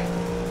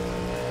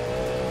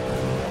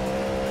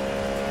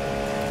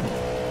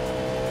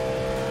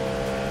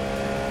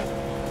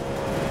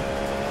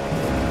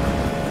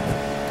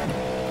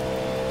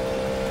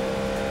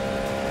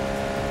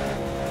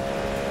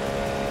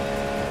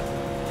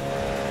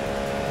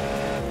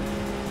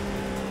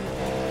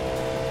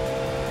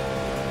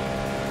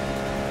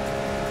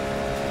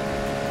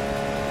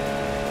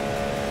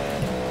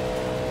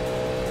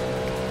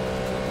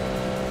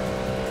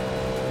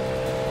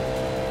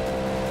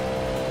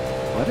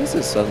 Why does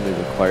it suddenly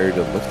require you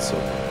to lift so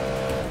much?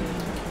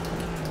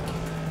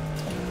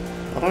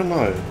 I don't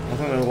know. I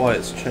don't know why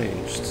it's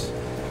changed.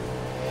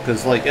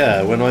 Because, like,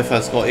 yeah, when I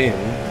first got in,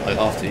 like,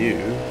 after you...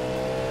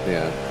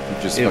 Yeah,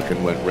 you just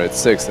fucking went red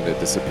 6 and it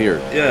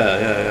disappeared.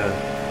 Yeah.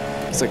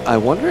 It's like, I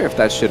wonder if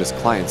that shit is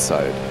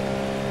client-side.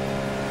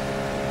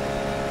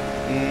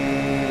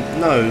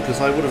 No, because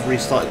I would have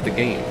restarted the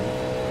game.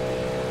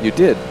 You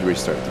did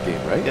restart the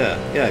game, right?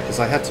 Yeah,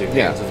 because I had to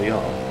get into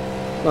VR.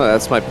 No,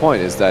 that's my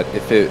point, is that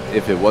if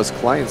it was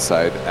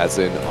client-side, as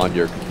in on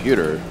your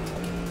computer,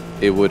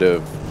 it would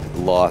have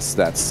lost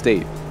that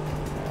state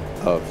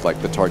of,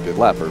 like, the target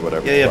lap or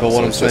whatever. Yeah, but what So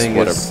I'm it's just saying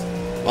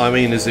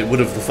is it would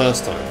have the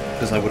first time,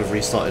 because I would have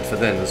restarted for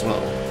then as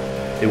well.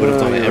 It would have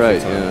done it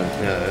every time.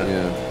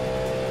 Yeah.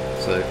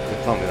 So, it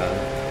can't be that.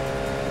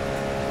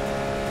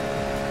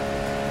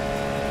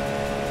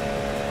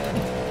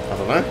 I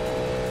don't know.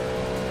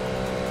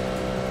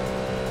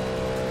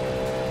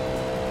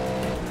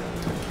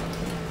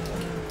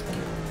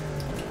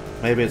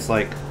 Maybe it's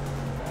like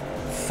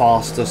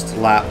fastest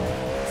lap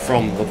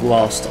from the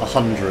last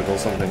 100 or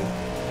something.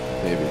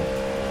 Maybe.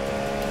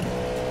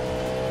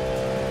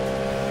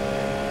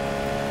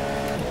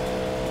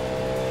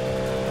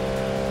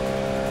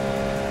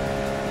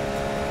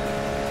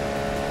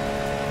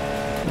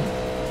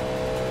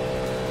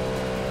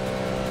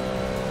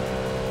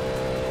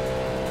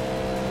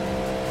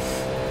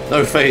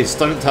 No face,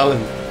 don't tell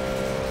him.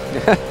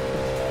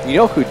 You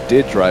know who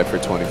did drive for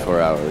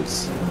 24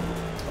 hours?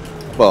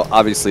 Well,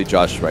 obviously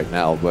Josh right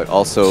now, but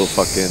also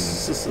fucking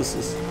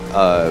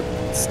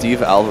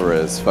Steve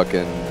Alvarez,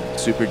 fucking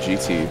Super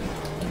GT,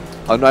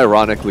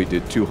 unironically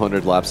did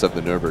 200 laps of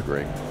the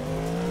Nürburgring.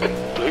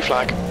 Blue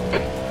flag.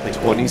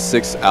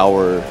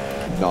 26-hour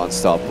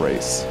non-stop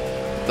race.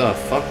 The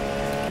fuck?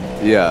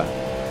 Yeah.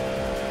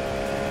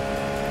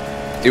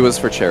 It was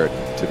for charity,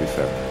 to be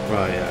fair.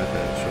 Right, yeah,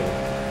 okay, sure.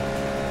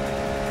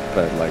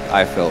 But, like,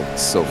 I felt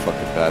so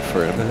fucking bad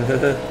for him.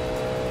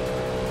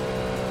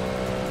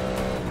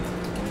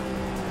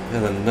 Yeah,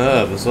 the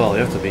nerve as well.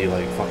 You have to be,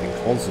 like, fucking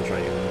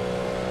concentrating.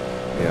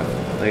 Yeah.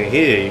 Like,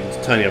 here, you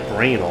can turn your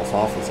brain off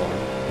half the time.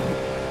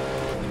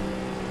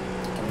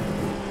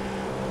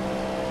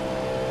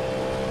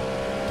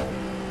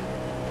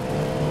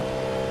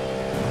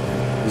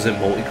 Was it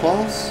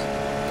multi-class?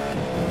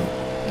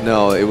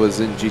 No, it was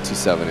in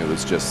GT7. It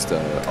was just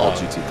all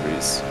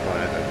GT3s.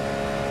 Right, okay.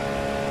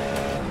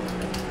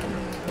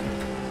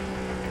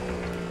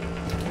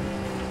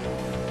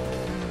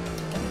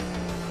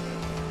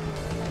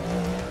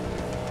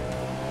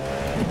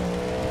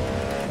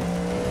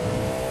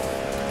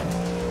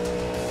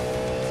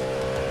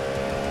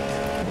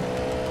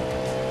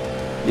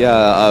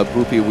 Yeah,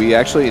 Boopy, we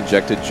actually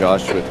injected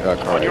Josh with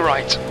car. On your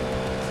right.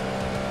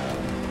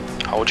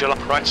 Hold your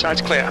right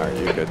side's clear. Alright,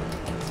 you're good.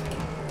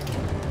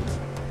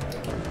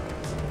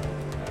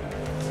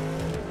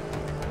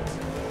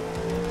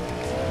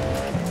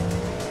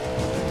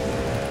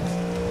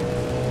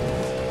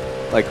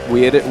 Like,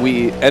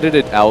 we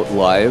edited out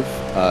live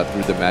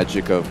through the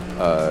magic of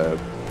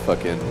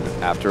fucking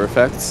After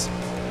Effects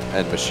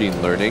and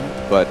machine learning,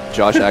 but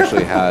Josh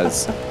actually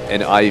has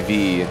an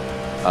IV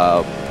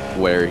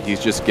where he's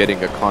just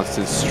getting a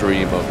constant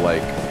stream of,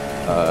 like,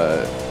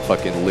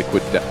 fucking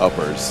liquid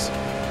uppers.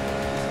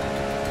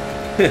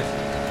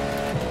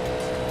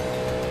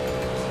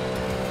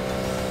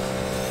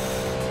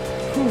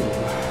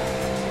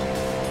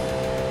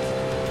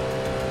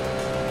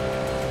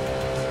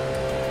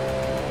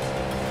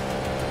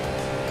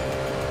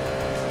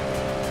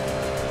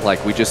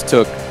 Like, we just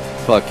took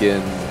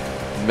fucking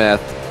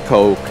meth,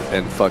 coke,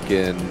 and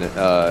fucking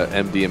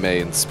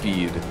MDMA and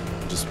speed,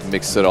 just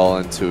mixed it all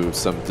into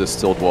some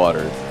distilled water,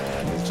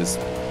 and it's just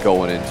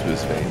going into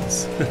his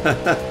veins.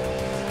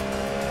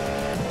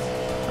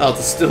 Oh,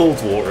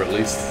 distilled water at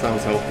least.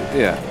 Sounds healthy.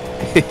 Yeah.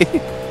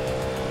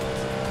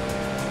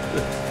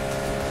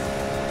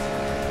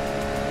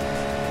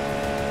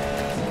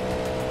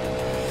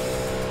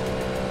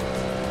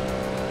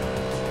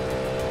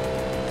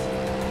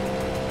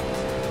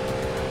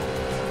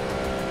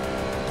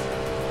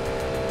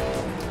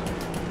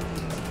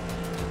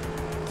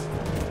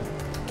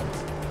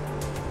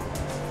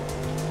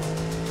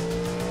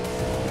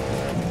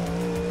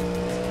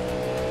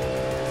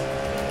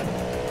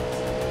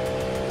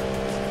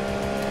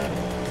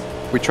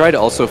 We tried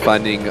also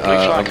finding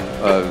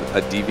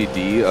a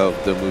DVD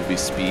of the movie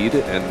Speed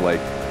and, like,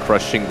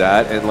 crushing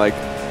that and, like,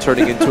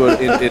 turning into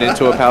it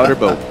into a powder,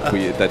 but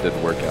that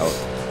didn't work out.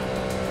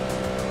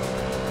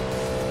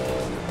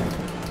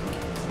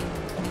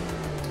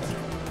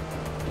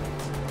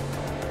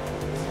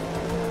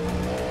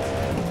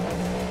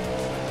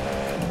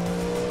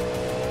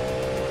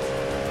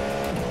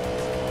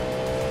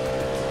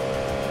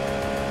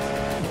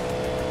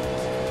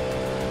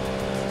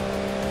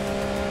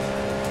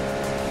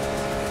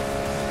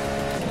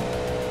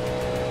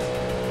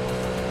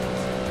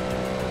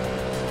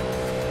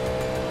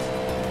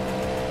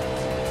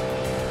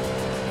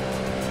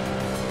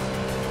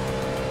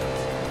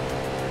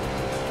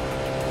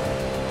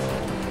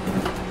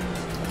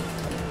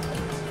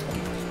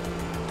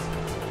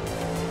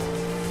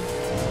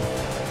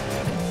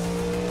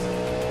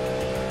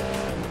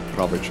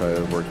 probably try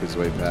to work his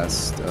way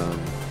past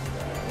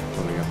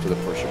coming up to the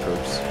Porsche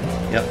curves.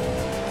 Yep.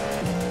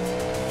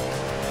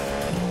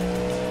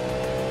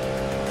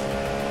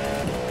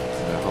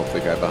 And I hope the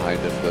guy behind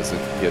him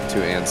doesn't get too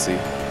antsy.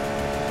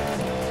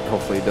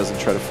 Hopefully he doesn't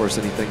try to force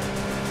anything.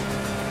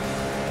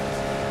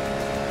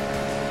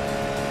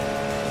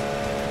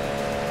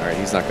 Alright,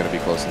 he's not going to be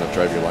close enough.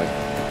 Drive your line.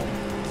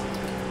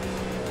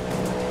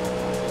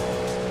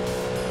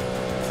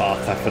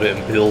 Fuck, I put it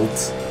in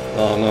builds.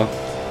 Oh no.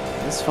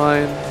 It's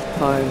fine.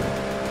 Fine.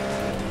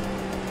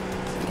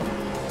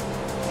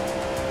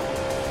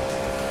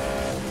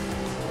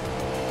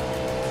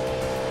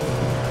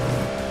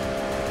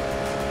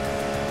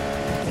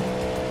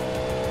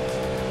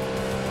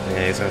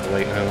 Yeah, he's gonna have to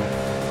wait now.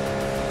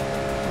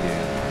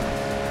 Yeah.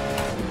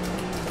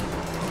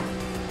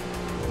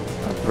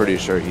 I'm pretty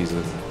sure he's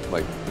in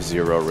like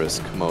zero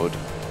risk mode.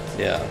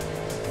 Yeah.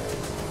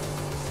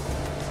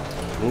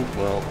 Oh,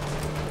 well.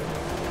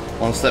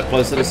 One step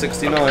closer to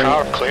 69.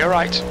 Car clear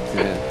right.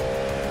 Yeah.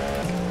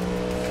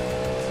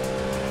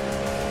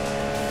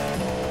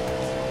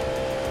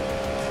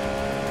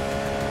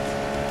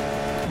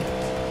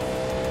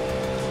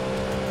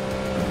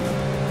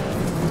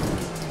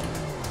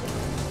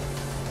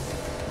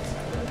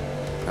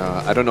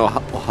 I don't know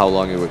how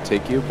long it would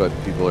take you, but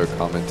people are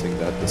commenting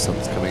that the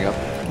sun's coming up.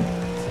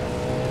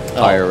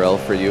 Oh. IRL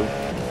for you.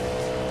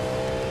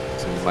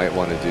 So you might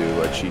want to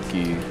do a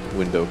cheeky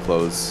window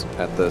close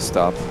at the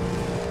stop.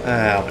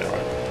 I'll be right.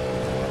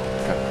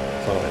 Okay.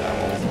 Sorry, that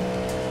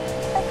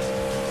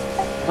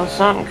The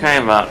sun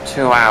came up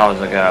 2 hours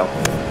ago.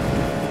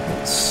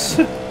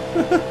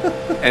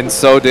 one. And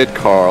so did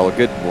Carl.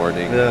 Good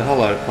morning. Yeah,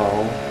 hello,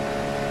 Carl.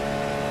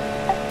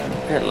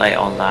 A bit late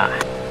on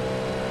that.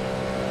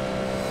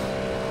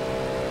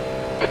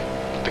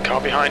 The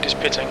car behind is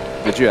pitting.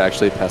 Did you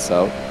actually pass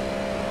out?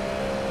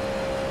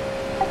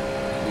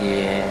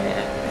 Yeah.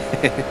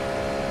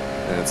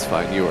 That's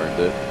fine. You earned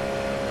it.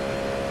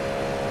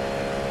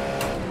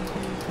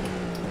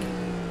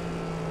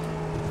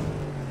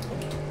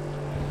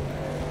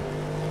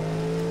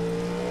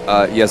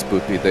 Yes,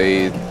 Boopy,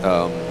 they,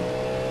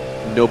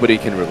 nobody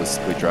can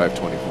realistically drive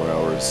 24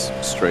 hours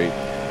straight.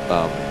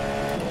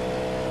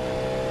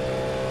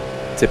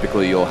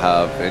 Typically you'll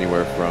have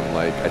anywhere from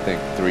like, I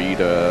think 3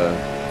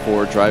 to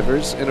 4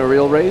 drivers in a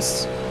real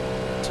race.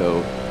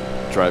 So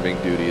driving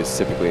duty is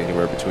typically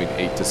anywhere between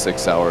 8 to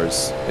 6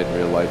 hours in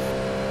real life.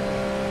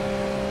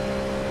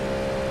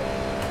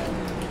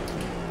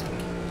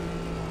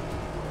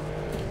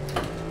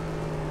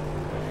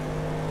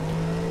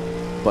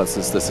 But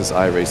since this is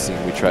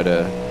iRacing, we try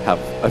to have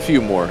a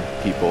few more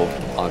people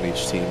on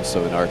each team.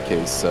 So in our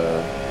case, we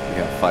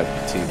have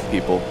 5 team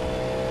people.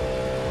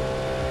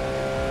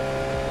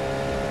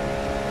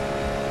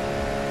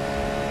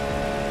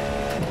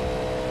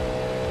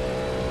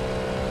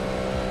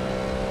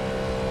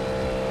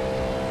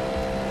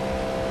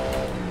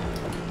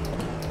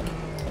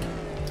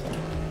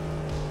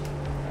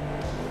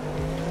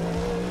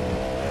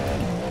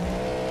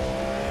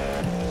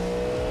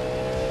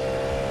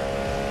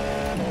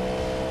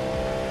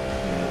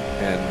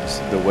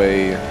 The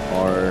way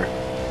our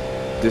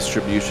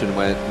distribution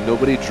went,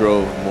 nobody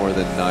drove more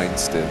than 9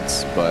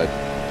 stints, but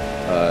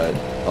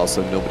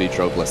also nobody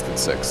drove less than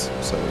 6.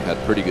 So we had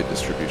pretty good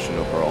distribution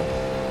overall.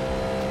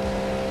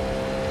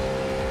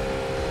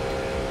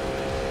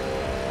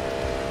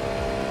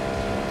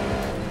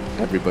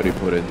 Everybody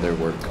put in their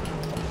work.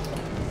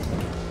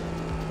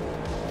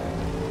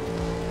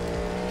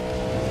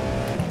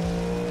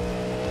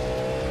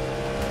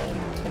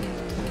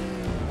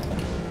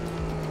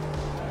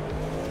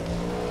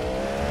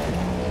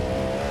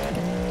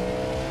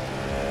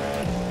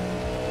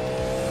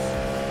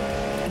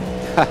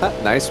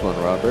 Nice one,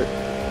 Robert.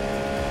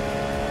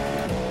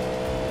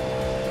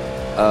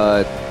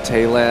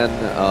 Taylan,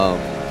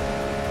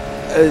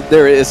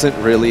 there isn't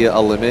really a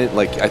limit.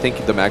 Like, I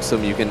think the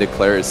maximum you can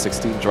declare is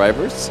 16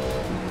 drivers.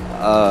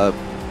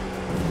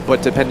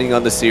 But depending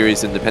on the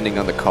series and depending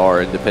on the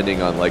car and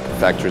depending on like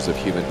factors of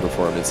human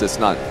performance, it's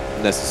not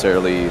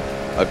necessarily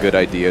a good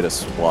idea to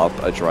swap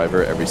a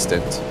driver every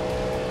stint.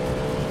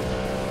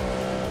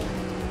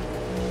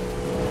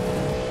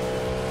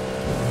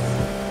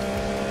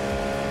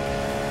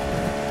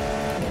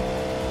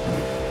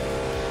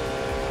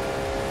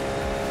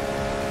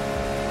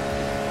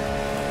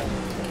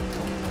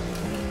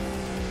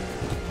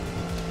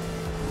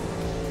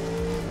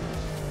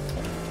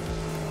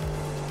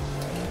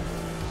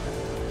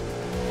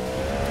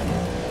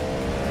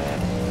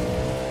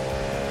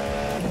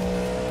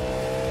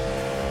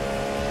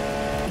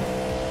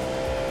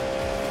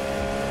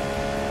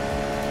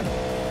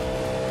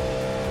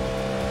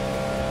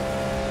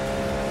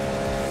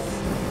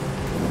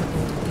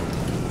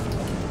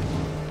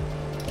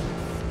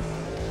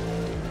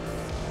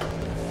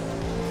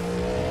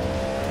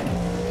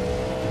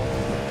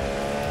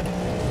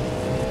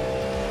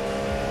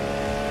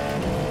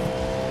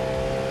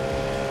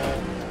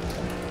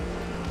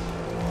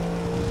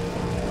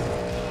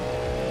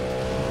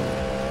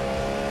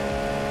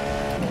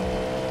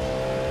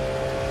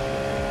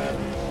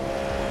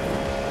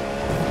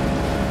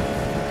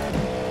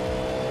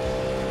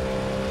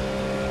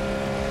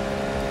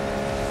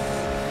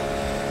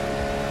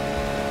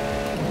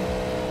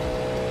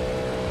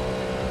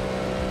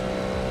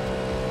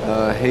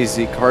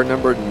 Hazy, car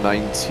number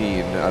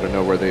 19. I don't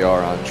know where they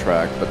are on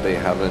track, but they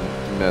haven't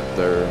met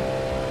their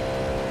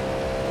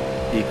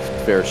peak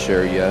fair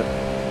share yet.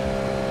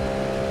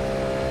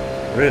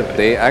 Really?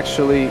 They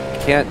actually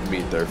can't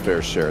meet their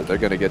fair share. They're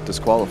going to get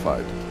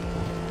disqualified.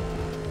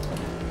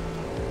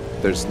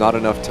 There's not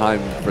enough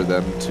time for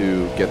them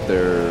to get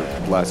their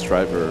last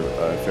driver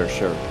fair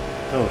share.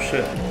 Oh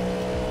shit.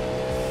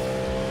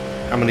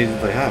 How many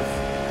did they have?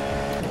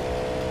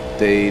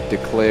 They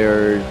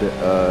declared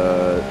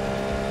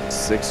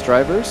 6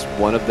 drivers.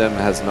 One of them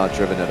has not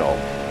driven at all.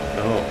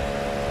 Oh.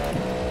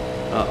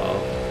 Uh-oh.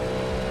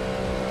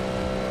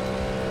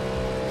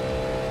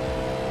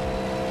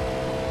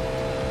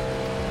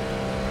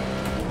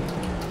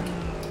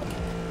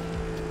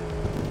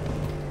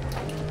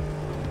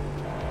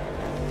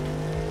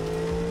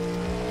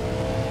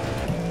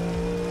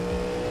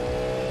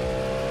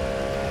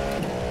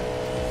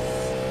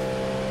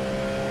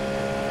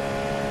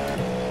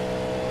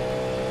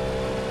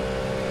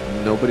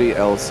 Nobody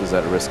else is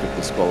at risk of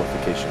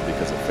disqualification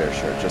because of fair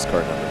share, just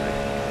car number 9.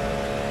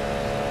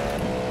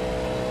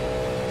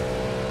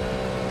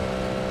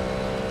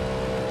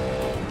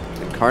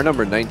 And car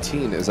number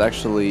 19 is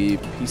actually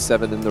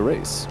P7 in the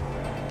race.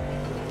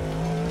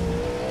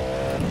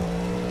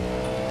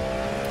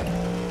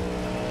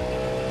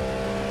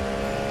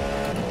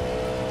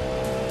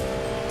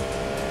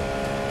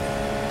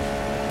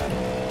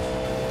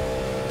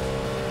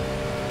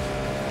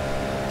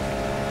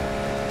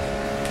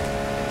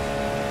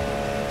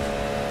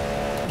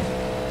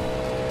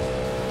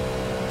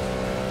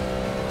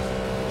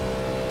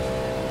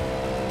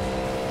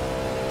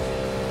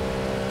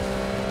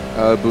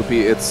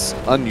 Boopy, it's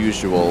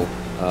unusual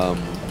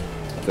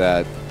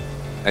that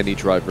any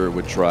driver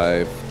would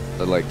drive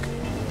like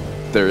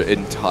their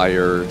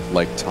entire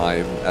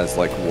time as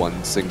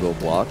one single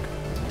block,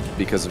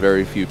 because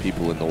very few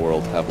people in the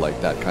world have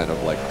that kind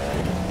of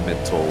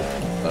mental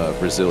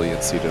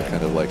resiliency to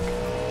kind of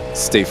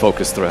stay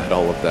focused throughout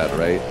all of that,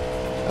 right?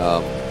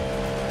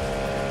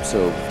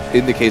 So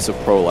in the case of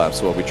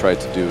prolapse, what we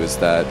tried to do is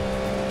that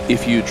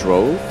if you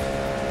drove,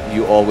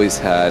 you always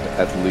had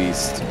at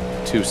least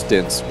 2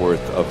 stints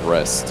worth of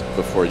rest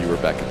before you were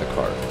back in the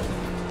car.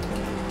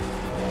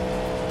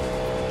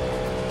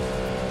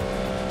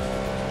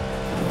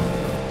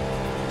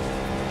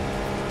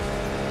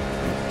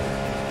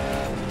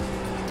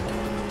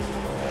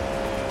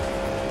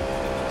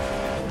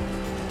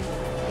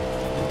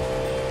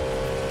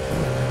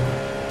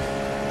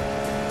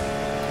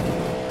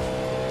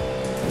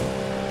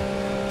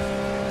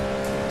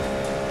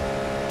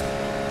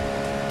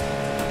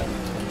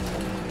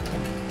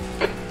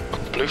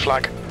 Blue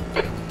flag.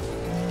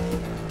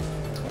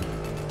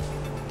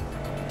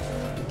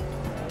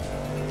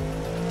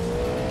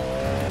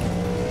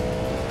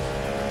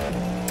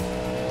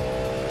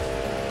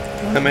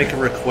 Can I make a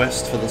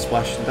request for the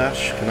splash and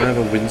dash? Can I have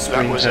a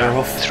windscreen That was tear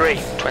off?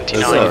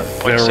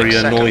 3:29.6 There's a very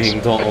seconds. annoying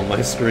dot on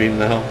my screen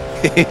now.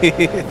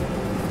 It's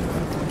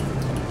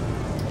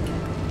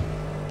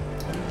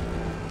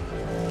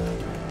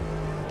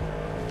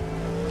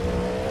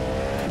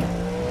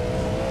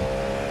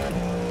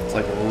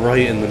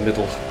right in the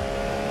middle.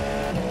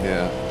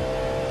 Yeah.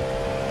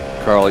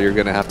 Carl, you're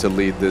gonna have to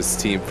lead this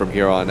team from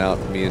here on out.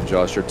 Me and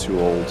Josh are too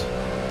old.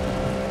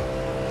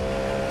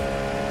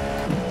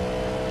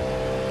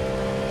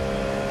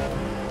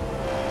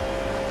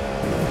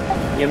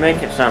 You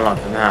make it sound like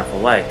I'm half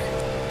awake.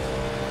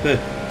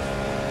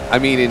 I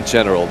mean, in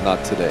general,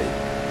 not today.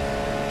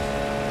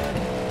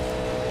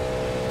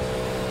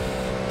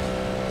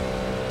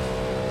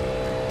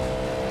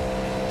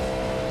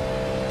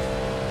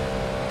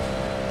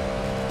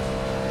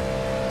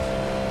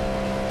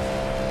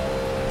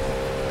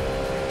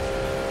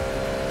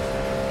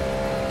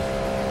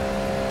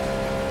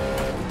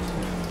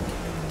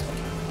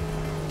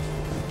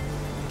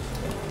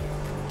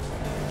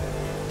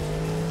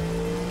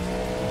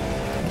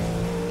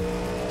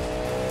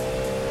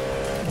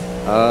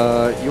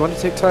 You want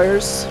to take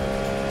tires?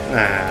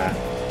 Nah.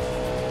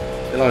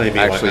 It'll only be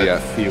Actually, a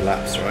few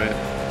laps, right?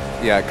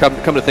 Yeah,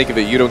 come to think of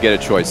it, you don't get a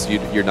choice.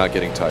 You're not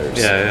getting tires.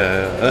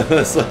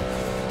 Yeah. So,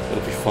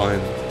 it'll be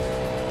fine.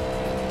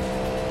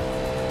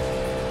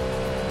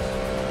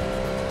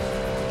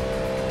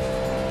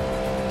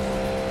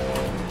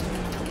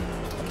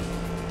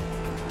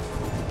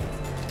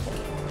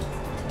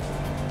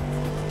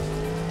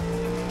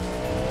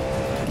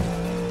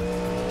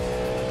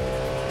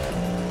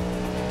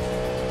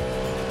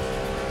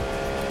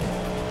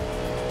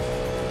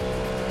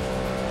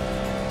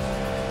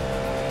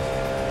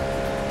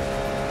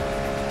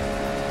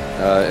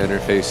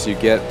 Interface, you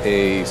get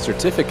a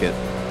certificate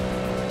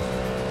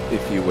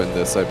if you win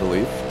this, I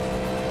believe.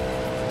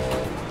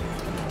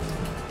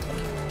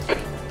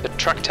 The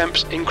track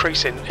temp's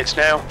increasing. It's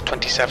now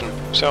 27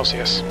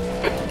 Celsius.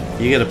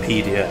 You get a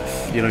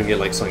PDF. You don't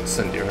get something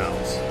sent to your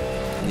house.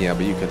 Yeah,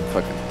 but you can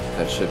fucking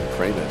that shit and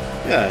frame it.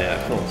 Yeah,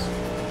 of course.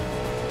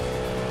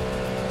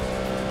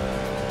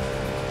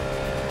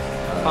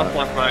 Top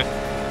left, mate.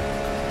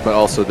 But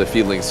also the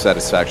feeling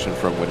satisfaction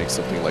from winning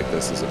something like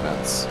this is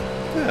immense.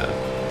 Yeah.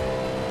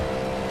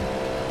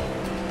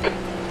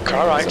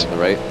 Car right. Is that on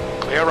the right?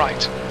 Clear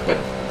right. Okay.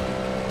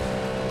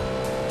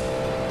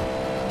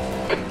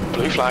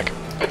 Blue flag.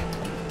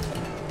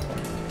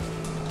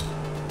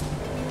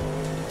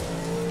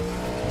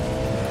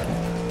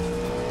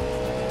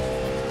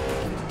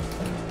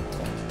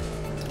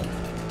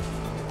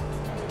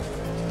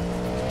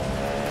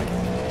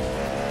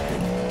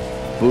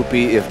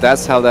 Boopy, if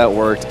that's how that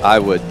worked, I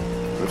would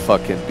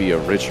fucking be a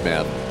rich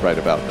man right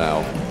about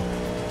now.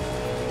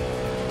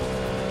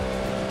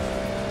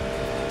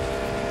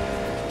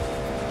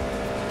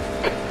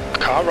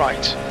 Car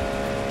right.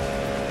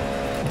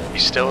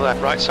 He's still there.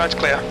 Right side's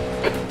clear.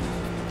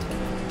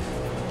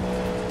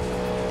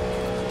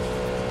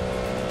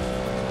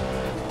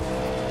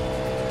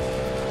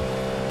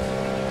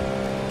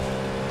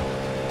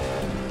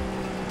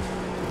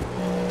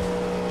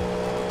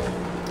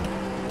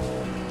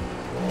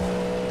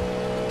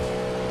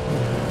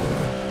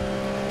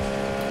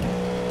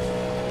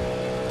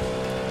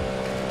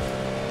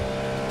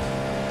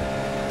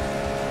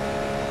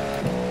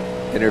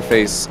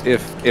 Interface,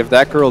 if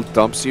that girl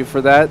dumps you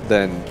for that,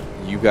 then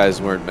you guys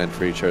weren't meant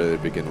for each other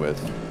to begin with.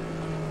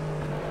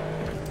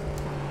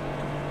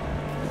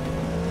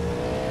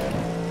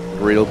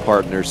 Real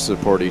partners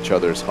support each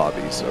other's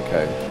hobbies,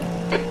 okay?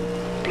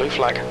 Blue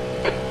flag.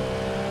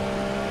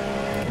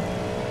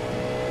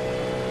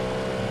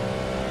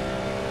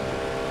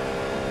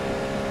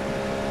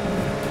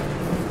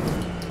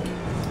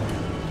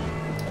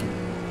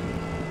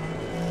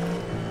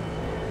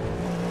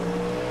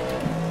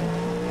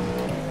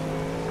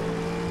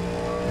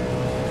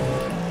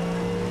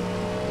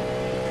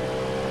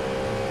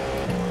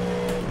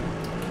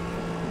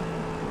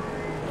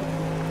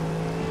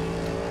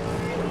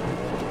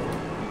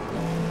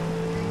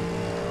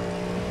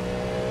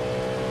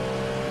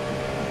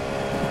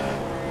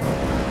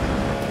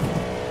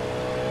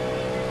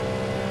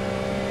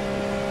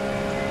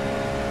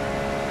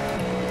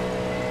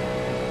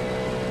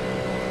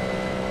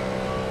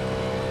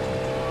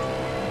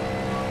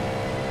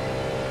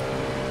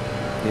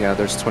 Yeah,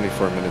 there's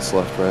 24 minutes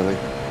left, Riley.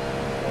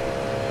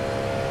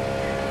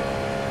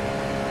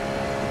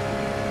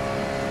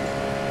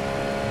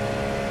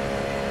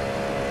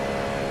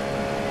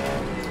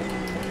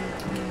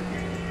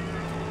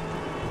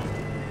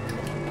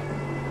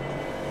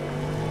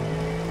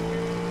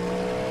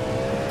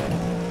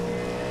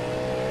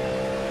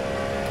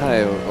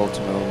 Hi,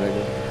 Ultima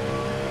Omega.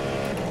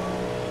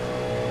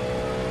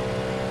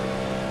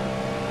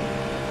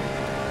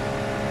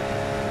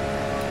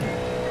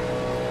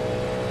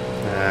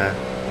 Nah,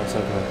 I'm not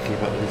gonna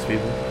keep up with these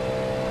people.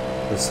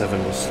 The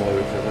 7 was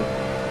slow for a bit.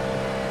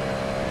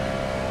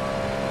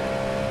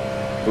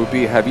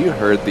 Boopy, have you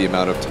heard the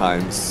amount of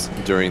times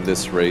during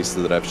this race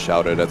that I've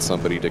shouted at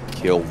somebody to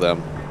kill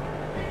them?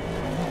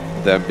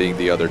 Them being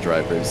the other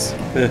drivers.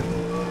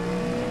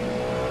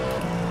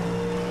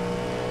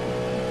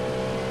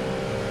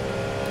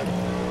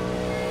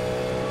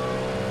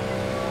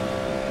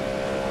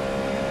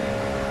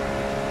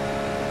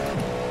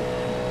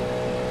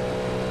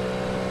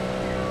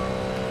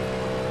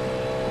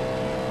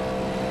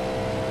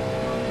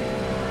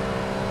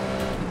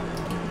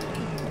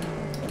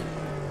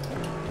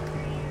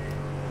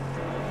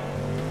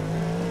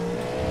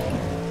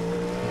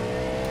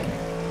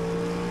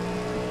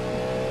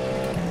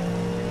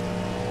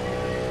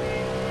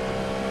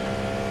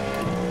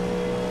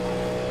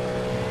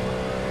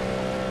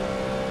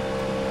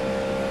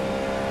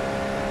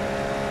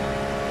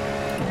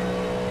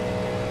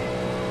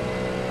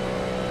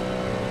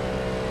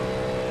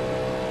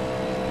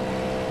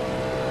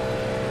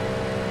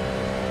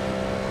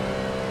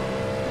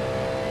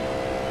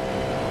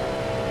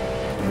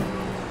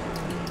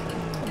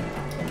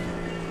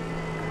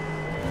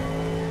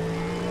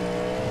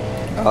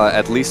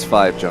 At least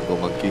 5, Jungle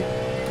Monkey.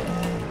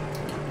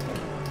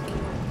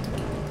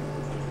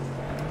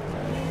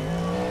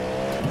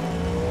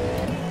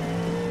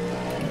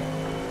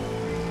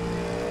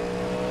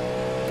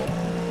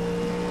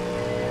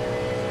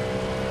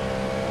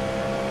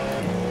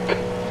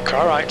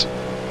 Car right.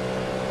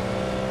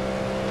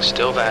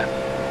 Still there.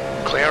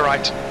 Clear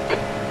right.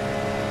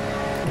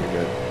 You're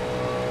good.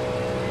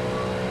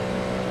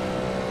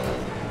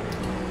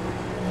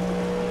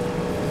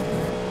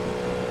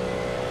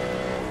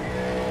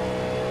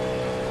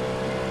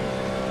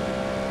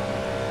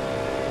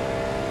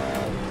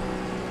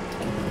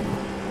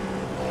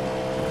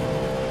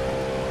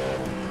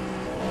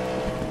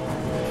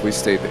 If we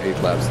stayed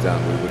 8 laps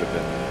down, we would have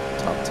been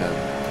top 10.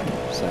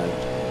 Sad.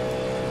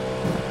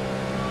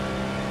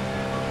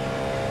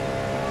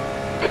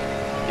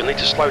 You'll need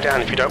to slow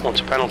down if you don't want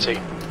a penalty.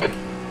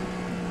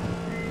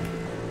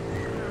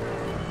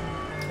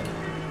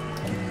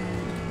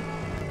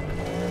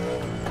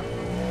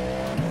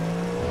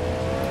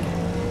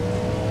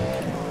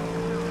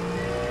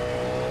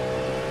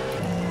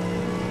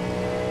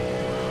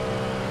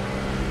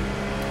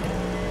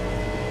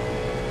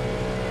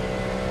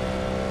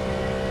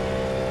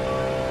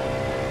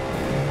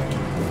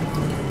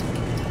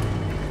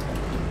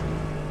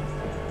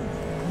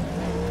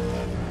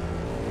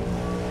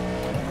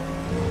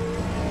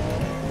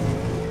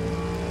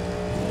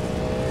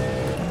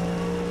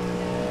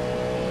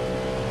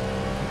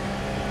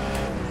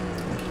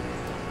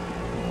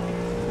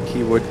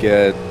 he would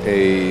get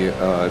a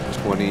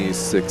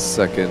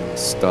 26-second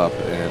stop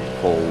and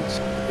hold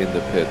in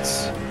the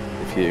pits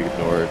if he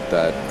ignored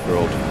that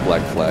world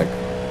black flag.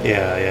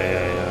 Yeah.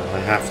 I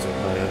have to.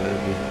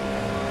 It'd be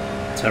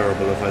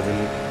terrible if I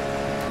didn't.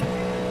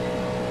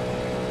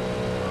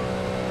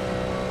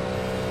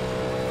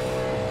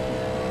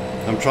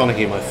 I'm trying to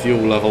keep my fuel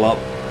level up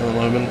at the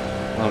moment.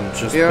 I'm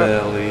just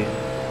barely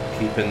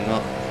keeping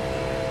up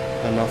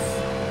enough.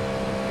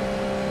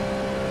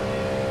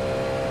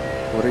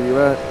 What are you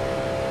at?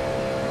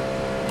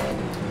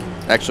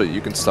 Actually,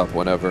 you can stop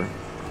whenever.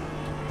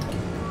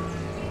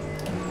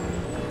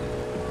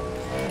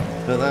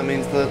 But that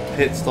means the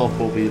pit stop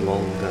will be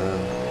longer.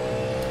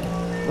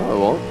 No, it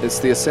won't. It's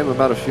the same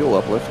amount of fuel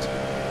uplift.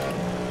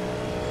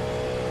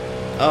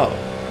 Oh.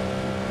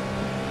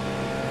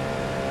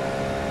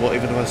 What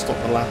even if I stop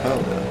the lap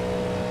earlier?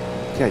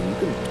 Yeah, you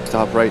can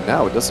stop right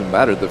now. It doesn't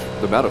matter. The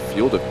amount of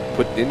fuel to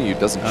put in you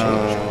doesn't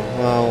change.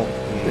 Well.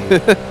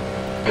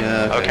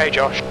 Yeah. Okay,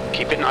 Josh,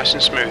 keep it nice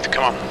and smooth.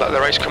 Come on, let the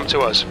race come to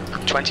us.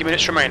 20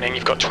 minutes remaining.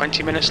 You've got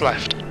 20 minutes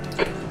left.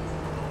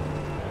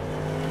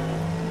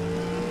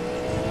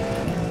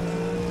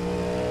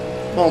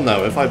 Well,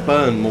 no. If I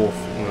burn more,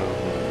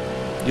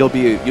 You'll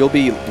be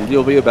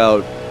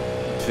about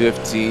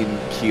 15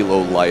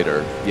 kilo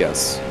lighter.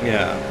 Yes.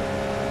 yeah.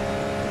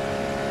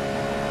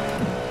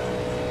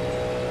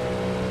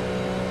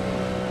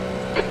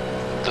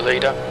 The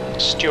leader,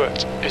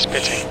 Stuart, is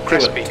pitting. Stuart.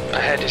 Crispy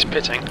ahead is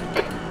pitting.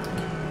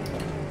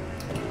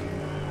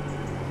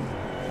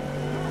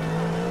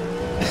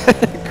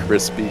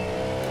 Crispy.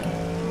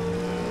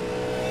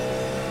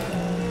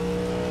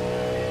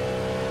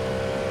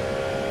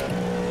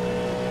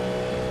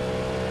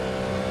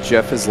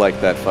 Jeff is like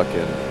that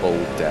fucking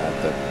old dad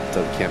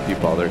that can't be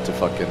bothered to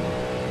fucking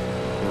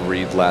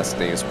read last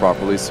names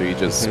properly, so he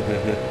just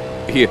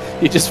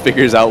he just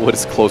figures out what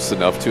is close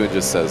enough to and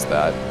just says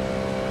that.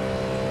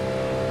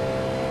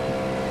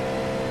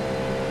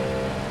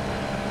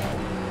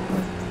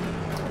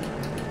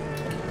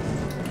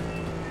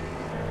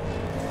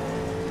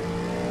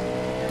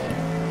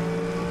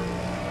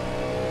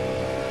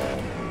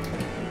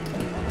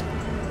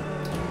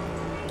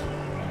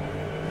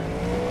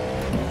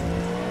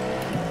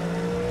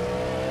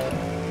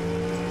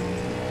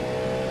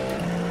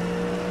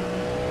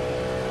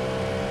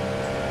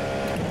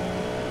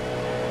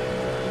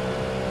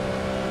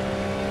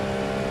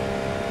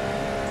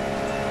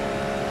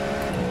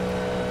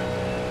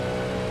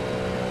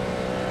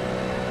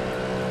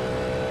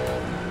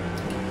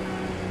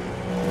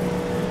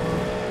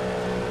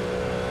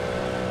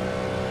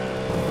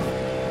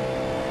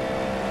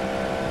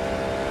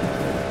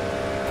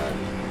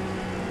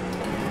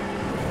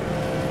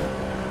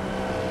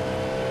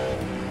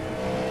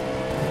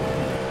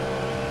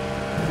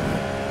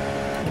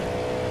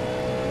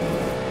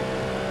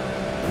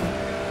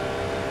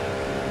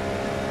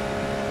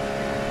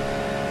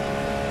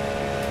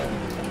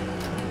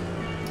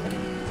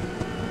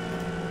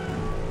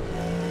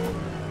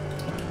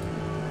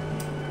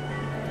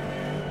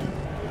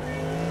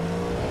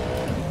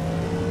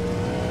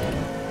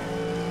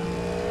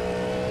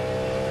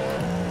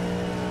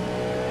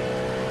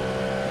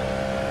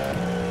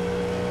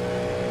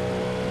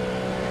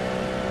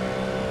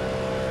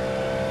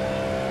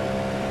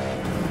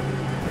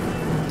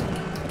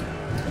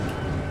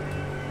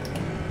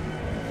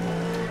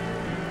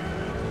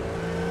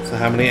 So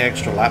how many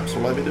extra laps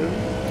will I be doing?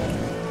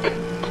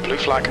 Blue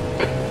flag.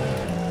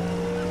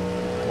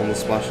 On the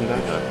splash and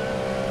dash?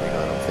 Hang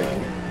on, I'm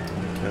thinking.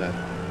 Yeah.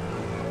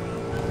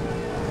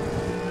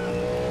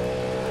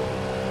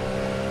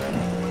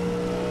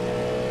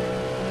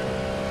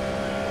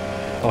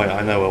 Oh yeah,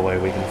 I know a way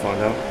we can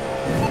find out.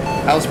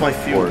 How's my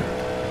fuel?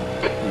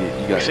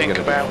 You We got think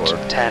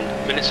about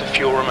 10 minutes of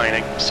fuel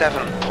remaining.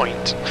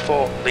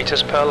 7.4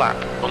 litres per lap.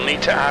 We'll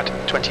need to add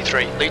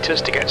 23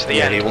 litres to get to the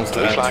Yeah, end. he wants to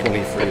Blue add flag.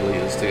 23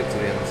 litres to get to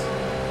the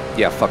end.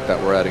 Yeah, fuck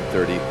that. We're adding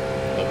 30.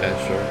 Okay,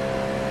 sure.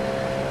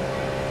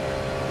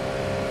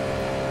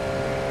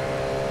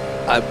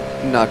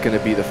 I'm not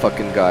gonna be the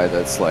fucking guy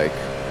that's like,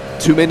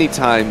 too many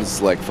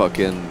times like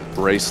fucking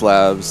race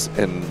labs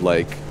and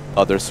like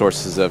other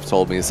sources have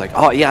told me it's like,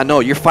 oh yeah,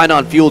 no, you're fine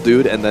on fuel,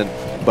 dude, and then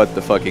but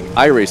the fucking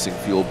iRacing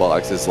fuel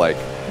box is like,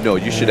 no,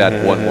 you should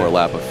add one more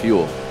lap of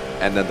fuel,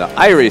 and then the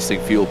iRacing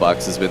fuel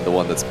box has been the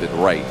one that's been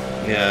right.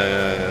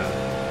 Yeah.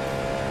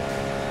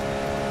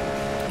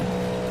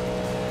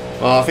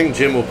 Well, I think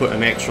Jim will put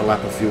an extra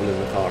lap of fuel in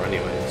the car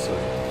anyway, so...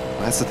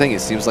 That's the thing,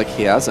 it seems like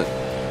he hasn't.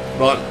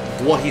 But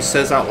what he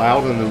says out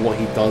loud and then what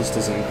he does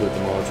doesn't include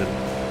the margin.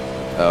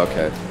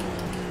 Okay.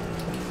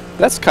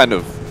 That's kind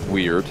of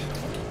weird.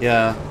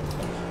 Yeah.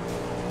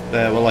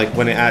 Yeah, well, like,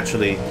 when I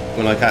actually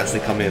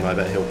come in, I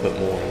bet he'll put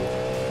more in.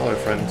 Hello,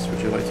 friends. Would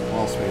you like to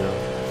pass me now?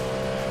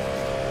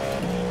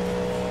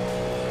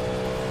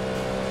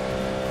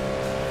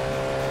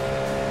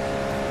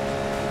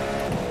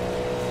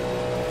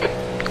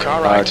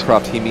 Car right.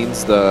 Croft, he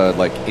means the,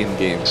 like,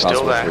 in-game Still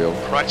Cosmos there. wheel.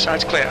 Right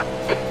side's clear.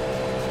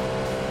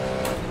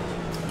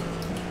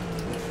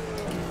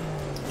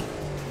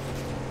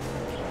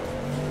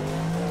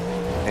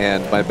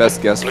 And my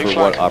best guess Blue for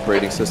flag. what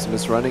operating system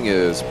is running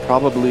is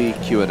probably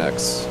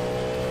QNX.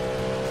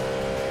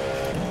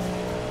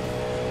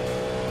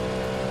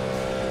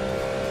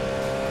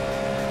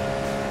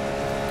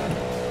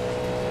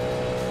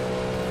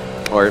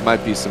 Or it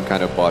might be some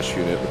kind of Bosch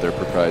unit with their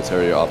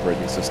proprietary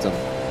operating system.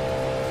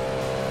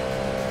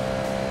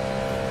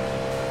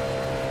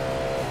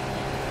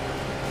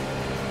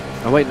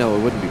 Oh wait, no,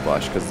 it wouldn't be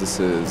Bosch because this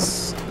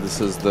is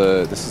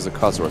a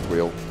Cosworth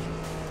wheel.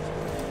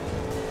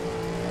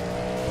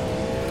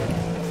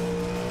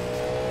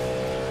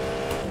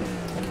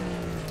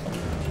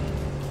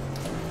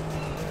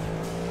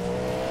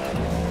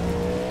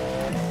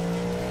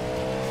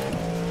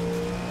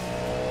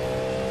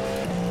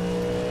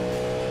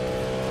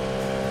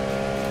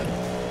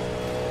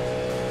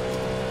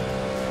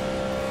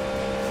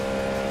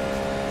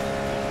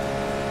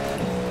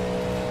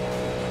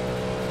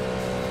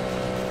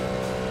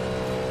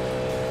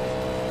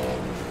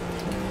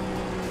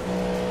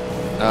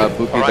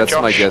 Boopy, Alright, that's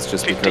my Josh, guess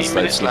just 15 because I've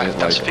minutes seen left, it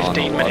that's like on a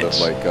 15 lot minutes.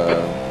 of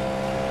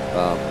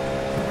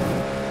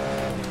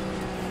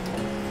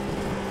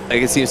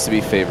like it seems to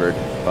be favored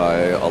by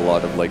a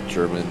lot of like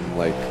German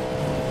like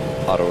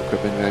auto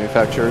equipment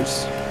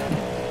manufacturers.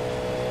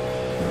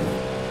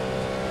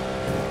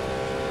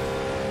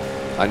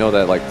 I know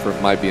that like for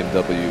my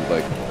BMW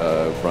like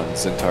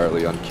runs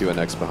entirely on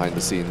QNX behind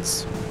the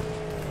scenes.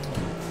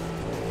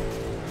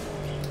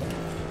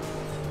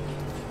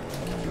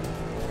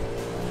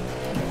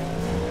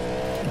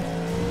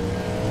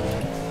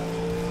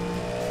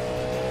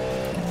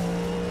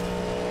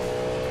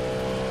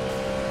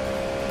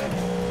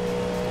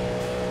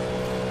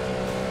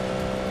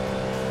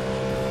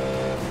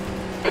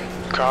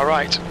 Car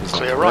right,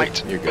 clear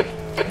right. You're good.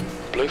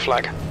 Blue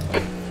flag.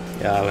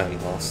 Yeah, I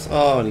haven't lost.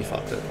 Oh, and he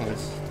fucked it.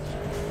 Nice.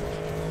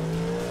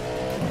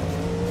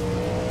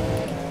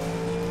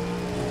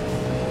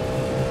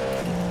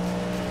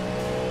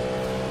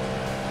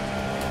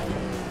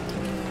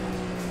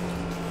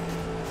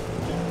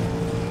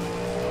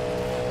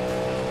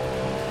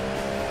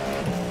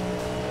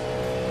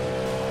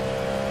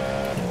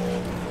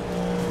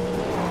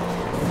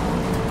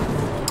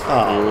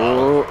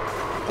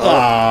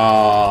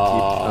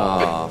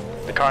 Oh.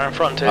 The car in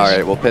front is.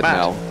 Alright, we'll pit Matt.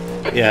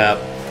 now. Yeah.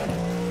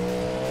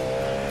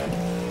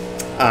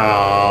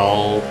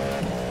 Ow.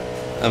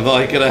 Am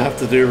I gonna have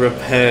to do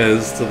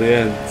repairs to the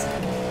end?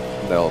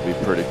 That'll be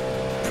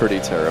pretty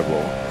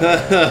terrible.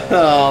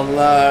 Oh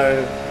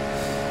no.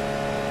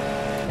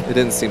 It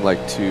didn't seem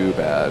like too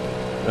bad.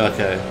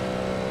 Okay.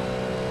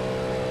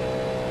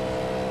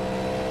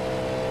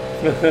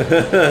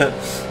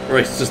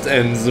 Race just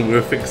ends and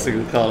we're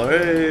fixing the car.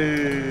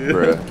 Hey.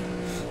 Bruh.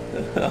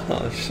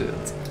 Oh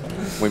shit.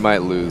 We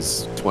might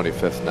lose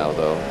 25th now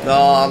though.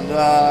 Oh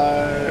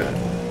no.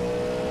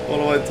 What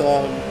have I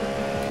done?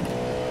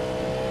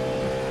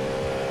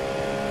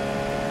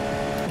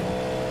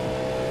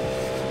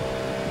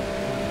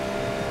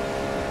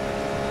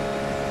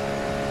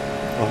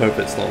 I hope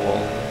it's not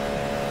long.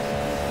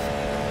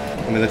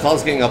 I mean, the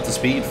car's getting up to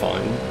speed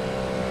fine.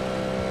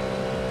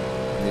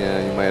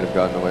 Yeah, you might have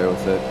gotten away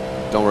with it.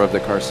 Don't rev the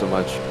car so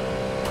much.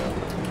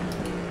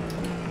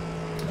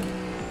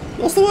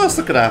 What's the worst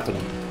that could happen?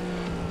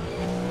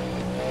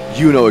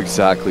 You know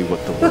exactly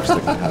what the worst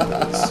that can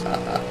happen is.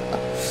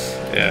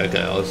 Yeah,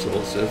 okay, I'll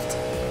shift.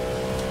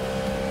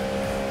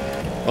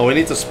 Oh, we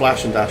need to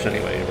splash and dash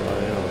anyway, right?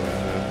 Oh,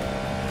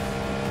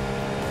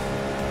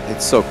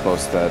 It's so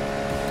close that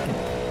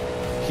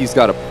he's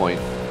got a point.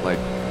 Like,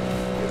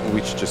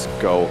 we should just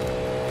go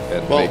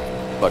and Well- make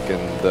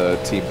fucking the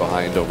team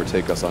behind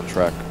overtake us on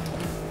track.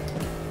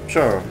 no.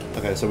 Sure.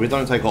 Okay, so we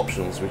don't take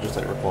options, we just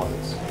take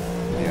replies.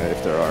 Yeah,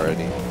 if there are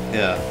any.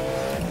 Yeah.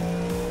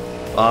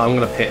 I'm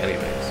gonna pit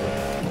anyway, so.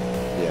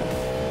 Yeah.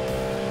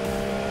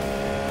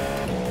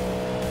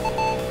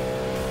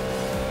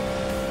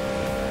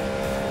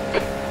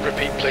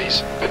 Repeat,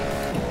 please.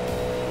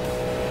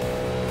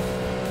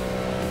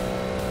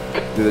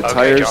 Do the Okay,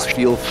 tires Josh.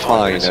 feel 5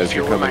 fine minutes of as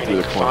you're fuel coming through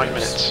the remaining, 5 corners?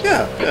 minutes.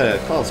 Yeah,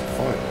 car's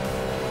fine.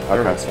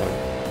 Everything's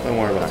fine. Don't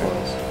worry about Okay.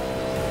 tires.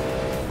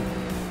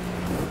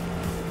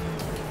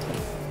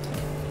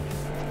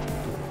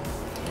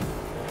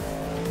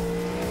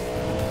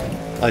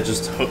 I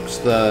just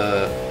hooked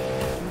the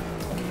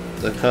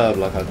curb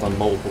like I've done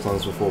multiple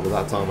times before, but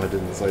that time I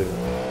didn't save it.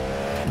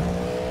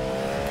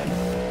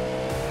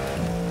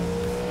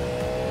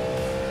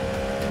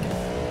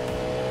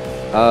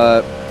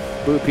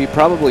 Boopy,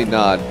 probably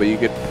not, but you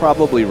could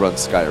probably run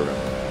Skyrim.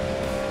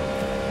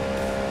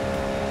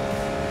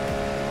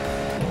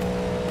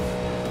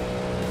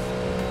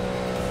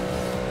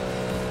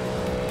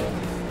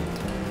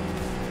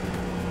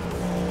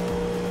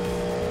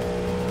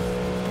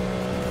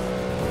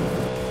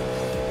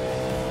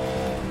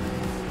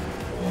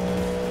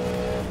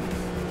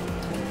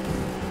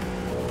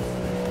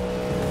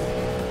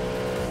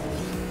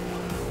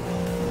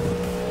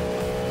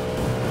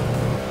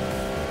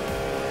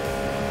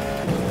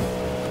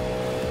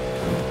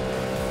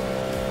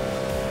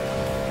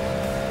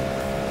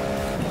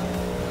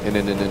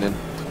 In.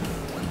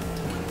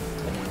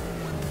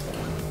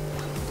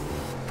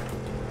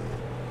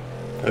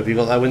 Hope you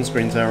got that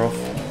windscreen tear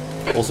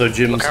off. Also,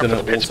 Jim's Look out gonna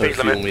for the bit also speed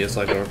fuel limit. me as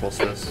I go across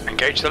this.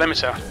 Engage the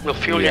limiter. We'll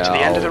fuel you Yeah, to the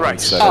end of the I'll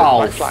race. set it. Oh,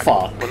 White flag.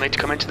 fuck. We'll need to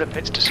come into the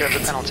pits to serve the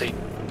penalty.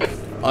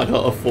 I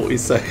got a 40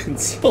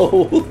 seconds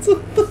hold.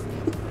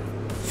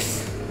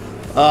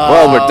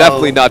 Well, we're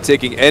definitely not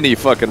taking any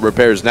fucking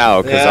repairs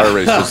now because Yeah. our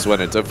race just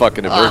went into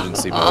fucking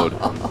emergency mode.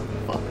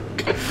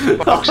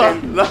 Box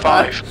in. No.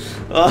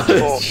 5, I 4,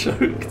 was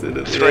choked in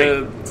at the 3.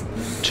 end.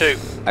 2.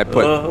 I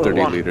put 30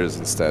 1. liters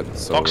instead,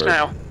 so Box we're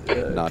now.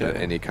 not at Okay.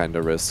 any kind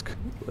of risk.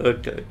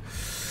 Okay.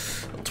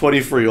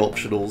 23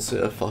 optionals,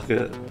 yeah, fuck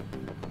it.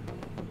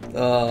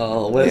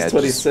 Where's Yeah,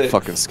 26? just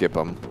fucking skip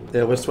them.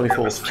 Yeah, where's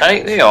 24th?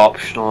 Take the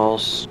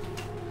optionals.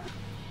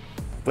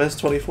 Where's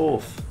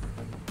 24th?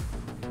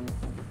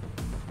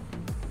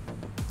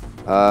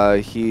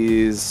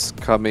 He's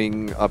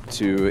coming up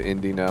to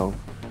Indy now.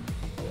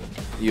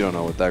 You don't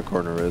know what that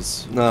corner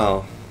is.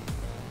 No.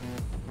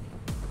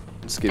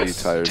 Skiddy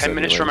tires. 10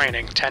 minutes anyway.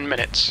 remaining. 10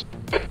 minutes.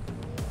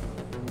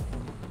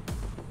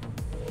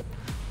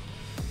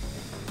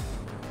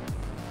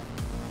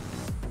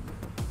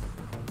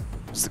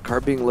 Is the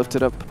car being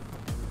lifted up?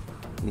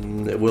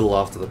 It will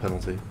after the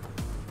penalty.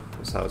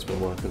 That's how it's been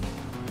working.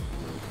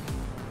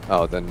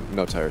 Oh, then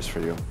no tires for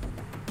you.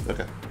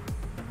 Okay.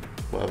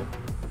 Whatever.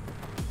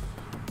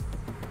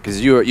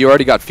 Because you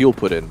already got fuel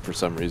put in for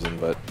some reason,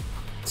 but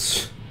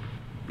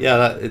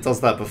Yeah, it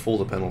does that before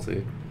the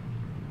penalty.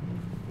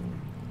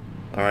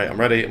 Alright, I'm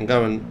ready. I'm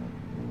going.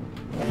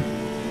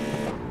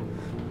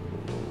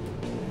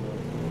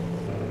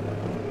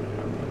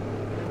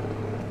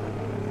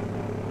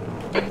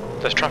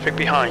 There's traffic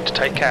behind.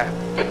 Take care.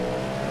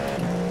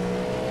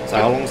 So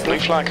how long's Blue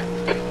this? flag.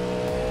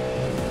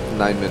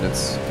 9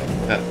 minutes.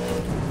 Yeah.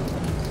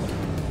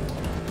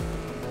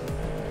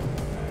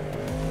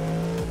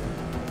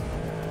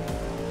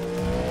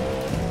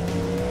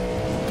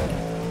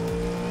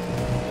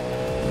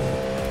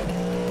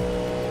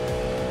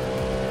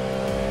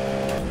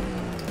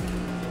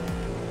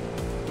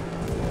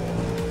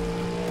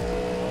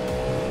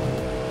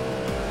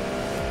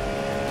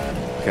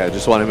 Okay, I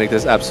just want to make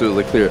this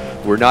absolutely clear.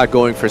 We're not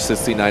going for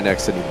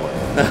 69X anymore.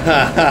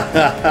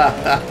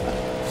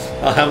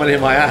 Oh, how many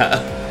am I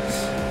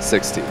at?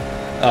 60.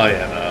 Oh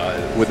yeah,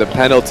 no. With a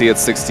penalty at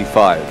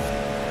 65.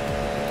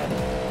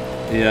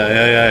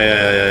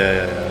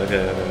 Yeah.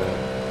 Okay.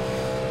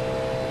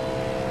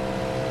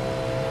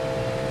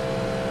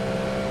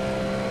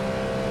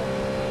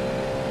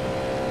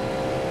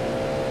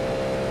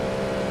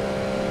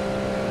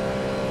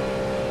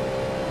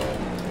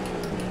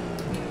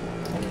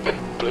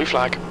 Blue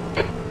flag.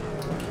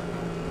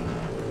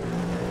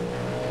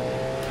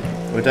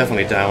 We're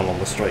definitely down on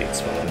the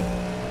straights, but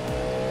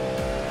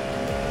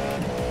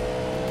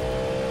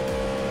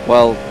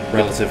Well,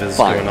 relative is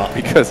fine, going up.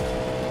 because,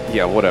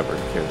 yeah, whatever,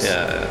 who cares?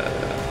 Yeah.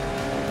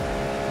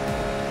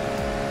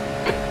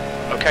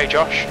 Okay,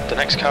 Josh. The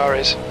next car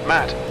is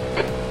Mad.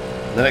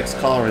 The next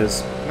car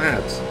is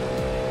Mad.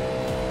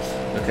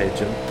 Okay,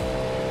 Jim.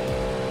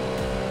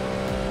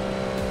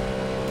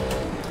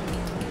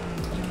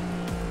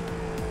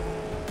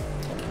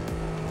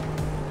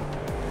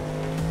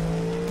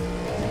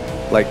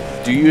 Like,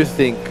 do you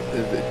think,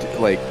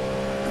 like,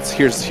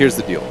 here's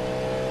the deal.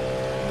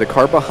 The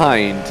car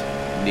behind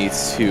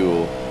needs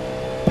to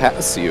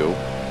pass you,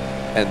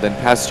 and then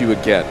pass you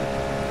again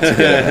to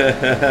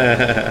get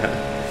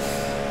ahead.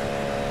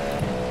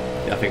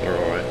 Yeah, I think we're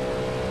alright.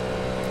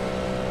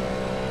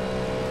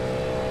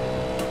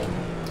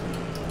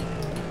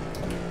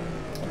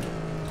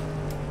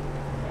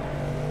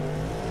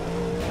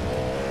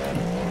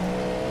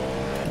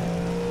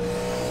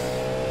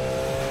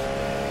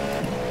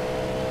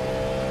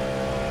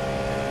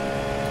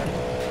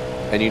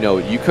 And you know,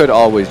 you could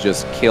always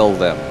just kill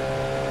them.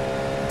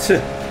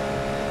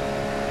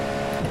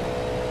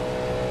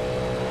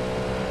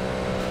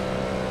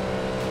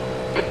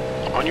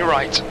 On your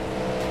right.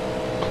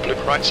 Blue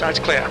right side's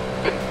clear.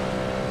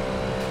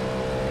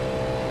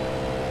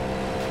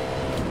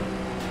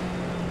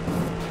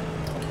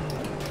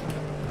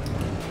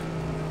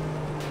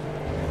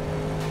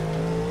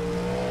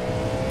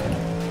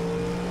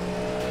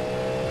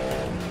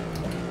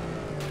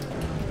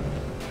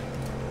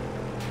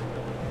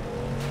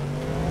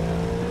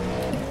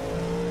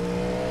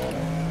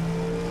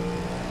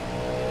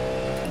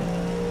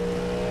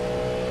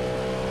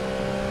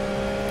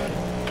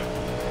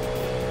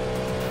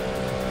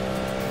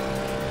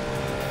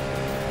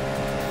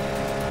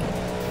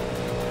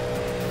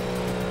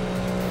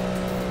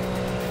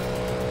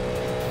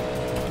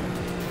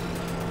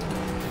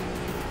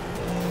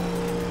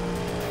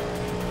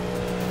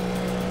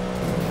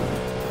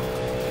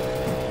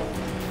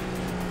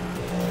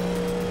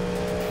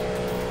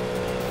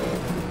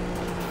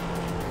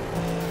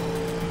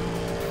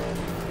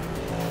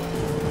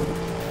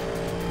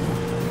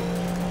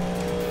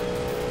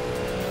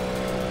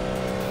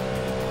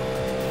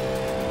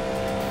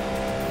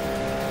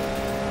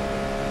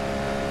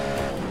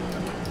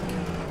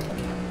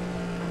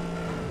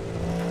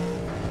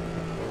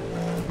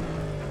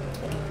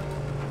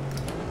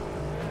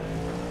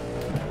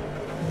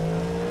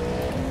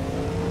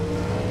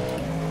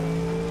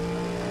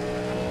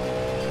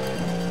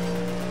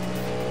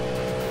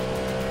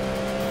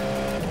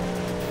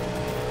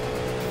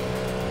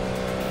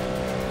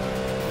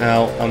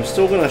 Now, I'm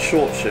still going to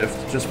short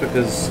shift just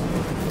because,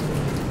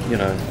 you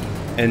know,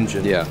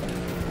 engine. Yeah.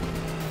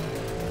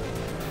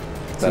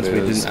 That Since we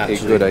is didn't a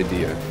actually, good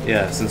idea.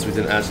 Yeah, since we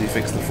didn't actually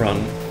fix the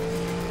front.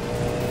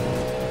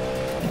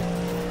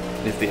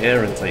 If the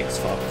air intake's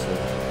fucked, so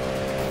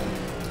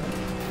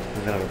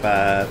we're going to have a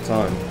bad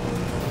time.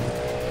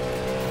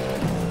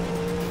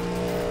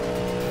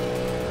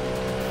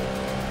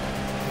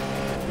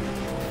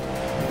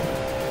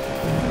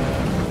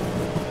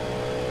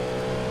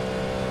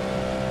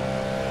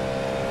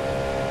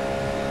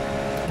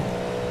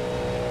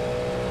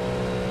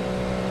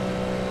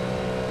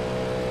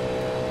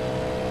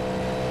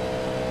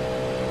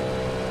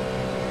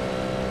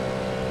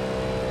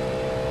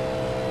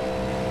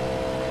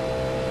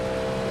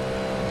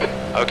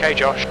 Okay,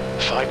 Josh.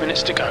 5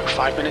 minutes to go.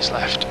 5 minutes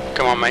left.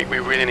 Come on, mate. We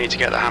really need to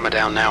get the hammer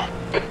down now.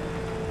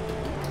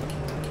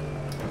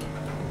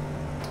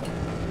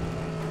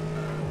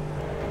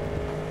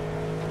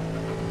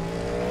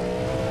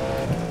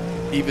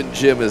 Even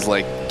Jim is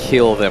like,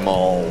 kill them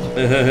all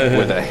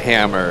with a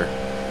hammer.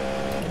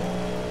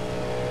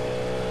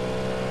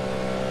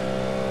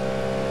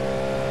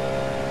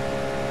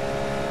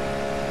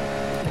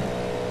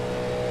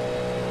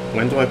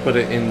 When do I put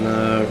it in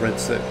red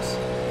 6?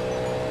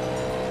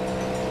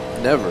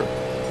 Never.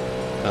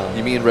 Oh.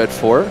 You mean red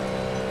 4?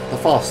 The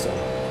fast one?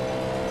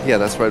 Yeah,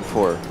 that's red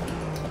 4.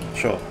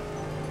 Sure.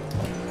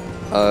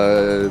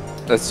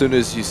 As soon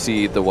as you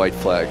see the white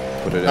flag,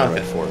 put it in Okay.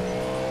 red 4.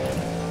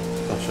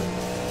 Gotcha.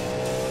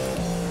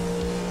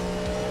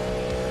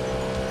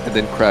 And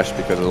then crash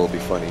because it'll be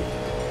funny.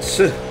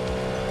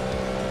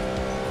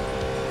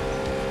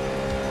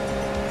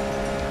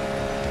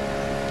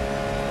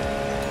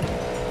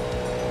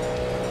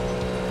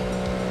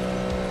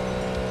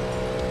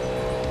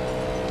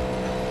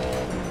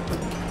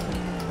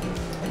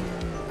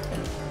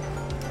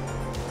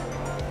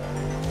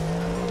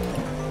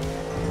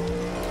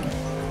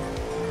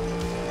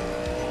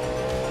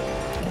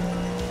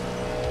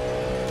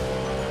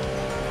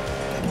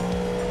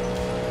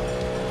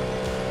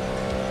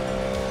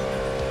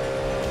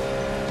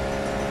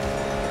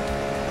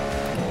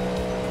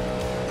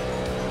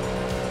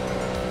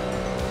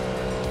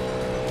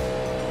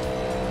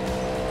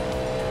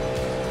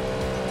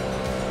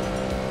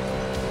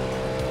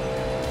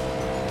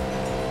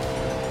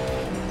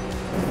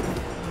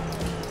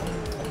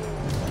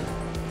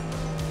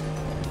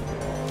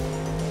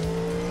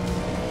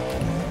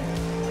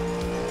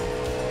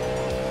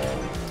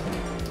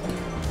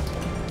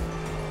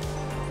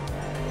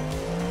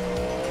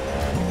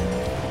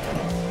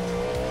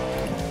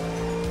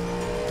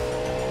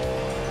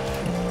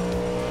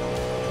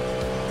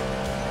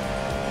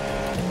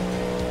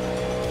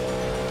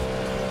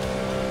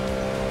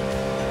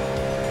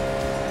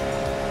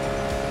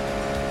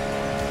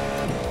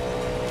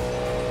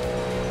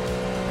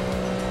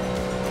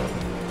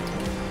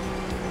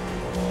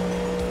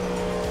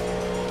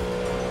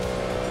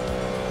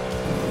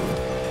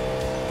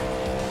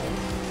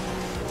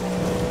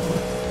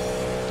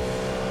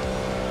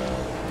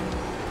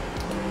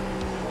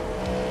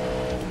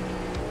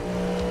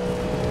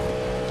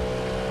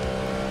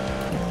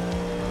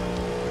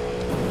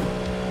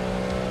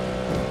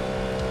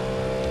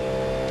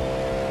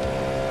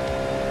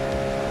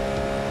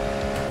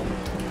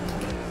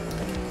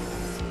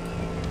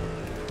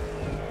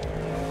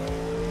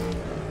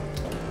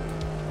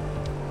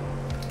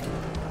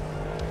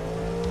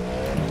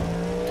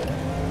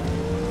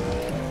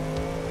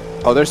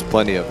 Oh, there's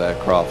plenty of that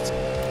Croft.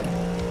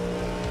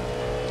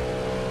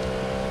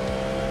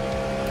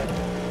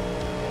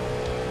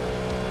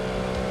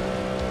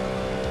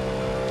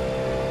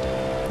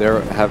 There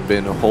have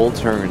been whole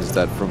turns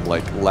that from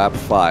like lap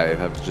 5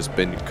 have just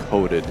been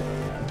coated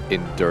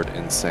in dirt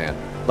and sand.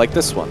 Like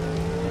this one.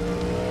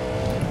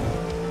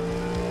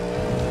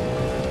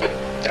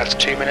 That's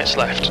 2 minutes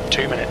left.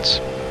 2 minutes.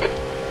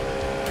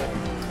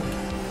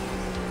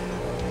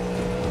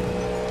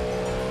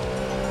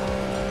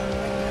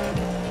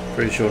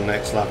 Pretty sure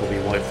next lap will be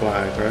white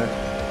flag, right?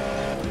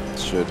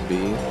 Should be.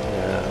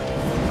 Yeah.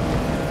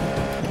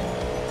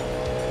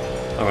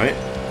 Alright.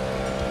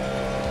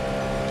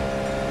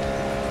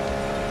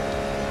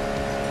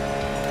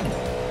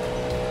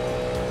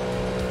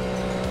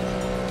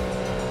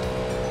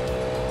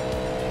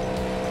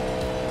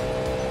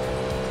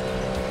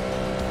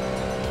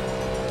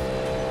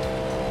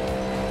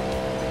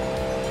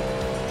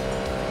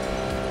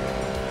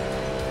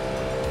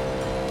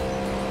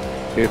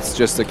 It's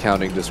just a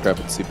counting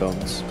discrepancy,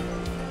 Bones.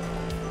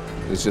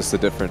 It's just a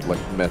different like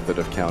method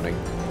of counting.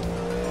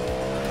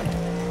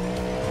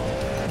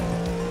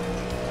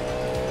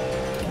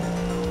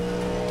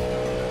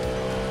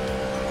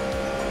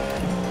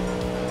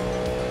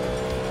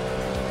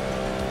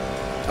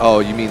 Oh,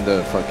 you mean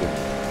the fucking...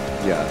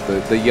 Yeah,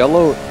 the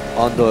yellow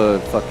on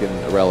the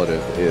fucking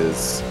relative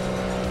is...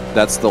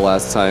 That's the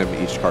last time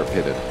each car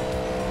pitted.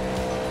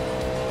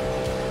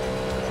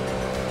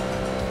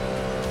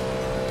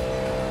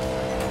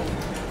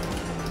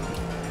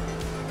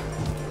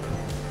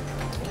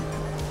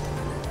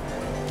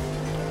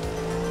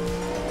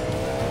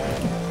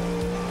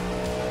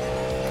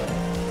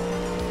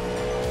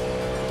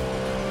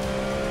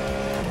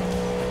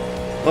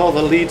 Oh,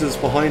 the leader's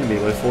behind me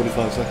by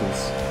 45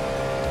 seconds.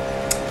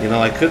 You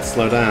know, I could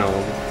slow down.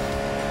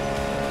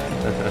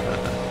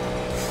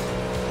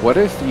 What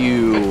if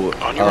you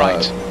On your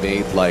right.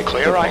 made like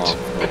Clear the right. bomb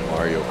from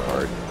Mario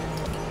Kart?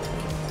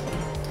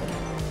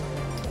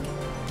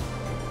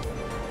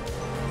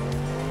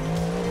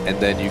 And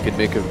then you can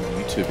make a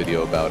YouTube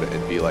video about it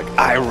and be like,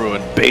 I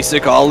ruined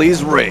Basic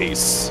Ollie's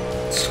race!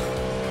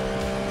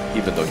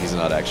 Even though he's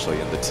not actually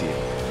in the team.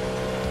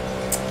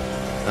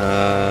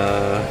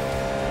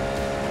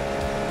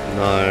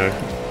 No.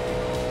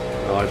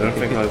 No, I don't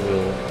think I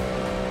will.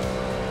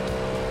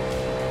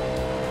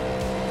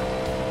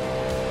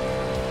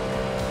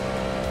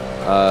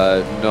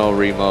 No,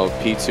 Remo.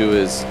 P2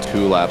 is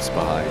 2 laps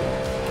behind.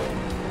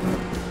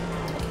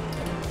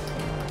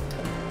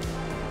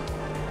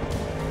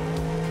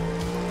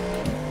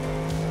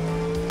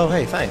 Oh,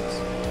 hey, thanks.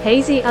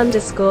 Hazy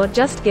 _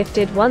 just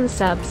gifted 1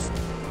 subs.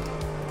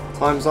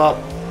 Time's up.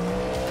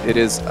 It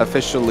is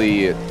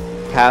officially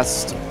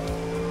past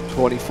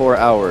 24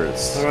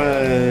 hours.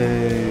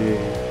 Hooray!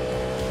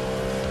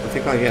 I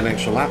think I get an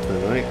extra lap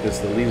then, right? Because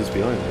the leader's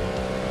behind me.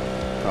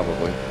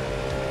 Probably.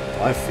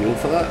 Do I have fuel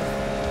for that?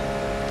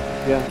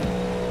 Yeah.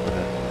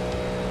 Okay.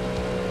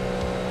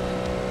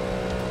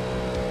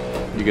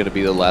 You're gonna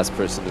be the last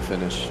person to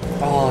finish.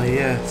 Oh,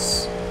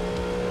 yes.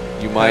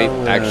 You might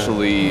Hell yeah.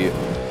 actually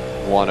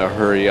want to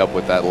hurry up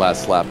with that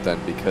last lap then,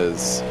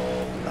 because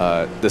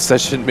the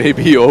session may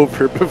be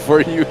over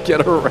before you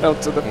get around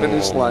to the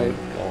finish line.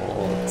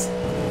 God.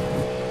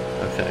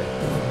 Okay.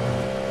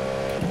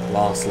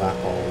 Last lap,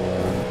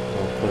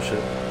 I'll push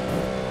it.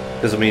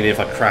 Doesn't mean if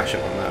I crash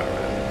it on that,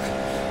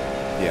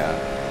 right?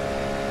 Yeah.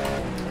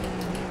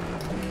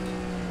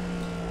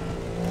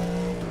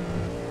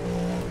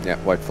 Yeah,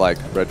 white flag,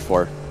 red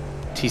 4.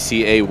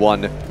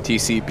 TCA1,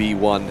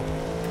 TCB1.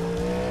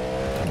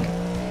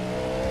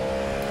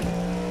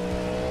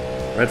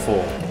 Red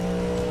 4.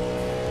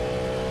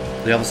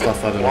 The other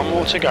stuff I don't know. One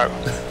more to go.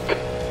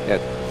 Yeah,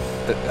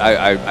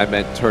 I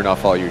meant turn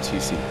off all your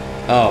TC.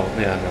 Oh,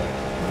 yeah, no.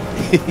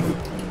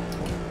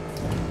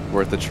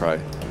 Worth a try.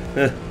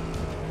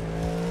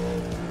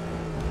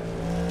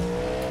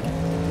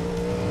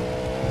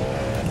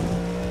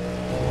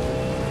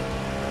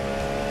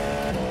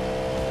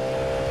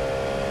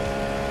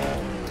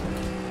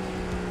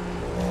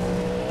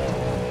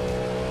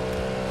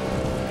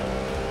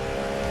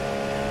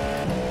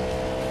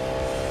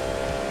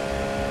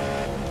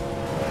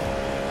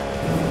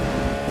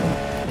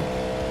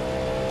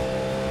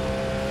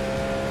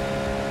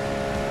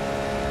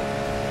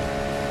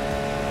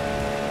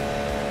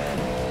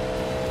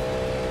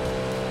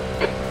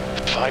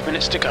 Five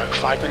minutes to go,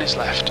 5 minutes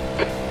left.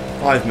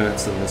 5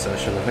 minutes in the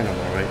session, I think I'm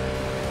alright.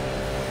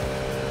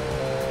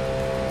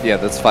 Yeah,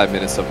 that's 5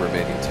 minutes of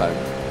remaining time.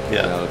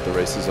 Yeah. Now that the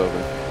race is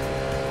over.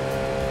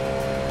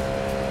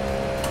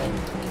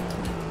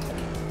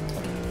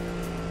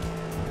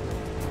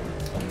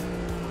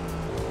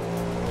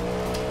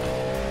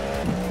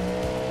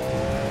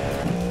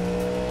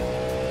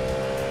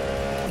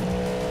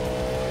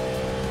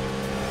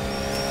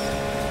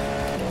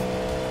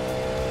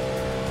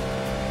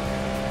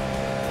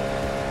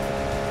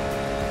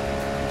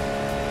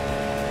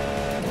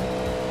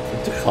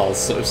 The car's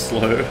so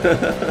slow.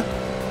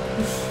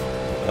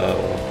 Oh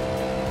well.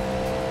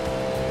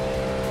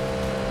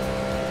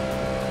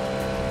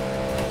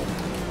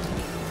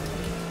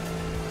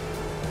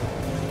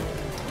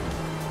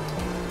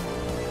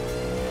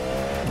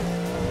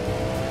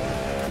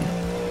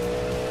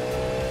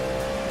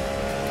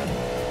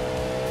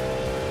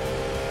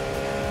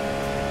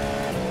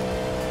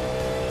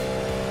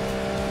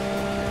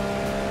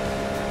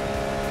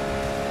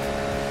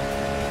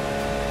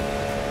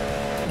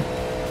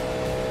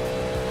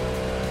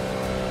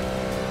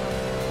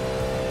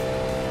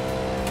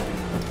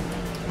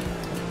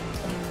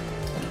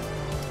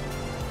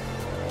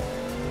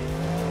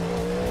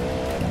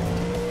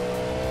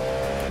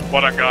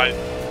 What up, guys?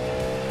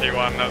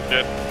 T1, that was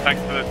good.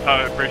 Thanks for the time,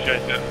 I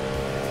appreciate it.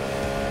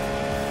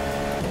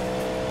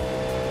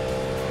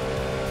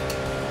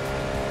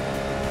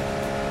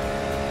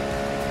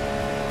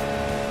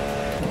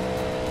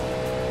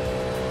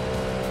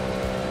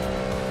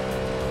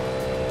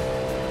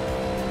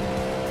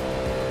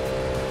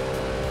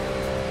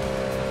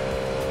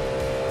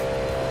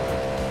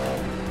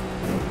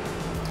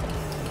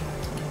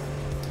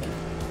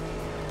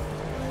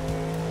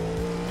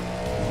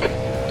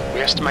 We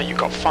estimate you've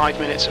got 5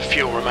 minutes of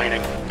fuel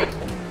remaining.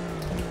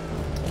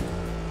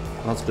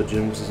 That's good,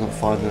 Jim, because there's not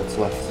 5 minutes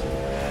left.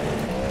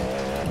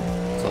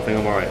 So I think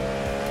I'm alright.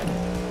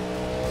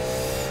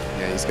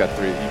 Yeah, you got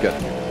 3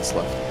 minutes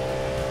left.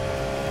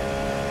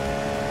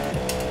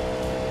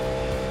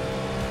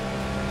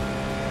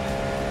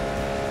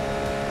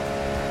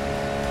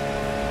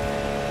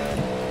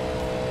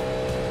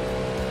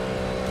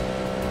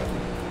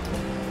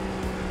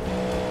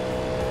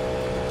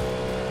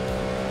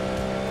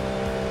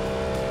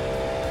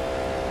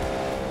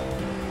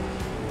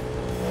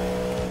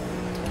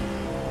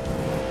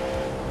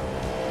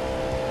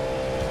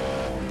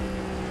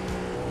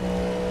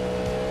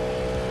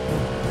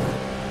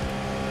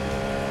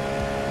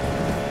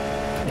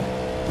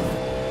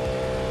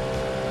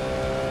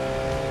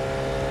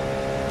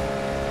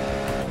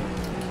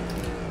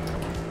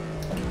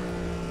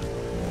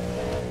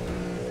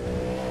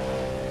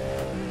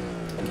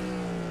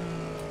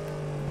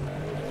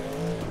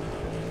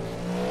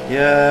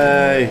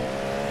 Yay!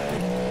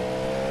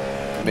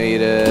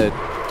 Made it.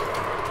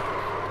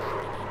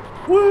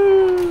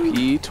 Woo!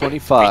 P25.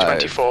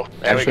 P24.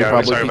 There Actually, we go.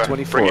 probably it's over.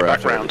 P24 Bring it back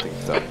after round.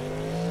 everything's done.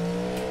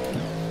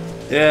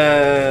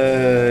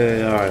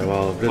 Yay! Alright,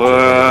 well, good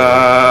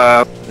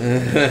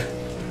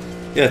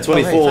yeah,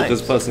 24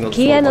 because person got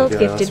Kienold yeah,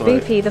 gifted that's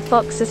right. Boopy the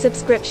Fox a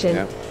subscription.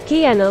 Yeah.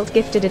 Kienold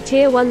gifted a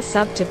tier 1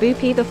 sub to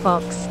Boopy the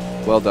Fox.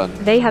 Well done.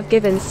 They have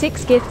given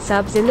 6 gift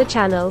subs in the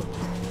channel.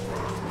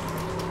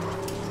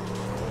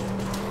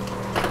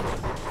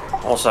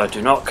 Also,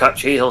 do not cut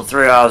cheese on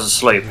 3 hours of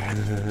sleep.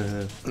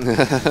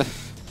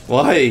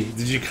 Why?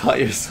 Did you cut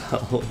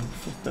yourself?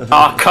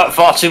 I cut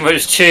far too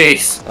much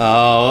cheese.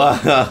 Oh.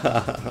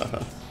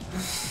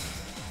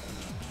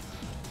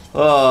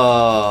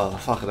 Oh,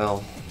 fucking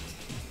hell.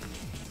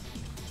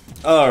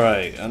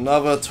 Alright,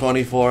 another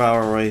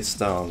 24-hour race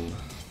done.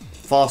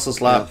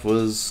 Fastest lap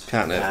was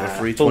Catnip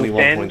with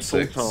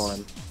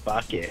 321.6.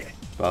 Fuck yeah.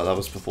 But that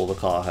was before the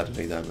car had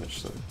any damage,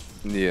 so.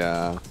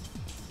 Yeah.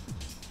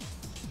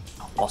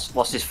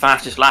 What's his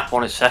fastest lap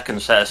on his second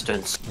set of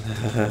stints?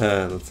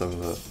 Let's have a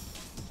look.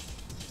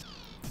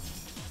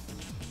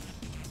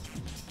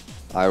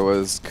 I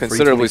was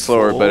considerably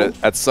slower, 324?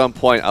 but at some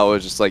point I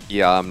was just like,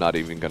 yeah, I'm not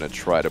even gonna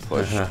try to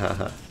push.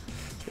 Yeah,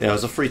 it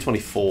was a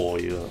 324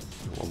 you got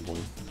at one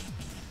point.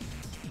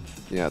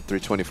 Yeah,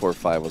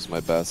 324.5 was my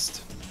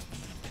best.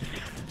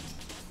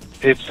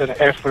 It's an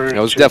effort. I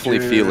was to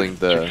definitely feeling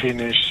the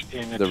finish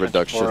in a the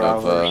reduction 24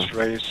 of, hours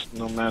race,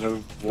 no matter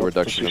what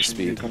reduction of position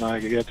speed. you're gonna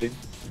get in.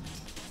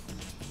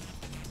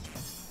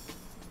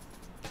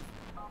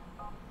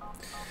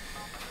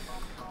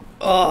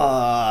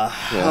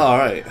 Yeah.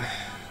 Alright.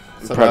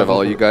 I'm proud of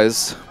all you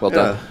guys. Well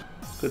done.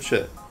 Good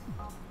shit.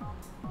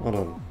 Well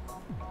done.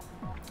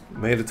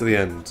 Made it to the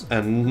end.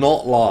 And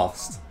not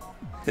last.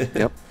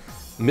 Yep.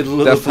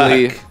 Middle of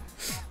Definitely, the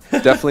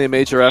pack. definitely a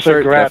major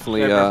effort. Congrats,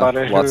 Definitely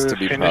everybody lots who to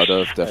be proud finished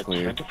of. at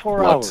Definitely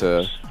 24 a lot to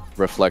hours.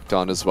 reflect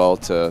on as well,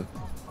 to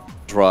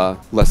draw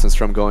lessons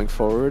from going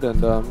forward.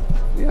 And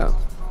yeah,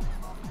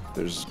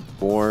 there's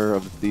more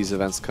of these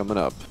events coming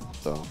up.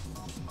 So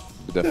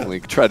we'll definitely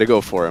try to go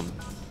for them.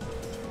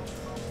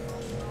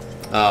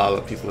 Ah,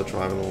 but people are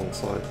driving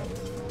alongside.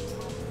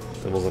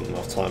 There wasn't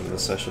enough time in the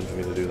session for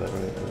me to do that,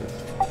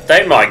 right?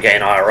 They might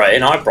gain higher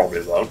rating, I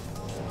probably won't.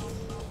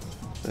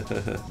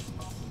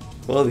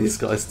 What are these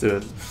guys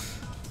doing?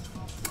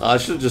 I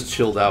should have just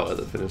chilled out at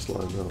the finish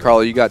line. Though.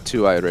 Carl, you got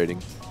 2 I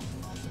rating.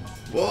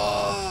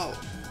 Whoa!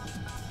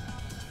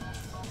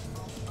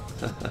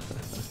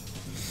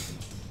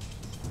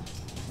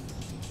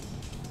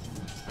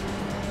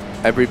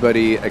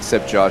 Everybody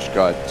except Josh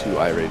got 2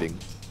 I rating.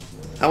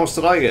 How much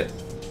did I get?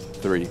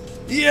 3.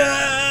 Yay!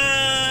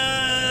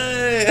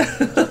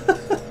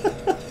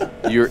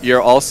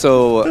 You're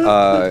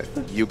also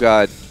you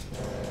got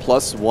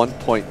plus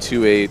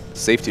 1.28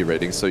 safety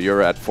rating, so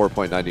you're at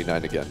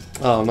 4.99 again.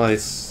 Oh,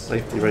 nice.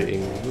 Safety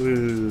rating.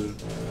 Woo.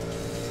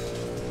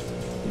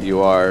 You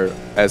are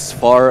as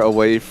far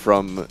away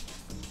from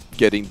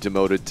getting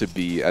demoted to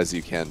B as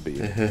you can be.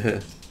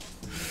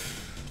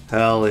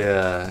 Hell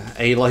yeah.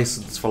 A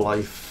license for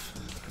life.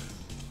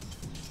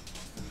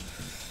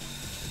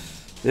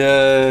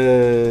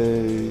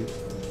 Yay.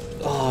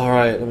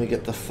 Alright, let me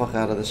get the fuck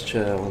out of this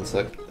chair. One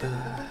sec.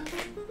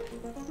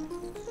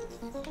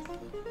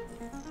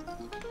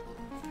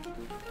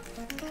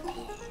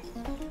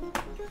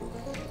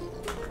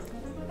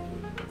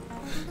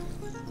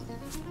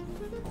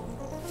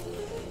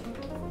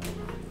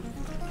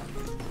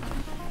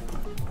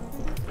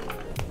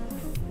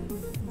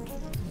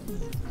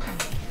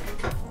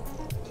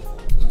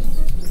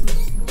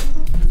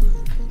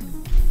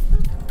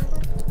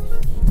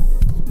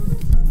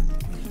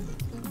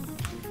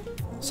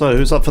 So,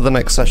 who's up for the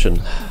next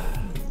session?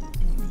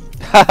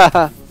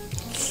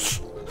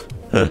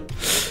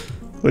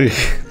 Wait,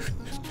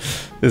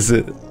 is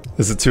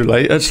it too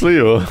late actually,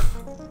 or?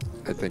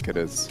 I think it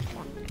is.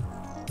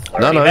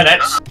 No.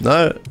 Minutes.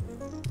 No.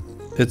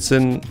 It's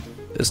in.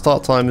 Its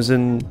start time is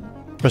in.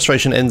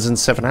 Restoration ends in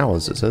 7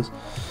 hours. It says.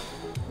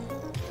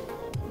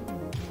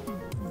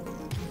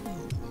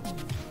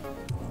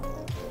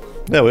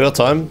 Yeah, we got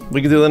time.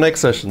 We can do the next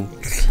session.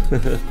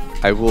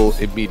 I will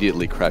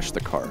immediately crash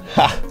the car.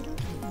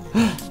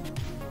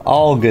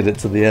 I'll get it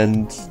to the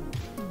end.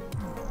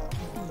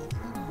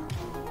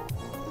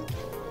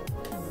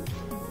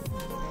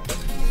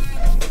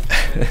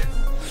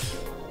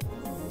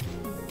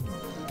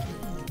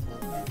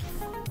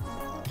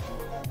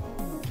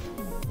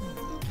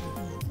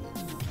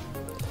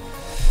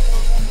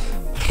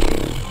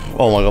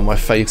 Oh my god, my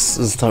face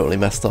is totally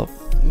messed up.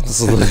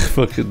 This is the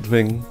fucking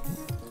thing.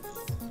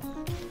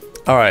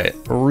 Alright,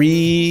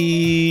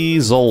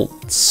 results.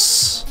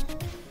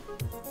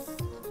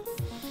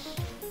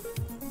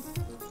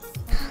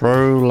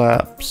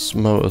 Prolapse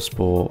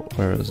Motorsport,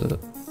 where is it?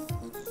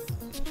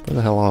 Where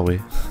the hell are we?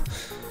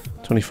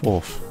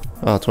 24th.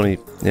 Ah, 20,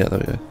 yeah, there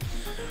we go.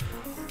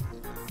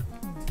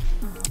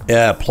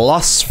 Yeah,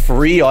 plus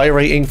 3 I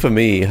rating for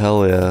me,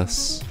 hell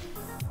yes.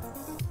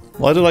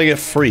 Why did I get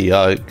 3?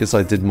 I guess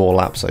I did more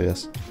laps, I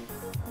guess.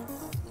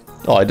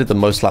 Oh, I did the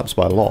most laps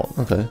by a lot.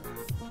 Okay.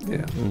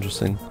 Yeah.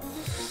 Interesting.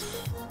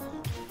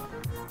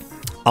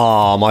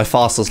 Ah, my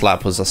fastest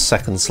lap was a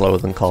second slower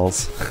than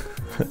Carl's.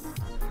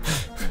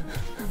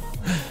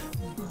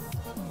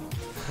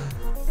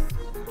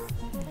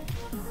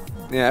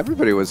 Yeah,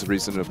 everybody was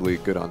reasonably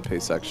good on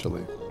pace,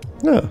 actually.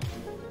 Yeah.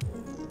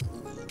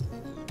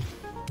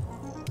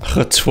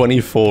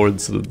 24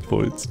 incident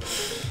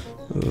points.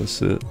 Oh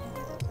shit.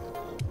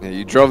 Yeah,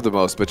 you drove the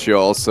most, but you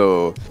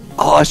also...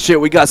 Oh shit,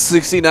 we got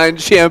 69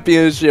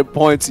 championship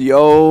points,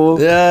 yo!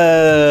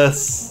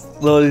 Yes!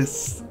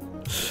 Nice.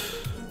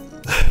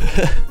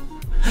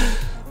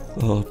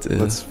 Oh dear.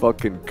 Let's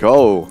fucking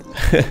go.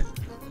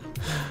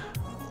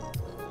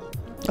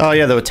 Oh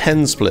yeah, there were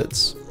 10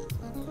 splits.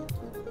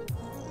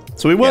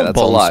 So we weren't that's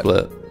a bottom lot.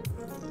 split.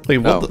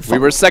 Wait, No, what the fuck? we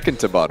were second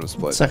to bottom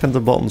split. Second to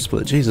bottom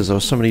split. Jesus, there were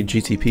so many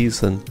GTPs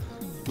then.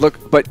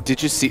 Look, but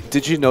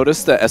did you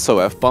notice the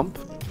SOF bump?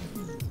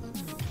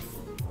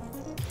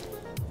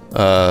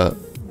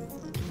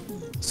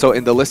 So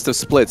in the list of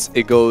splits,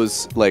 it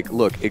goes like,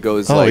 look, it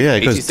goes Oh, like yeah,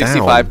 it goes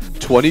 1865,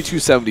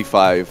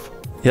 2275.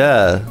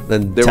 Yeah,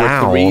 then There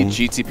down. were 3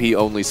 GTP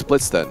only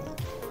splits then.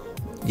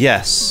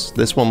 Yes,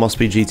 this one must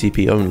be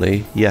GTP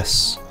only.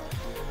 Yes.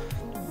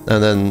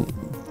 And then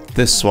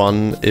this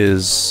one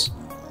is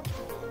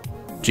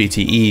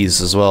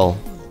GTEs as well.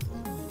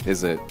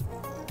 Is it?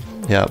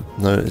 Yeah,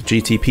 no,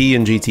 GTP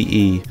and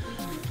GTE.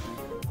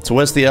 So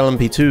where's the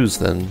LMP2s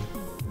then?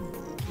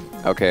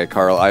 Okay,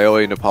 Carl, I owe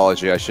you an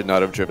apology. I should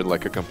not have driven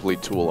like a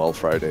complete tool all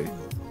Friday.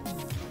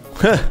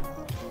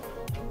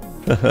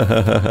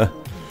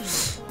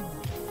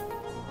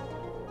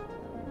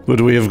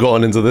 Would we have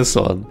gotten into this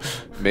one?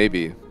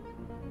 Maybe.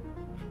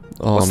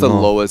 Oh, What's the no.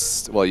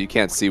 lowest? Well, you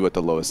can't see what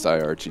the lowest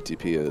IR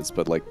GTP is,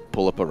 but like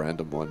pull up a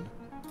random one.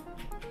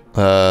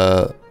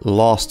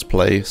 Last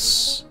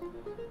place.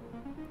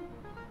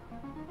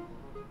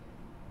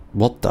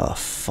 What the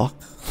fuck?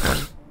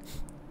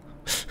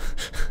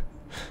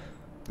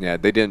 Yeah,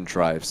 they didn't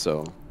drive,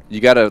 so you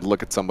gotta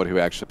look at somebody who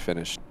actually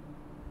finished.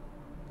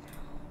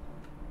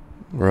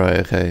 Right,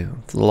 okay.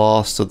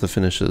 Last of the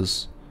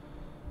finishers.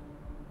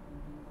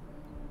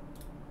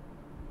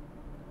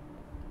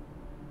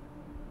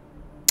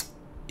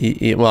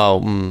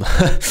 Well,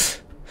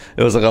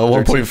 it was like a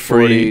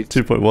 1.3,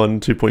 2.1,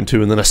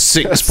 2.2, and then a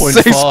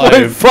 6.5.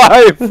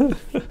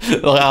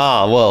 6.5! Like,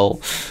 ah,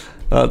 well,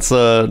 that's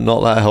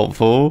not that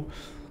helpful.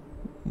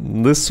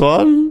 This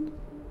one?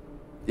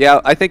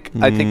 Yeah, I think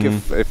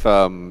if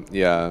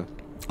yeah,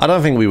 I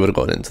don't think we would have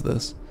gotten into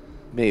this.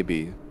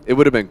 maybe it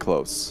would have been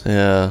close.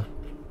 Yeah.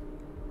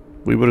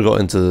 We would have got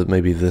into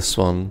maybe this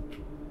one.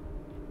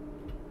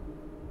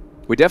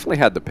 We definitely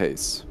had the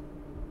pace.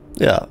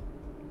 Yeah.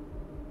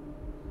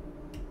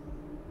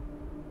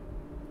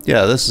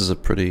 Yeah, this is a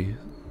pretty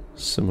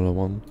similar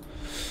one.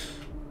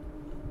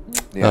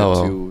 Yeah, Oh,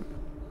 well. to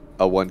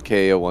a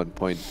 1K, a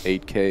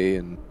 1.8K,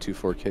 and 2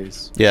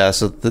 4Ks. Yeah,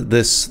 so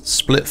this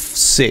split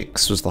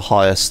 6 was the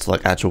highest,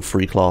 like, actual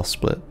free class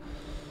split.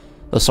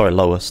 Oh, sorry,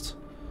 lowest.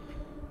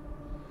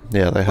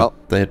 Yeah, they had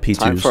P2s.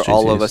 Time for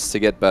all of GTs. us to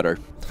get better,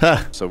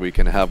 Ha! so we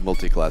can have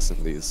multi-class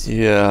in these.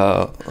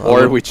 Yeah.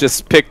 Or we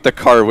just pick the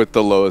car with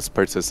the lowest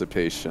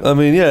participation. I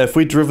mean, yeah, if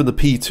we'd driven the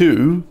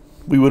P2,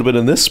 we would have been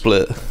in this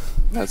split.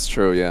 That's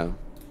true, yeah.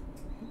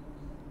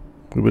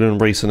 We would have been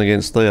racing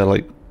against their,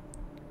 like,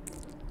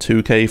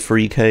 2K,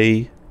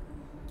 3K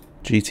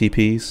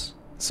GTPs.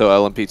 So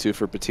LMP2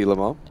 for Petit Le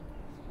Mans?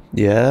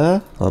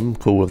 Yeah, I'm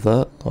cool with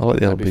that. I like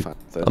the I'd be LMP. fine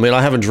with it. I mean,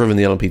 I haven't driven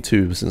the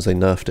LMP2 since they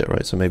nerfed it,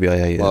 right? So maybe I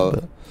hate Well, it.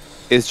 But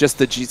it's just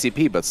the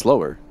GTP, but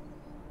slower.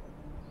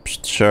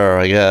 sure,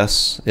 I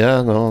guess.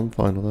 Yeah, no, I'm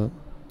fine with that.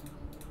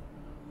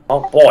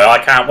 Oh boy, I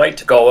can't wait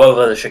to go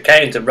over the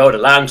chicanes and Road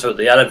Lands with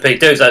the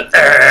LMP2s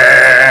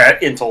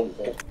and into a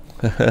wall.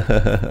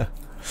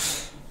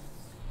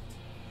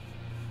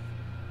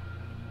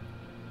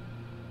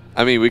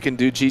 I mean, we can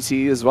do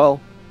GT as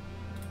well.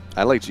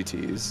 I like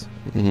GTs.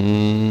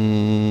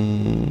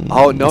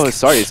 Oh, no,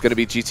 sorry. It's going to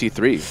be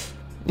GT3.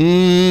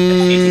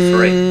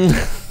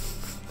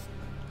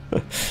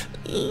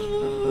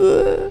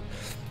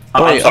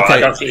 I'm Wait, sorry, okay. I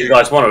don't think you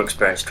guys want to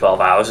experience 12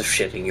 hours of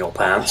shitting your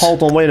pants.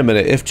 Hold on, wait a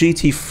minute. If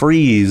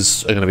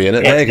GT3s are going to be in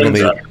it, Yeah, they're going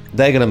think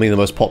to be the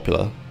most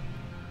popular.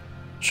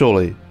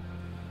 Surely.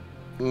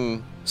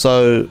 Mm.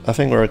 So I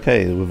think we're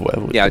okay with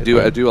whatever. we Yeah, I pick, do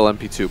right?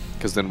 LMP2,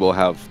 because then we'll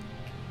have...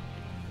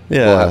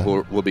 Yeah.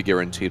 We'll be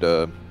guaranteed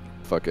a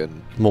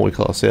fucking...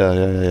 Multi-class. Yeah.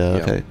 Yeah.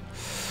 Okay.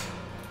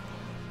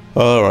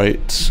 All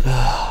right.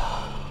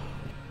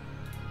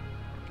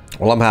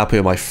 Well, I'm happy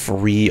with my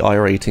free I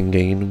rating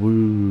gain.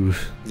 Woo.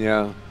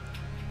 Yeah.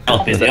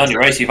 That'll be the only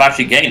race you've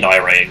actually gained I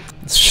rating.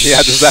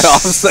 Yeah, does that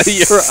offset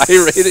your I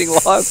rating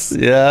loss?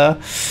 Yeah,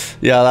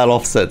 that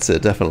offsets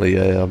it definitely.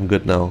 Yeah, I'm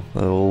good now.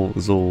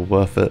 It's all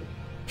worth it.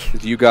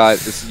 You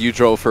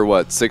drove for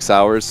what, 6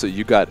 hours? So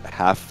you got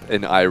half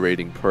an I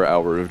rating per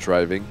hour of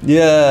driving.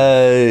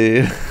 Yay!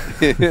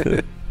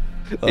 It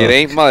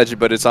ain't much,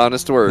 but it's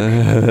honest work.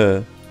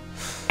 You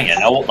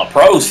know what the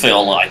pros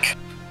feel like.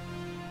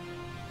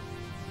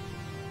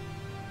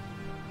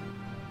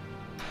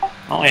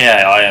 Oh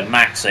yeah, I have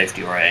max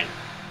safety rating.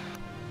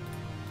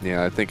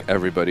 Yeah, I think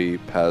everybody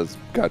has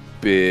got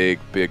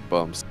big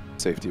bumps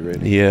safety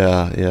rating.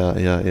 Yeah.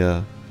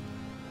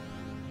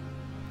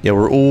 Yeah,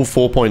 we're all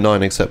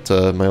 4.9 except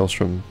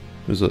Maelstrom,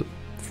 who's at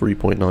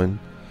 3.9.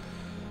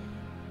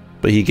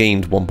 But he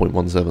gained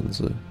 1.17,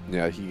 so...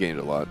 Yeah, he gained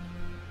a lot.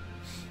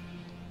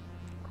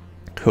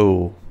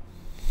 Cool.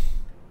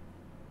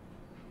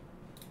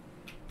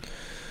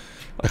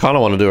 I kind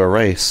of want to do a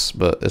race,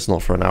 but it's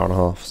not for an hour and a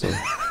half, so...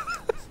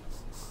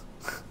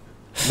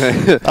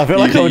 I feel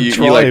like I would drive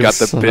you like got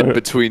the so... bit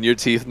between your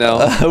teeth now?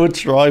 I would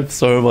drive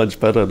so much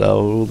better now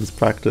with all this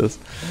practice.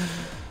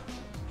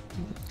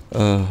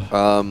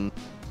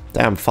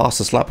 Damn,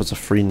 fastest lap was a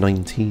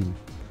 3:19.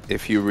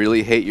 If you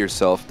really hate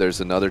yourself, there's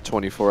another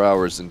 24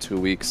 hours in 2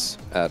 weeks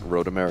at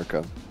Road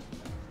America.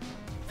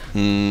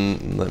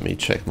 Let me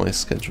check my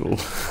schedule.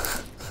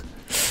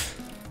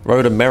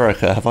 Road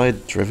America. Have I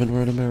driven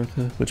Road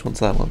America? Which one's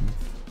that one?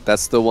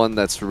 That's the one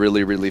that's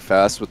really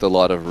fast with a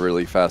lot of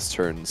really fast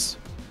turns.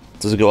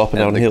 Does it go up and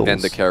down hills?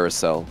 And the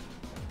carousel.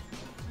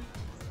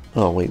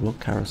 Oh wait, what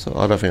carousel?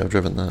 I don't think I've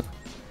driven that.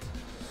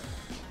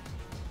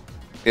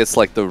 It's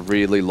like the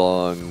really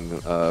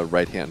long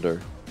right-hander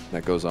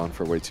that goes on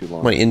for way too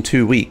long. Wait, in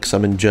 2 weeks?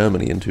 I'm in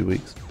Germany in 2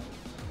 weeks.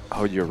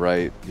 Oh, you're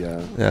right,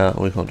 yeah. Yeah,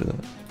 we can't do that.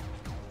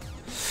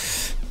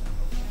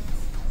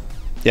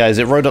 Yeah, is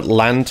it Road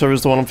Atlanta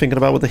is the one I'm thinking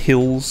about with the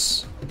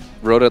hills?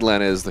 Road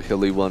Atlanta is the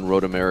hilly one.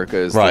 Road America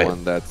is the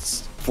one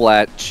that's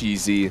flat,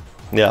 cheesy,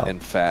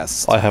 and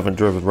fast. I haven't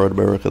driven Road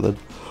America then.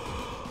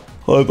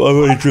 I've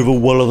only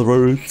driven one of the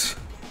roads.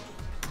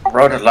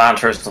 Road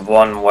Atlanta is the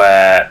one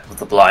where with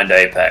the blind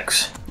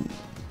apex.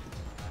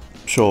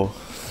 Sure.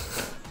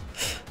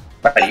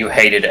 Right, you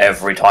hated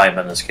every time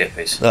in the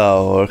skippies.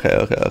 Oh,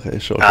 okay,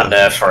 sure. And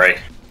free.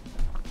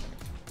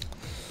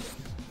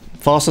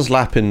 Fastest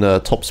lap in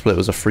top split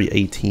was a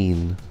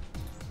 3:18.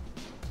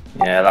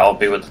 Yeah, that would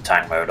be with the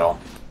tank mode on.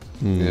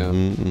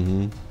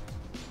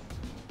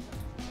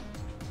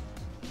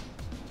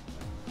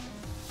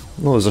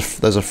 Oh,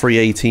 there's a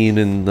 3:18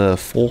 in the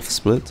fourth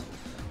split.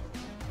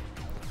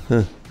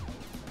 Huh.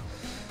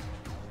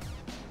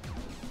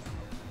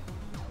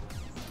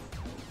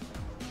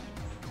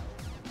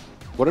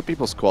 What are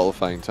people's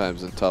qualifying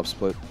times in top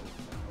split?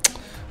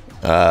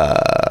 How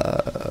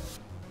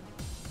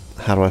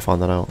do I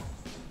find that out?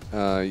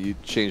 You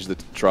change the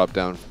drop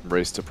down from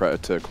race to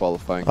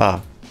qualifying.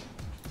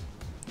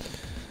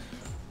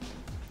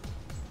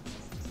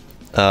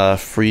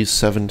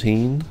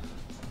 3:17.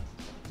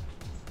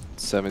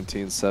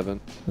 17.7.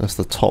 That's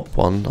the top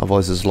one.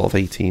 Otherwise, there's a lot of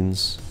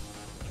 18s.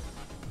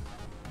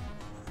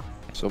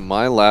 So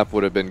my lap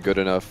would have been good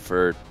enough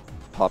for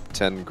top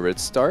 10 grid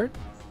start.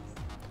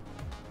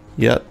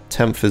 Yeah,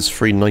 10th is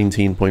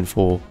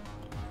 3:19.4.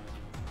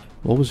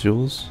 What was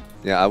yours?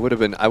 Yeah, I would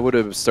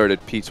have started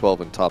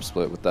P12 in top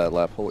split with that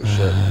lap. Holy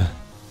shit.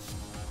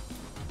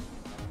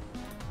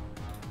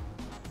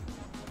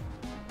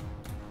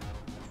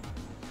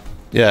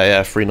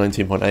 Yeah,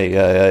 3:19.8.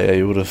 Yeah,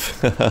 you would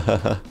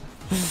have.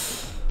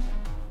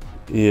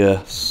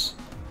 Yes.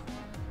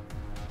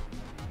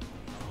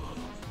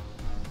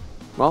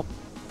 Well,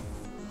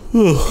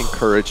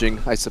 encouraging,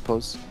 I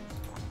suppose.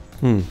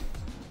 Yeah,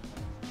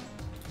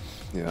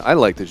 I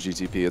like the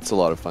GTP. It's a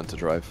lot of fun to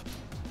drive.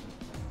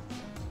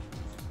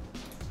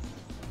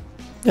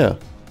 Yeah.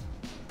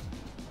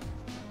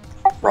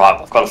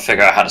 Right, I've got to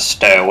figure out how to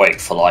stay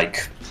awake for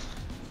like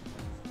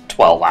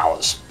 12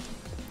 hours.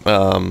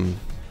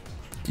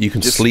 You can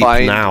Just sleep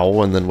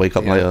now and then wake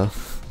up later.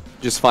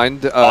 Just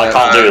find... I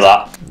can't do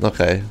that.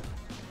 Okay.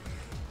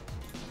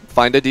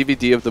 Find a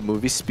DVD of the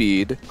movie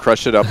Speed,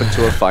 crush it up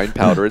into a fine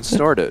powder, and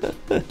snort it.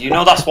 You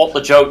know that's what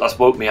the joke that's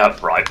woke me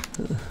up, right?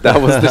 That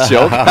was the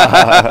joke?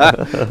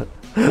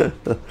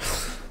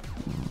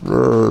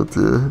 Oh,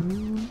 dear.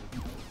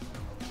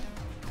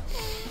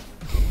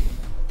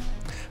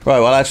 Right,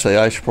 well actually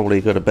I should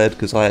probably go to bed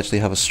because I actually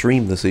have a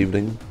stream this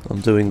evening. I'm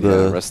doing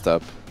the... Yeah, rest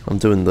up. I'm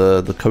doing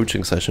the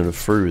coaching session of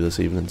Fru this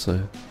evening,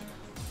 so...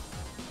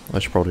 I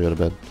should probably go to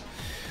bed.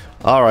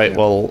 Alright,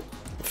 well...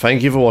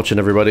 Thank you for watching,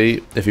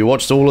 everybody. If you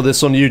watched all of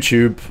this on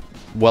YouTube,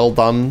 well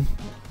done.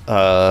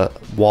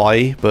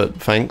 Why? But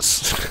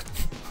thanks.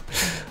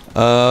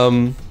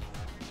 Yeah,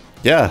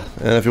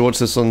 and if you watch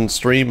this on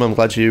stream, I'm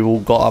glad you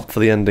all got up for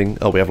the ending.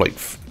 Oh, we have like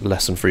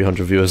less than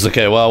 300 viewers.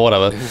 Okay, well,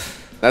 whatever.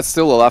 That's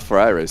still a lot for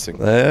iRacing.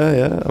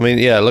 Yeah. I mean,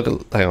 yeah, look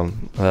at... Hang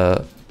on.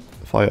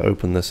 If I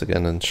open this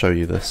again and show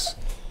you this.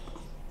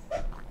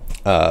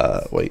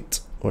 Wait.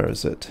 Where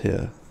is it?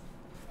 Here.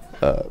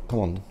 Come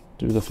on.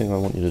 Do the thing I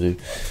want you to do.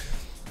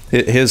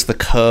 Here's the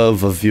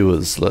curve of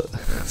viewers. Look.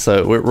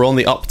 So we're on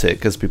the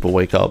uptick as people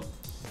wake up.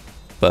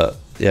 But,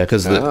 yeah,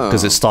 because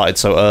it started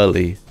so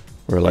early.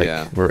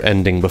 We're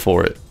ending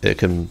before it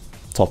can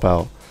top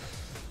out.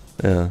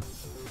 Yeah.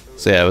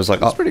 So yeah, it was like...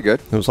 That's pretty good.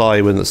 It was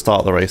high when it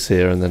started the race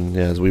here, and then,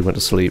 yeah, as we went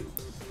to sleep.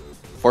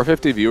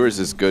 450 viewers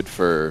is good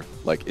for,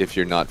 like, if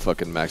you're not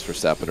fucking Max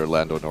Verstappen or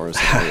Lando Norris.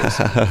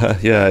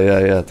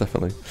 Yeah,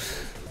 definitely.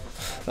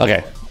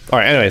 Okay.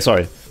 Alright, anyway,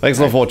 sorry. Thanks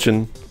a lot for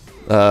watching.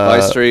 Bye,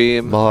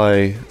 stream.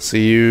 Bye.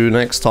 See you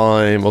next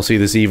time. I'll see you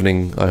this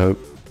evening, I hope.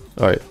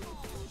 Alright.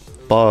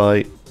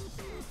 Bye.